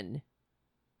function.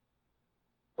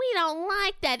 We don't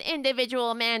like that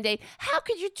individual mandate. How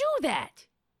could you do that?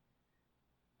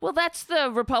 Well, that's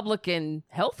the Republican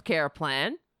health care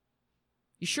plan.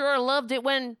 You sure loved it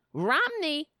when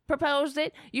Romney proposed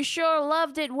it. You sure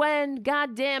loved it when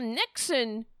goddamn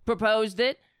Nixon proposed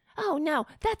it. Oh, no,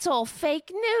 that's all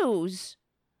fake news.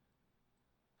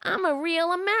 I'm a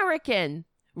real American.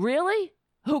 Really?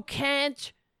 Who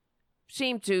can't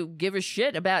seem to give a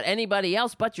shit about anybody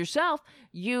else but yourself.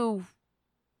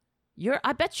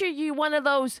 I bet you're one of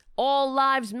those all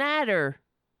lives matter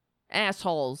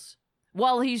assholes.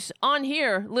 While he's on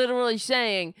here literally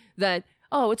saying that,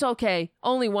 oh, it's okay,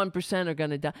 only 1% are going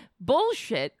to die.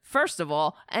 Bullshit, first of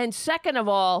all. And second of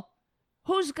all,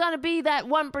 who's going to be that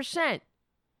 1%?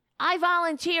 I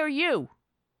volunteer you.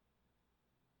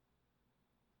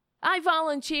 I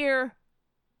volunteer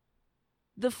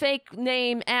the fake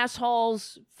name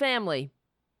assholes family.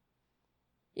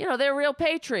 You know, they're real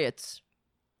patriots.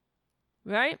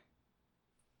 Right?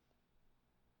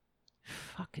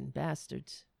 Fucking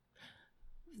bastards.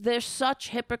 They're such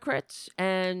hypocrites,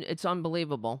 and it's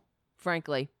unbelievable,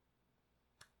 frankly.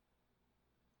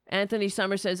 Anthony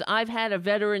Summer says, I've had a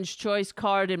Veterans Choice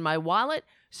card in my wallet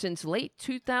since late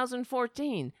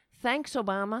 2014. Thanks,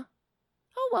 Obama.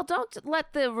 Oh, well, don't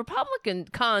let the Republican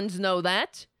cons know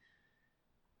that.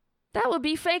 That would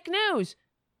be fake news.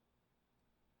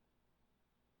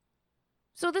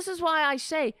 So this is why I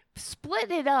say,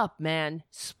 split it up, man.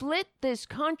 Split this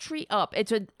country up. We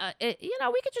could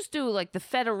just do like the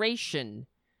federation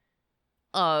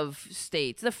of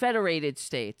states, the federated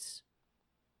states.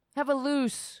 Have a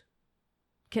loose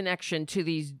connection to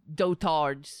these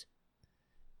dotards.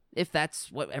 If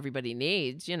that's what everybody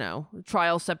needs,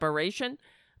 trial separation.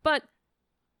 But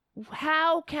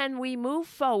how can we move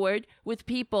forward with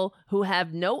people who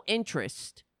have no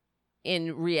interest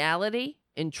in reality,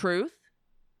 in truth,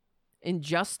 in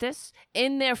justice,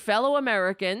 in their fellow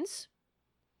Americans?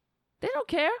 They don't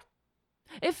care.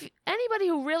 If anybody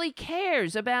who really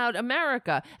cares about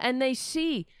America and they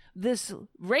see this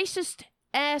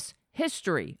racist-ass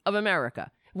history of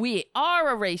America, we are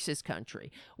a racist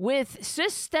country with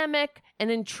systemic and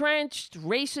entrenched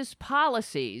racist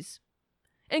policies,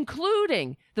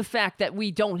 including the fact that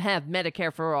we don't have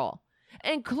Medicare for all,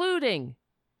 including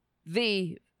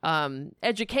the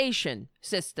education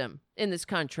system in this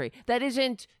country that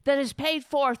is paid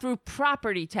for through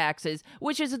property taxes,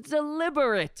 which is a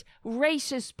deliberate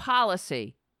racist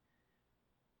policy.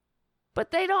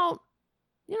 But they don't,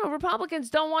 Republicans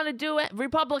don't want to do it.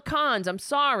 Republicans, I'm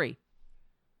sorry.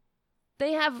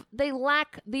 They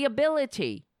lack the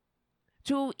ability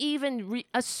to even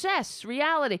assess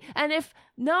reality. And if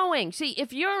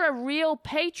you're a real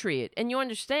patriot and you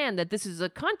understand that this is a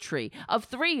country of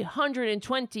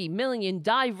 320 million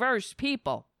diverse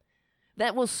people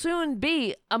that will soon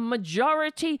be a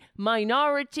minority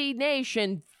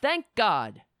nation, thank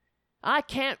God. I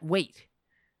can't wait.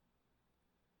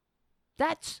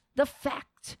 That's the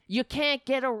fact. You can't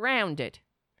get around it.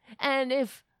 And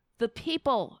if the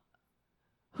people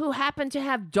who happen to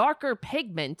have darker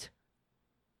pigment,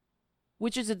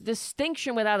 which is a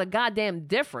distinction without a goddamn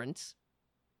difference,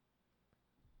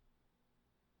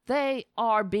 they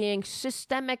are being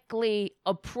systemically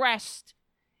oppressed.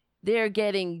 They're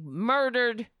getting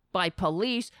murdered by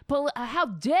police. How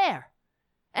dare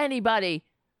anybody?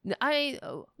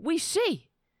 We see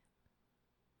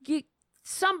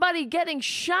somebody getting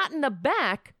shot in the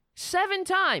back 7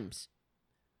 times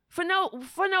for no.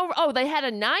 Oh, they had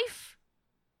a knife.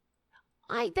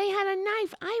 They had a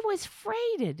knife. I was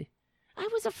afraid.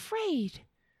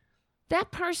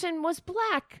 That person was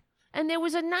black, and there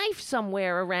was a knife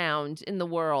somewhere around in the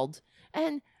world,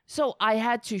 and so I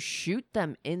had to shoot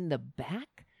them in the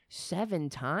back 7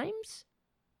 times?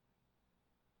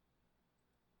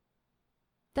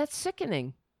 That's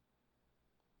sickening.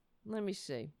 Let me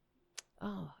see.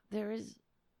 Oh, there is...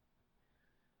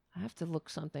 I have to look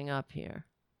something up here.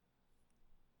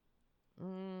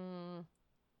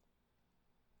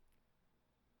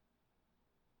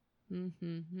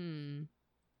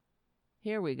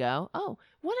 Here we go. Oh,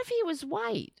 what if he was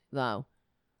white, though?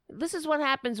 This is what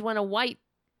happens when a white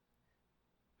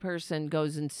person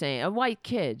goes insane. A white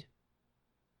kid.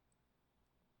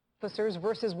 Officers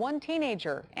versus one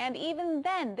teenager, and even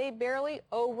then, they barely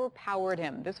overpowered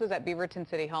him. This was at Beaverton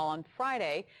City Hall on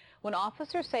Friday when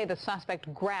officers say the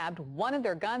suspect grabbed one of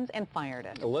their guns and fired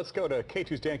it. Let's go to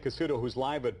K2's Dan Casuto, who's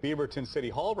live at Beaverton City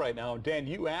Hall right now. Dan,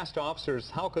 you asked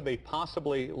officers how could they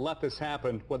possibly let this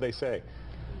happen. What'd they say?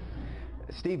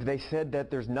 Steve, they said that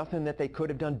there's nothing that they could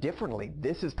have done differently.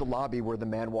 This is the lobby where the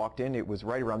man walked in. It was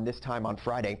right around this time on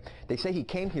Friday. They say he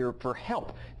came here for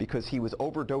help because he was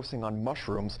overdosing on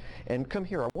mushrooms. And come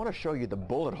here, I want to show you the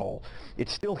bullet hole.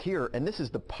 It's still here, and this is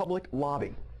the public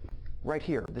lobby right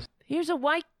here. Here's a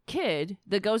white kid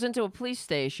that goes into a police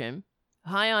station,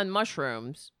 high on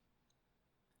mushrooms,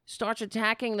 starts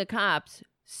attacking the cops,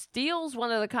 steals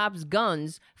one of the cops'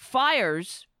 guns,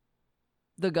 fires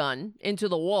the gun into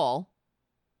the wall.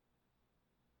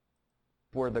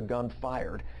 Where the gun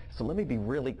fired. So let me be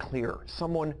really clear.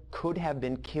 Someone could have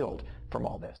been killed from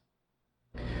all this.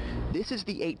 This is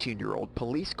the 18-year-old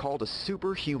police called a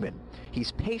superhuman.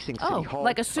 He's pacing City Hall,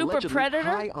 like a super allegedly predator?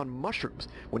 high on mushrooms,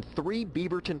 when 3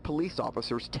 Beaverton police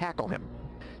officers tackle him.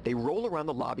 They roll around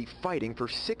the lobby fighting for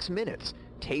 6 minutes.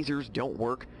 Tasers don't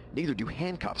work, neither do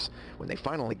handcuffs. When they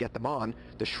finally get them on,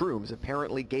 the shrooms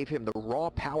apparently gave him the raw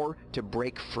power to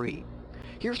break free.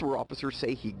 Here's where officers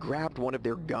say he grabbed one of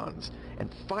their guns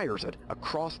and fires it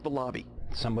across the lobby.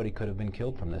 Somebody could have been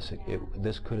killed from this.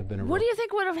 This could have been a... What do you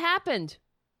think would have happened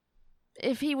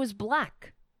if he was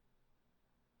black?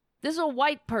 This is a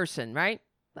white person, right?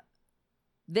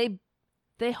 There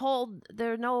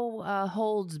are no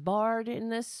holds barred in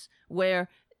this where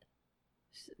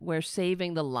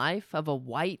saving the life of a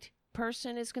white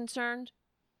person is concerned.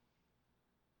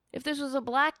 If this was a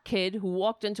black kid who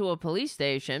walked into a police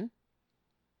station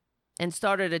and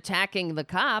started attacking the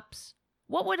cops,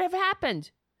 what would have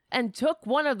happened? And took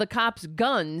one of the cops'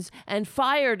 guns and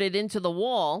fired it into the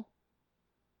wall.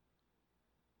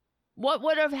 What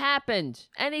would have happened?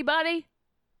 Anybody?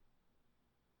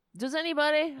 Does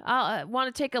anybody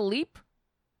want to take a leap?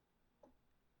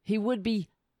 He would be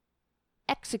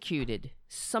executed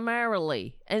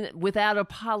summarily and without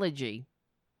apology.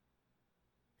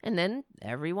 And then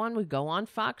everyone would go on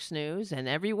Fox News and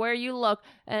everywhere you look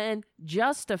and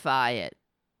justify it.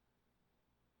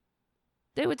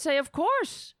 They would say, of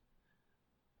course,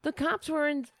 the cops were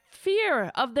in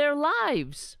fear of their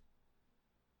lives.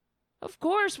 Of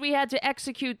course we had to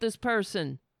execute this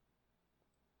person.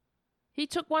 He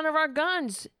took one of our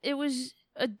guns. It was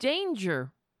a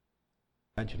danger.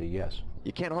 Tragedy, yes.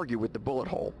 You can't argue with the bullet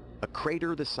hole. A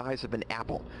crater the size of an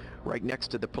apple, right next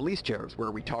to the police chairs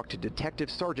where we talked to Detective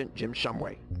Sergeant Jim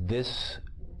Shumway. This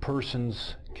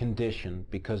person's condition,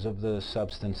 because of the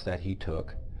substance that he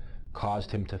took,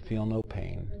 caused him to feel no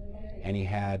pain, and he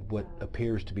had what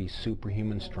appears to be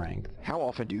superhuman strength. How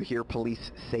often do you hear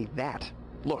police say that?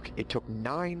 Look, it took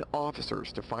 9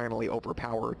 officers to finally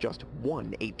overpower just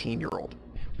one 18-year-old.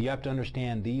 You have to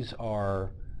understand, these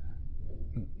are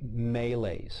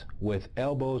melees with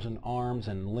elbows and arms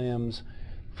and limbs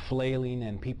flailing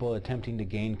and people attempting to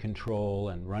gain control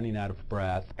and running out of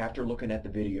breath. After looking at the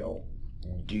video,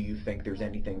 do you think there's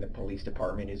anything the police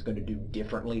department is going to do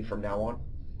differently from now on?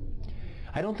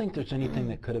 I don't think there's anything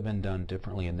that could have been done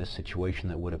differently in this situation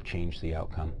that would have changed the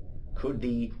outcome. Could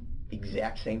the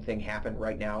exact same thing happen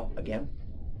right now again?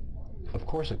 Of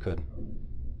course it could.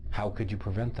 How could you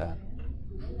prevent that?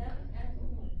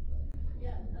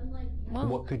 Well,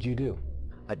 what could you do?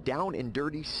 A down and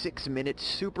dirty 6-minute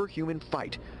superhuman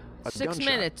fight. A 6 gunshot,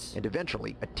 minutes. and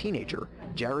eventually a teenager,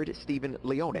 Jared Stephen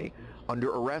Leone, under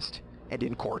arrest and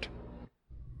in court.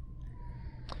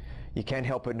 You can't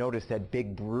help but notice that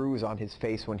big bruise on his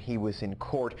face when he was in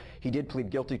court. He did plead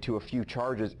guilty to a few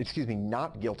charges,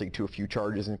 not guilty to a few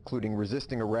charges, including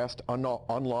resisting arrest,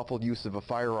 unlawful use of a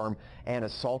firearm, and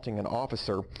assaulting an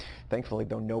officer. Thankfully,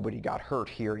 though, nobody got hurt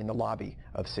here in the lobby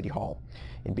of City Hall.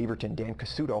 In Beaverton, Dan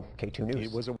Casuto, K2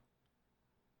 News.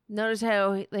 Notice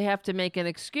how they have to make an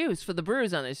excuse for the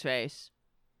bruise on his face.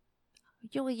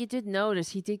 You did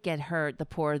notice he did get hurt, the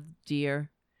poor dear.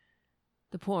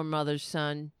 The poor mother's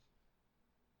son.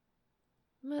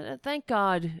 Thank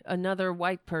God another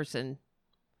white person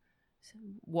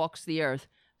walks the earth,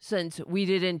 since we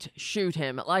didn't shoot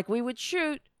him like we would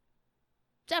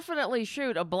definitely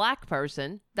shoot a black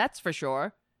person, that's for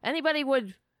sure.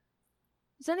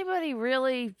 Is anybody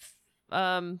really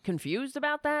confused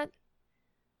about that?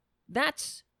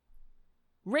 That's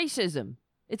racism.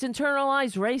 It's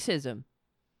internalized racism.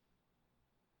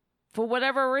 For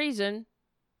whatever reason,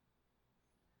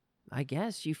 I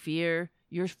guess you fear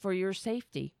for your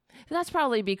safety. That's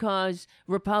probably because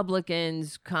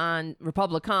Republicans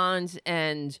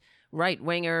and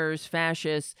right-wingers,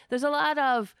 fascists,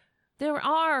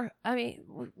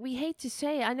 we hate to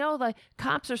say, I know the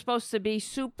cops are supposed to be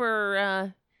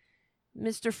super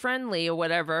Mr. Friendly or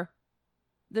whatever.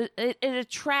 It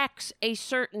attracts a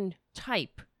certain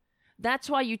type. That's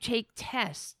why you take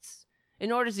tests.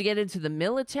 In order to get into the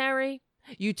military,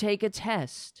 you take a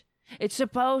test. It's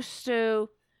supposed to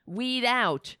weed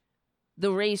out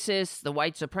the racists, the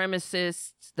white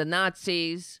supremacists, the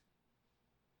Nazis.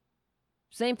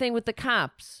 Same thing with the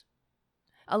cops.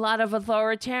 A lot of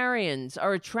authoritarians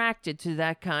are attracted to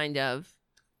that kind of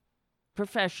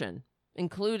profession,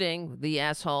 including the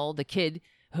asshole, the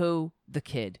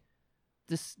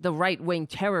right-wing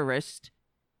terrorist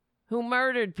who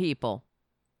murdered people.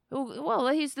 Well,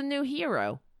 he's the new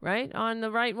hero, right? On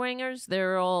the right-wingers,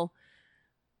 they're all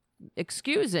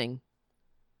excusing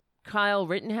Kyle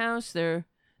Rittenhouse. They're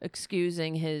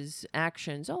excusing his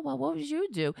actions. Oh, well, what would you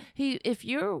do? If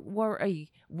you were a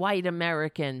white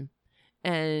American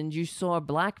and you saw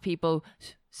black people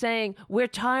saying, we're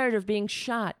tired of being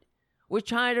shot, we're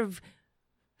tired of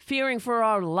fearing for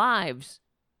our lives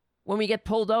when we get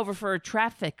pulled over for a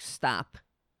traffic stop.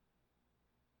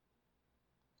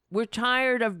 We're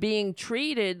tired of being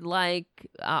treated like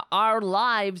our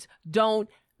lives don't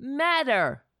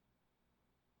matter.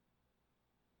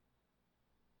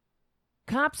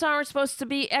 Cops aren't supposed to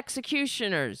be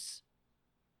executioners.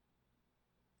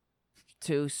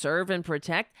 To serve and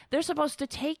protect, they're supposed to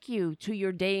take you to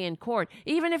your day in court,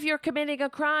 even if you're committing a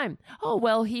crime. Oh,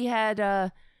 well, he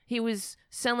was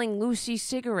selling Lucy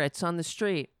cigarettes on the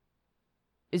street.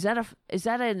 Is that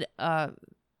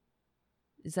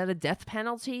a death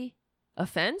penalty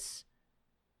offense?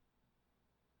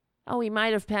 Oh, he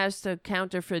might have passed a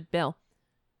counterfeit bill.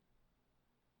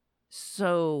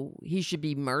 So he should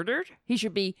be murdered? He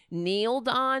should be kneeled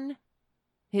on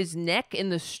his neck in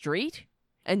the street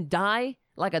and die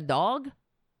like a dog?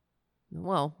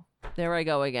 Well, there I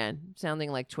go again, sounding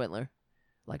like Twitler.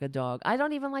 Like a dog. I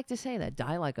don't even like to say that.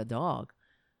 Die like a dog.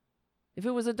 If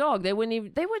it was a dog, they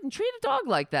wouldn't treat a dog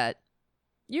like that.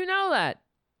 You know that.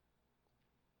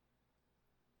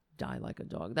 Die like a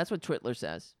dog. That's what Twitler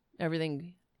says.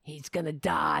 Everything, he's gonna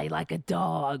die like a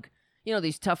dog. You know,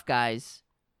 these tough guys.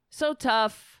 So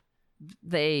tough.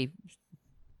 But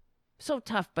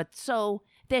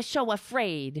they're so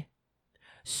afraid.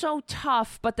 So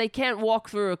tough, but they can't walk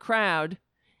through a crowd.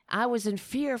 I was in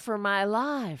fear for my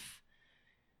life.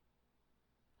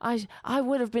 I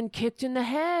would have been kicked in the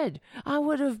head. I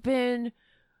would have been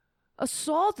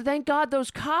assaulted. Thank God those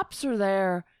cops are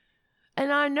there.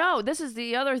 And I know, this is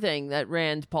the other thing that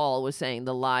Rand Paul was saying,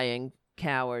 the lying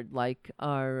coward, like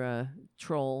our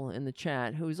troll in the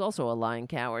chat, who's also a lying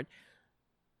coward.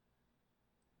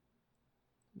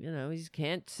 You know, he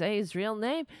can't say his real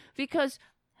name because,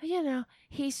 you know,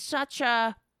 he's such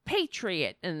a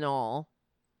patriot and all.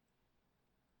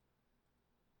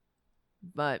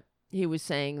 But he was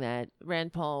saying that,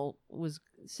 Rand Paul was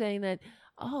saying that,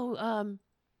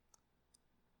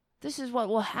 this is what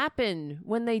will happen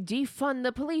when they defund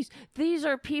the police. These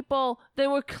are people that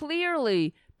were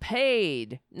clearly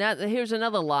paid. Now, here's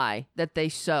another lie that they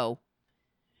sow.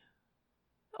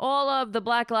 All of the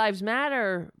Black Lives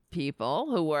Matter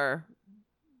people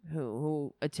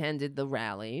who attended the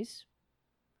rallies,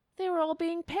 they were all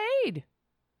being paid.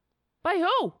 By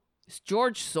who? Is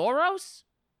George Soros?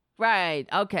 Right,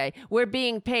 okay. We're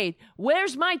being paid.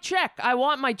 Where's my check? I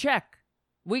want my check.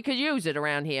 We could use it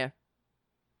around here.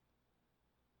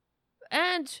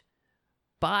 And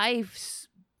by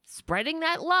spreading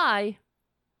that lie,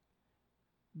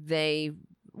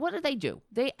 what do?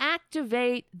 They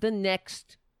activate the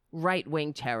next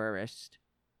right-wing terrorist.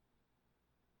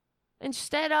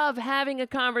 Instead of having a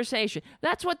conversation.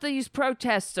 That's what these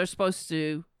protests are supposed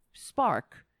to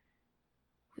spark.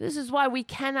 This is why we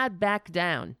cannot back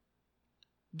down.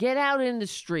 Get out in the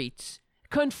streets.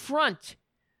 Confront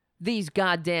these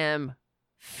goddamn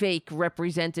fake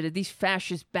representatives, these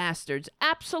fascist bastards.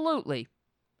 Absolutely.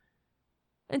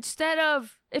 Instead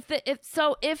of, if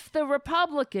the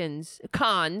Republicans,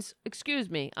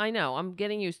 I know, I'm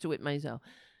getting used to it myself.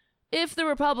 If the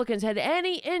Republicans had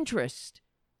any interest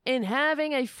in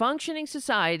having a functioning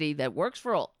society that works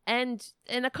for all, and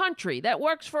in a country that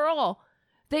works for all,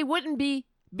 they wouldn't be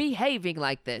behaving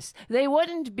like this. They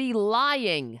wouldn't be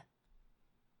lying.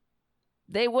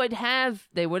 They would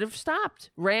have stopped.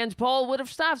 Rand Paul would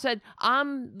have stopped, said,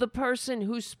 I'm the person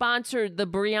who sponsored the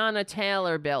Breonna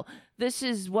Taylor bill. This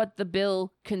is what the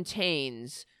bill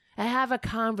contains. I have a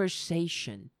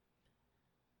conversation.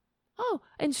 Oh,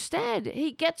 instead,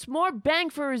 he gets more bang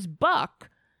for his buck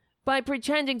by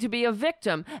pretending to be a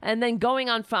victim and then going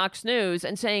on Fox News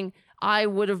and saying, I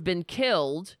would have been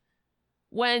killed,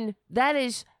 when that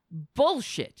is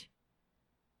bullshit.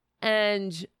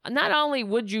 And not only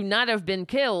would you not have been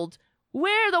killed,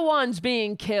 we're the ones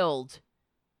being killed.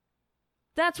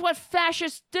 That's what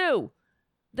fascists do.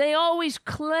 They always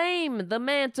claim the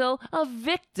mantle of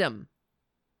victim.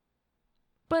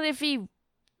 But if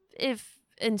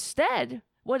instead,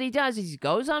 what he does is he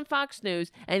goes on Fox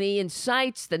News and he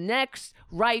incites the next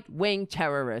right-wing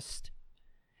terrorist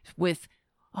with,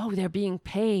 oh, they're being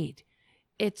paid.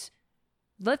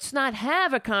 Let's not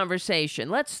have a conversation.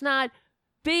 Let's not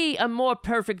be a more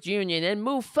perfect union and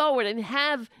move forward and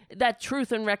have that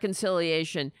truth and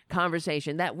reconciliation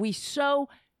conversation that we so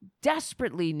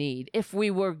desperately need if we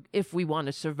want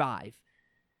to survive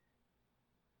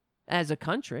as a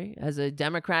country, as a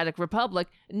democratic republic.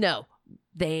 No,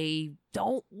 they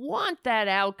don't want that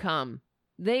outcome.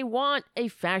 They want a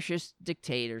fascist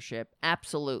dictatorship.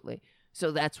 Absolutely.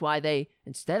 So that's why they,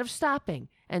 instead of stopping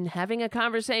and having a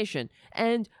conversation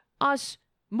and us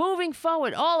moving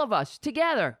forward, all of us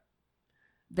together,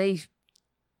 they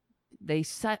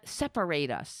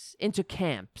separate us into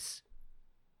camps.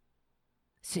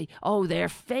 See, oh, they're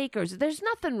fakers. There's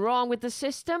nothing wrong with the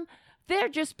system. They're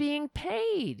just being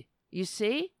paid, you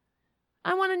see?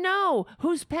 I want to know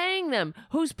who's paying them,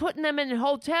 who's putting them in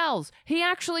hotels. He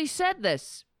actually said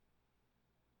this.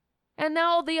 And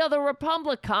all the other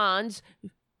Republicans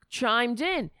chimed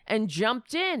in and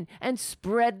jumped in and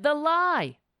spread the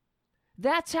lie.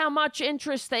 That's how much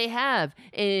interest they have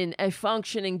in a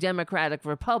functioning democratic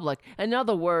republic. In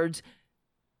other words,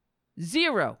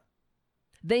 zero.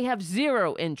 They have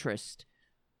zero interest.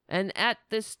 And at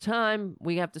this time,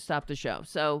 we have to stop the show.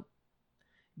 So,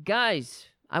 guys,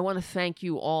 I want to thank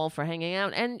you all for hanging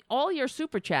out and all your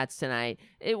super chats tonight.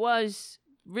 It was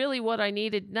really what I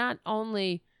needed, not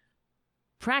only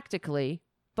practically,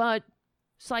 but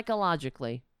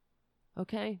psychologically.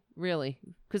 Okay? Really.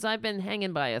 Because I've been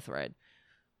hanging by a thread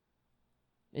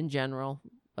in general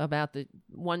about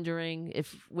wondering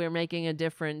if we're making a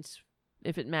difference,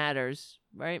 if it matters,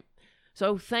 right?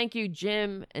 So thank you,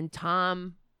 Jim and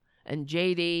Tom and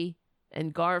JD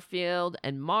and Garfield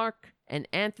and Mark and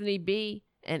Anthony B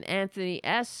and Anthony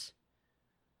S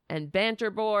and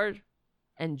Banterboard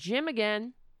and Jim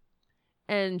again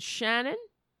and Shannon,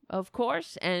 of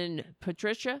course, and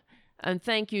Patricia. And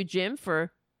thank you, Jim,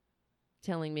 for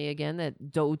telling me again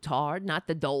that dotard, not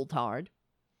the doltard.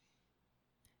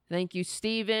 Thank you,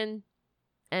 Stephen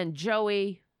and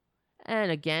Joey.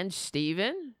 And again,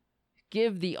 Stephen.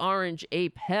 Give the orange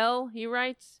ape hell, he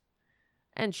writes.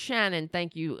 And Shannon,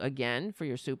 thank you again for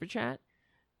your super chat.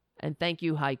 And thank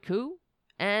you, Haiku.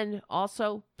 And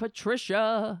also,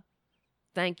 Patricia.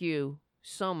 Thank you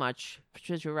so much.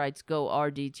 Patricia writes, go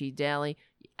RDT Daily.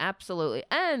 Absolutely.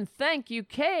 And thank you,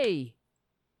 Kay.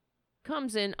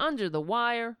 Comes in under the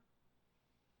wire.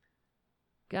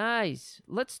 Guys,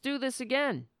 let's do this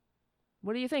again.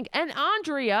 What do you think? And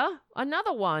Andrea,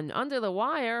 another one under the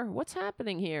wire. What's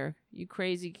happening here, you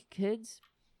crazy kids?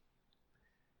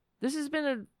 This has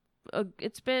been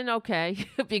it's been okay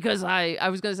because I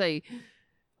was going to say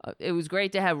it was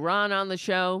great to have Ron on the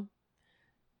show.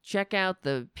 Check out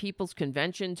the People's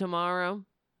Convention tomorrow.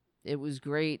 It was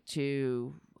great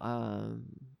to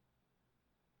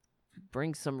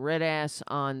bring some red ass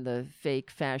on the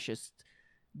fake fascist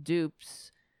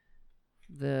dupes.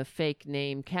 The fake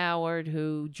name Coward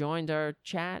who joined our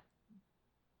chat.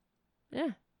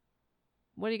 Yeah.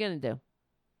 What are you going to do?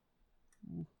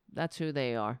 That's who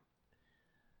they are.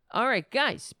 All right,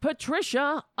 guys.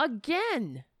 Patricia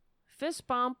again. Fist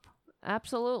bump.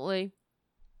 Absolutely.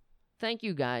 Thank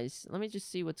you, guys. Let me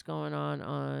just see what's going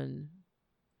on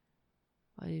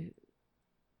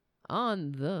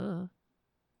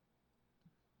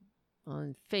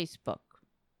Facebook.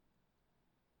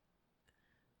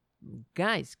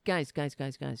 Guys.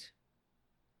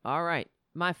 All right,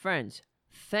 my friends,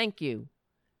 thank you.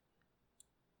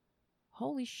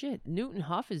 Holy shit, Newton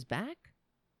Huff is back?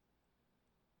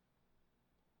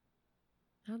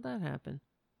 How'd that happen?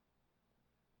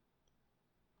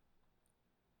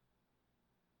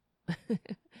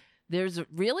 There's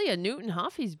really a Newton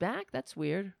Huff? He's back? That's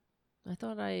weird. I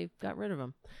thought I got rid of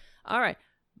him. All right,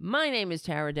 my name is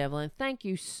Tara Devlin. Thank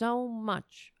you so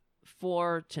much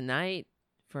for tonight.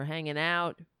 For hanging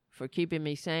out, for keeping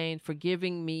me sane, for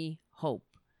giving me hope.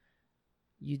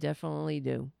 You definitely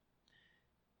do.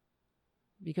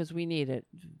 Because we need it.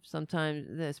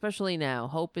 Sometimes, especially now,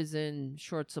 hope is in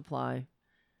short supply.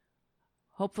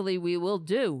 Hopefully we will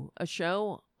do a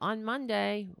show on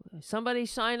Monday. Somebody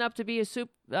sign up to be a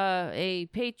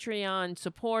Patreon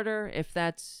supporter.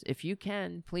 If you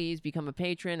can, please become a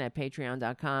patron at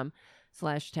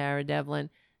patreon.com/Tara Devlin.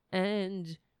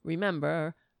 And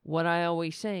remember, what I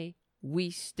always say, we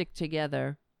stick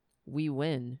together, we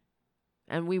win,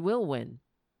 and we will win.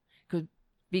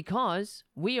 Because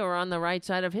we are on the right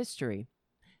side of history.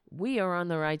 We are on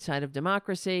the right side of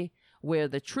democracy. We're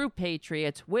the true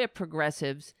patriots. We're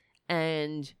progressives.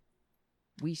 And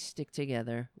we stick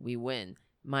together, we win.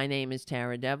 My name is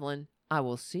Tara Devlin. I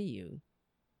will see you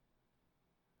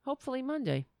hopefully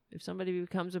Monday if somebody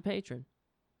becomes a patron.